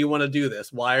 why do you want to do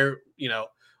this? Why are, you know,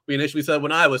 we initially said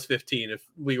when I was 15, if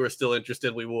we were still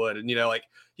interested, we would. And, you know, like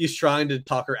he's trying to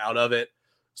talk her out of it.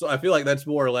 So I feel like that's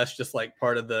more or less just like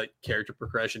part of the character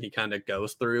progression he kind of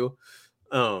goes through.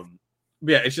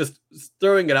 Yeah, it's just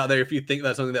throwing it out there. If you think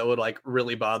that's something that would like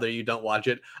really bother you, don't watch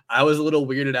it. I was a little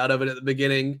weirded out of it at the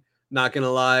beginning, not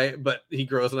gonna lie, but he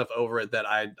grows enough over it that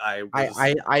I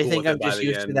think I'm just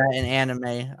used to that in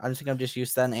anime. I think I'm just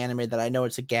used to that in anime that I know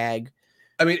it's a gag.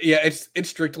 I mean, yeah, it's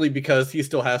strictly because he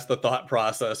still has the thought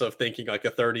process of thinking like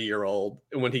a 30-year-old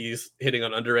when he's hitting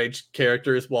on underage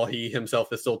characters, while he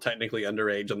himself is still technically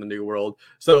underage in the new world.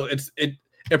 So it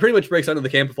pretty much breaks under the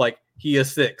camp of like he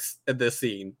is 6 at this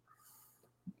scene.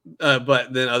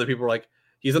 But then other people are like,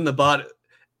 he's in the body.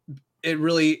 It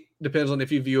really depends on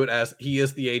if you view it as he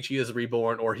is the age he is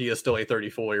reborn, or he is still a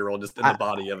 34-year-old just in the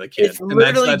body of a kid. And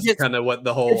that's kind of what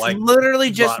the whole like. It's literally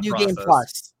just New Game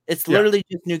Plus. It's literally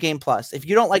just New Game Plus. If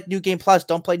you don't like New Game Plus,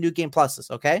 don't play New Game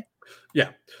Pluses. Okay. Yeah,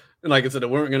 and like I said, we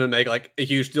weren't going to make like a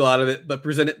huge deal out of it, but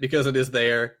present it because it is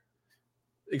there.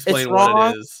 Explain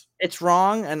what it is. It's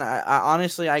wrong, and I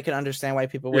honestly I can understand why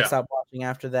people would stop watching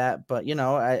after that. But you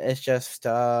know, it's just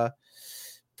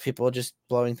people just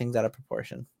blowing things out of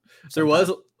proportion. There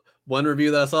was one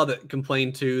review that I saw that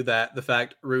complained to that the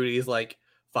fact Rudy's like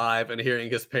 5 and hearing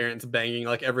his parents banging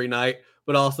like every night,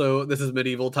 but also this is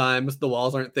medieval times. The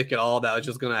walls aren't thick at all. That was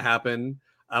just going to happen.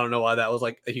 I don't know why that was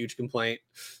like a huge complaint.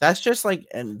 That's just like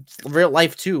in real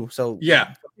life too. So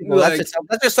yeah, well, that's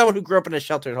just someone who grew up in a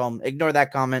sheltered home. Ignore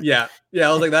that comment. Yeah.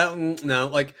 I was like that. No,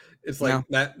 like it's like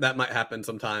that might happen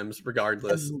sometimes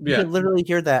regardless. You could literally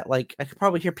hear that. Like I could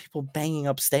probably hear people banging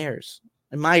upstairs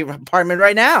in my apartment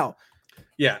right now.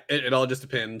 Yeah, it all just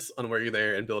depends on where you're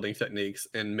there, and building techniques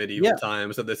in medieval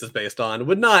times that this is based on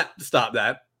would not stop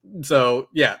that. So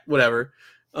yeah, whatever.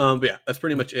 But yeah, that's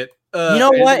pretty much it. You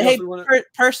know what? Hey,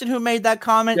 person who made that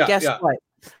comment, guess what?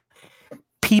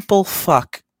 People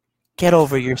fuck. Get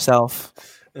over yourself.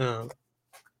 But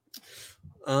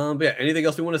yeah, anything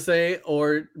else we want to say,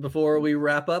 or before we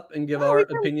wrap up and give our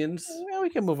opinions? Yeah, we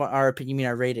can move on. Our opinion, you mean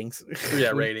our ratings?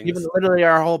 Yeah, ratings. Even literally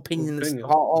our whole opinions,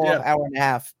 whole hour and a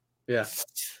half. Yeah.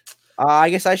 I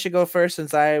guess I should go first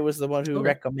since I was the one who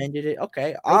recommended it.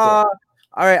 Okay. All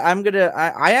right,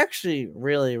 I actually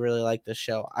really, really like this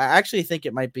show. I actually think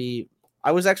it might be,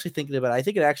 I was actually thinking about it. I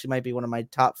think it actually might be one of my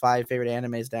top 5 favorite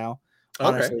animes now.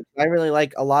 Honestly, I really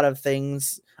like a lot of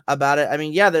things about it. I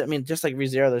mean, yeah, just like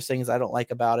ReZero, there's things I don't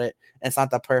like about it. And it's not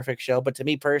the perfect show, but to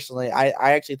me personally, I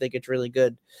actually think it's really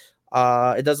good.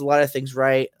 It does a lot of things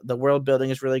right. The world building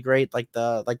is really great. Like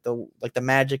the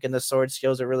magic and the sword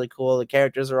skills are really cool. The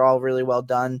characters are all really well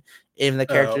done. Even the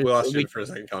characters. We lost you for a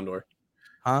second, Condor.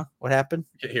 Huh? What happened?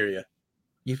 Can't hear you.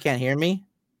 You can't hear me?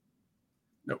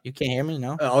 Nope. You can't hear me?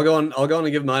 No. I'll go on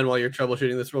and give mine while you're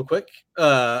troubleshooting this real quick.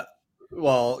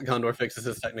 While Condor fixes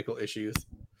his technical issues.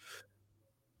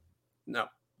 No,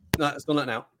 still not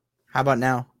now. How about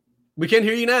now? We can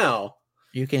hear you now.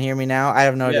 You can hear me now. I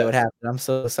have no idea what happened. I'm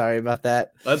so sorry about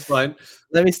that. That's fine.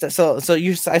 Let me so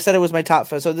I said it was my top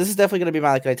 5. So this is definitely going to be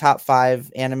my top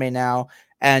 5 anime now.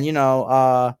 And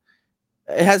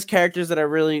it has characters that are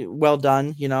really well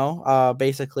done.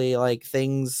 Basically like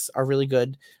things are really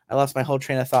good. I lost my whole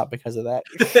train of thought because of that.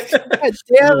 God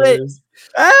damn it!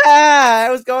 I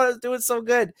was doing so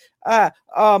good.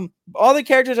 All the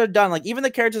characters are done. Like even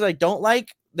the characters I don't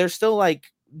like, they're still like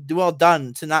well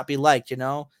done to not be liked. They're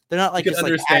not like you can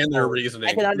understand their reasoning.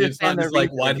 I can understand their reasoning.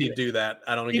 Like why did he do that?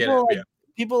 I don't get it.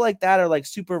 People like that are like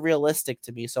super realistic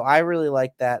to me, so I really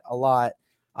like that a lot.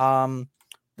 All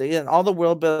the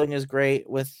world building is great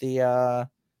with the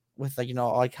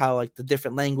like how like the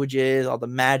different languages, all the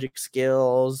magic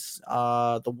skills,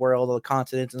 the world, all the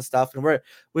continents and stuff. And we're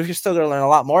still gonna learn a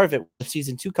lot more of it with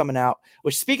season 2 coming out.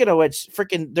 Which, speaking of which,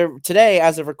 today,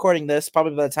 as of recording this,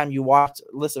 probably by the time you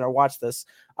listen or watch this,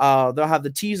 they'll have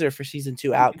the teaser for season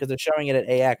 2 out because they're showing it at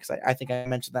AX. I think I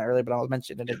mentioned that earlier, but I'll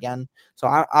mention it again. So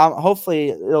I'm hopefully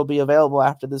it'll be available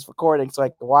after this recording so I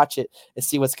can watch it and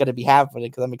see what's gonna be happening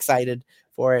because I'm excited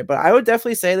for it. But I would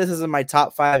definitely say this is in my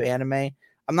top 5 anime.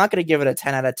 I'm not going to give it a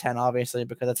 10 out of 10, obviously,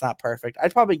 because it's not perfect.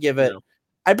 I'd probably give it,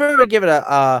 I'd probably give it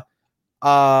a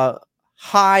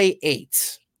high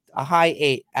 8, a high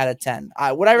 8 out of 10.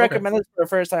 Would I recommend this for a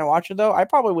first time watcher though? I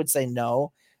probably would say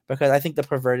no, because I think the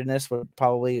pervertedness would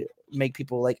probably make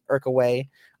people like irk away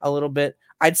a little bit.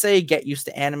 I'd say get used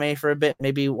to anime for a bit,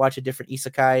 maybe watch a different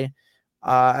isekai.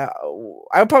 I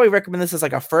would probably recommend this as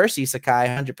like a first isekai,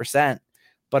 100%.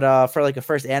 But for like a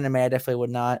first anime, I definitely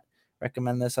would not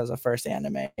recommend this as a first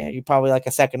anime. You probably like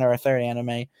a second or a third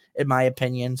anime, in my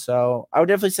opinion. So I would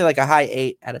definitely say like a high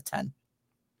 8 out of 10.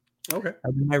 Okay.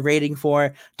 That'd be my rating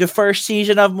for the first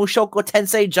season of Mushoku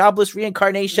Tensei Jobless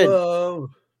Reincarnation. Whoa.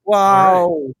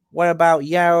 Right. What about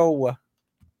you?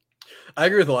 I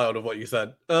agree with a lot of what you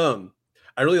said. I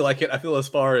really like it. I feel as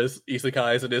far as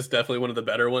isekais, it is definitely one of the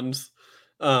better ones.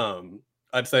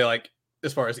 I'd say like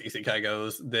as far as isekai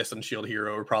goes, this and Shield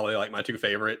Hero are probably like my 2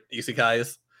 favorite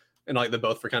isekais. And like they're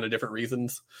both for kind of different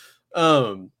reasons.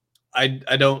 I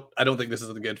don't think this is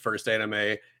a good first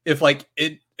anime. If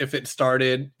it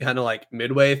started kind of like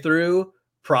midway through,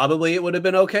 probably it would have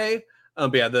been okay.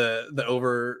 But yeah, the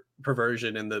over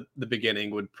perversion in the beginning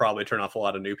would probably turn off a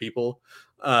lot of new people.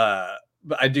 But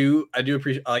I do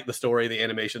appreciate like the story. The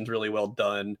animation's really well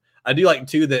done. I do like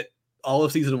too that all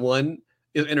of season 1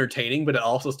 is entertaining, but it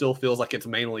also still feels like it's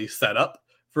mainly set up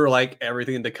for like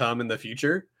everything to come in the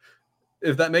future.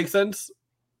 If that makes sense.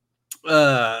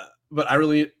 But I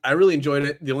really enjoyed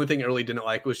it. The only thing I really didn't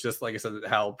like was just, like I said,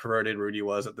 how perverted Rudy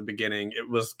was at the beginning. It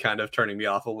was kind of turning me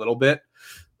off a little bit.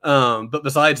 But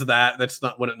besides that, that's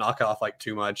not wouldn't knock off like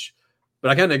too much. But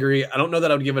I kind of agree. I don't know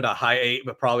that I would give it a high 8,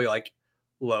 but probably like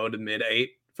low to mid 8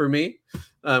 for me.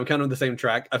 Kind of the same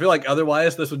track. I feel like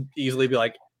otherwise this would easily be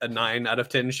like a 9 out of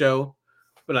 10 show.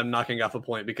 But I'm knocking off a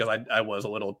point because I was a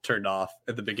little turned off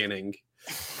at the beginning.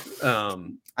 I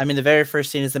mean, the very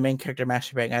first scene is the main character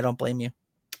masturbating. I don't blame you.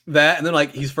 That, and then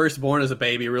like he's first born as a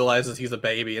baby, realizes he's a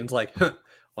baby, and it's like, well,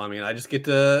 I mean, I just get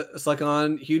to suck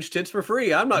on huge tits for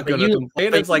free. I'm not going to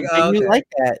complain. It's like, oh, you like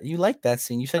that. You like that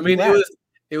scene. You said. I mean,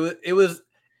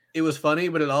 it was funny,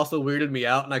 but it also weirded me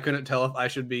out, and I couldn't tell if I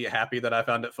should be happy that I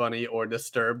found it funny or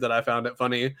disturbed that I found it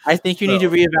funny. I think you need to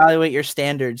reevaluate your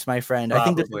standards, my friend. Probably.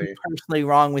 I think this is personally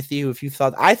wrong with you if you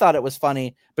thought I thought it was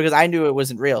funny because I knew it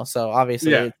wasn't real. So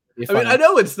obviously, I mean, I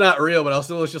know it's not real, but I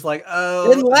still was just like,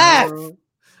 oh, and laugh.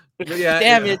 But yeah,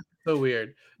 damn it, so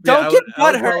weird. Don't get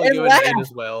butthurt and laugh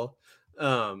as well.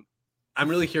 I'm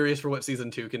really curious for what season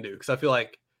 2 can do because I feel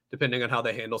like depending on how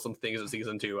they handle some things in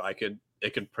season 2,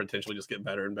 it could potentially just get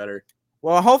better and better.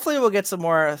 Well, hopefully we'll get some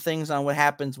more things on what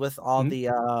happens with all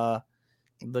the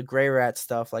gray rat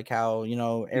stuff, like how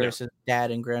Eris's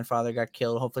dad and grandfather got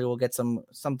killed. Hopefully we'll get some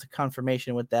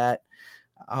confirmation with that.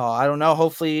 I don't know.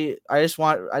 Hopefully, I just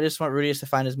want Rudius to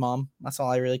find his mom. That's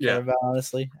all I really care about,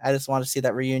 honestly. I just want to see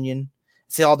that reunion,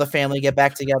 see all the family get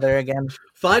back together again.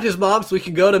 Find his mom so we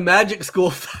can go to magic school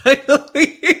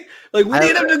finally. Like we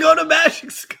need him to go to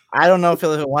magic school. I don't know if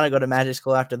he'll want to go to magic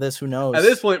school after this. Who knows? At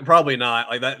this point, probably not.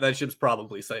 Like that ship's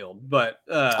probably sailed. But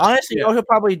honestly, yeah. what he'll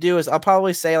probably do is I'll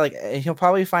probably say like he'll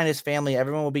probably find his family.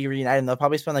 Everyone will be reunited, and they'll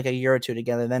probably spend like a year or two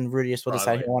together. Then Rudius will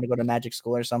decide he'll want to go to magic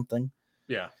school or something.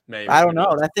 Yeah, maybe. I don't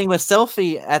know. That thing with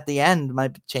Sylphie at the end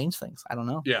might change things. I don't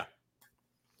know. Yeah.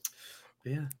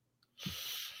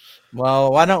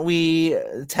 Well, why don't we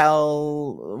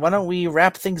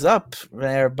wrap things up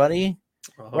there, buddy?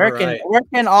 Where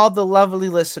can all the lovely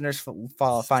listeners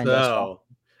find us?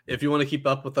 If you want to keep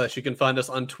up with us, you can find us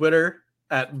on Twitter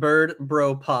at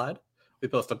BirdBroPod. We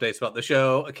post updates about the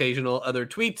show, occasional other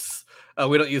tweets.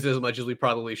 We don't use it as much as we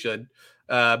probably should,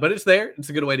 but it's there. It's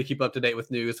a good way to keep up to date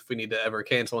with news. If we need to ever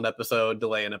cancel an episode,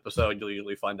 delay an episode, you'll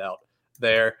usually find out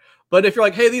there. But if you're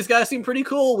like, hey, these guys seem pretty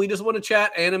cool, we just want to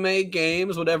chat anime,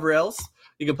 games, whatever else,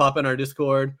 you can pop in our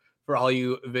Discord. For all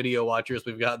you video watchers,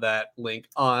 we've got that link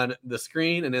on the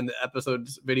screen and in the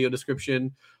episode's video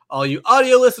description. All you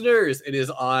audio listeners, it is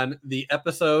on the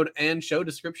episode and show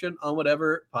description on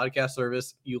whatever podcast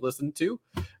service you listen to.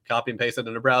 Copy and paste it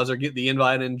in a browser, get the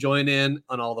invite, and join in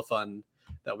on all the fun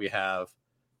that we have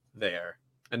there.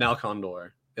 And now,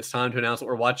 Condor, it's time to announce what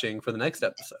we're watching for the next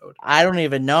episode. I don't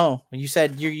even know. You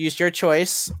said you used your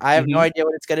choice. I have no idea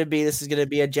what it's going to be. This is going to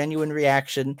be a genuine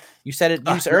reaction. You said it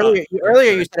earlier.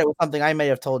 You said it was something I may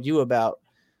have told you about.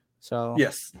 So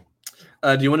yes.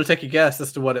 Do you want to take a guess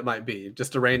as to what it might be?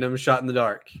 Just a random shot in the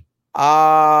dark.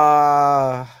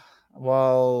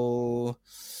 Well,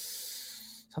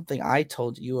 something I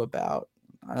told you about.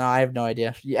 No, I have no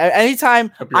idea. Anytime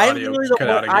I'm really cut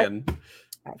out again.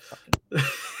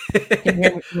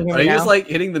 Are you just like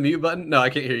hitting the mute button? No, I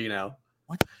can't hear you now.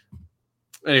 What?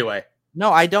 Anyway.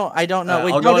 No, I don't know.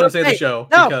 Wait, I'll go on and say the show.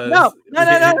 No.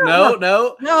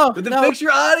 But then fix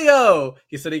your audio.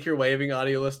 He's sitting here waving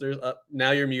audio listeners up.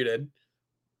 Now you're muted.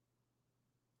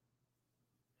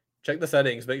 Check the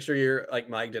settings. Make sure your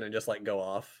mic didn't just go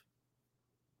off.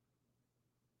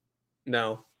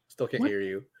 No, still can't hear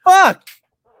you. Fuck.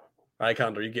 All right,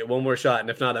 Condor, you get one more shot, and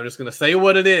if not, I'm just gonna say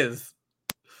what it is.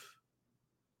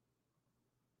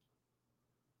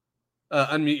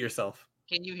 Unmute yourself.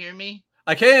 Can you hear me?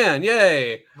 I can.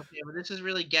 Yay. Okay, but this is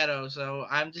really ghetto, so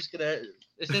I'm just gonna.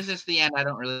 Since it's the end, I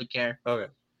don't really care.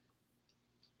 Okay.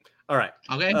 All right.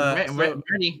 Okay.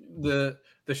 Ready.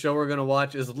 The show we're gonna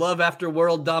watch is Love After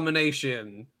World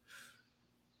Domination.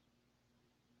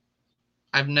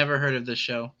 I've never heard of this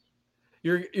show.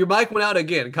 Your mic went out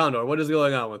again, Condor. What is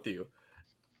going on with you?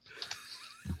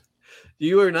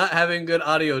 You are not having good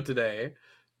audio today.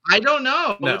 I don't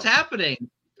know what's happening.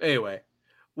 Anyway,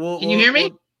 can you hear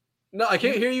me? No, I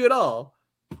can't hear you at all.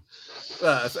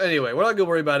 So anyway, we're not gonna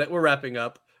worry about it. We're wrapping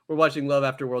up. We're watching Love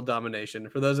After World Domination.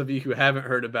 For those of you who haven't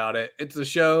heard about it, it's a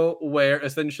show where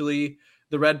essentially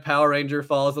the Red Power Ranger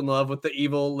falls in love with the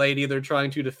evil lady they're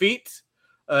trying to defeat.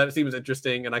 It seems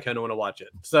interesting, and I kind of want to watch it.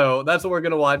 So that's what we're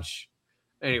gonna watch.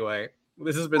 Anyway,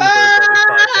 this has been the Bird Brothers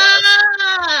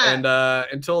podcast. And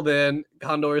until then,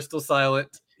 Condor is still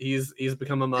silent. He's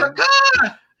become a monk.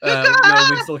 No,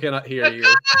 we still cannot hear you.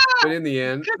 But in the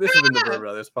end, this has been the Bird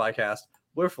Brothers podcast.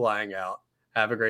 We're flying out. Have a great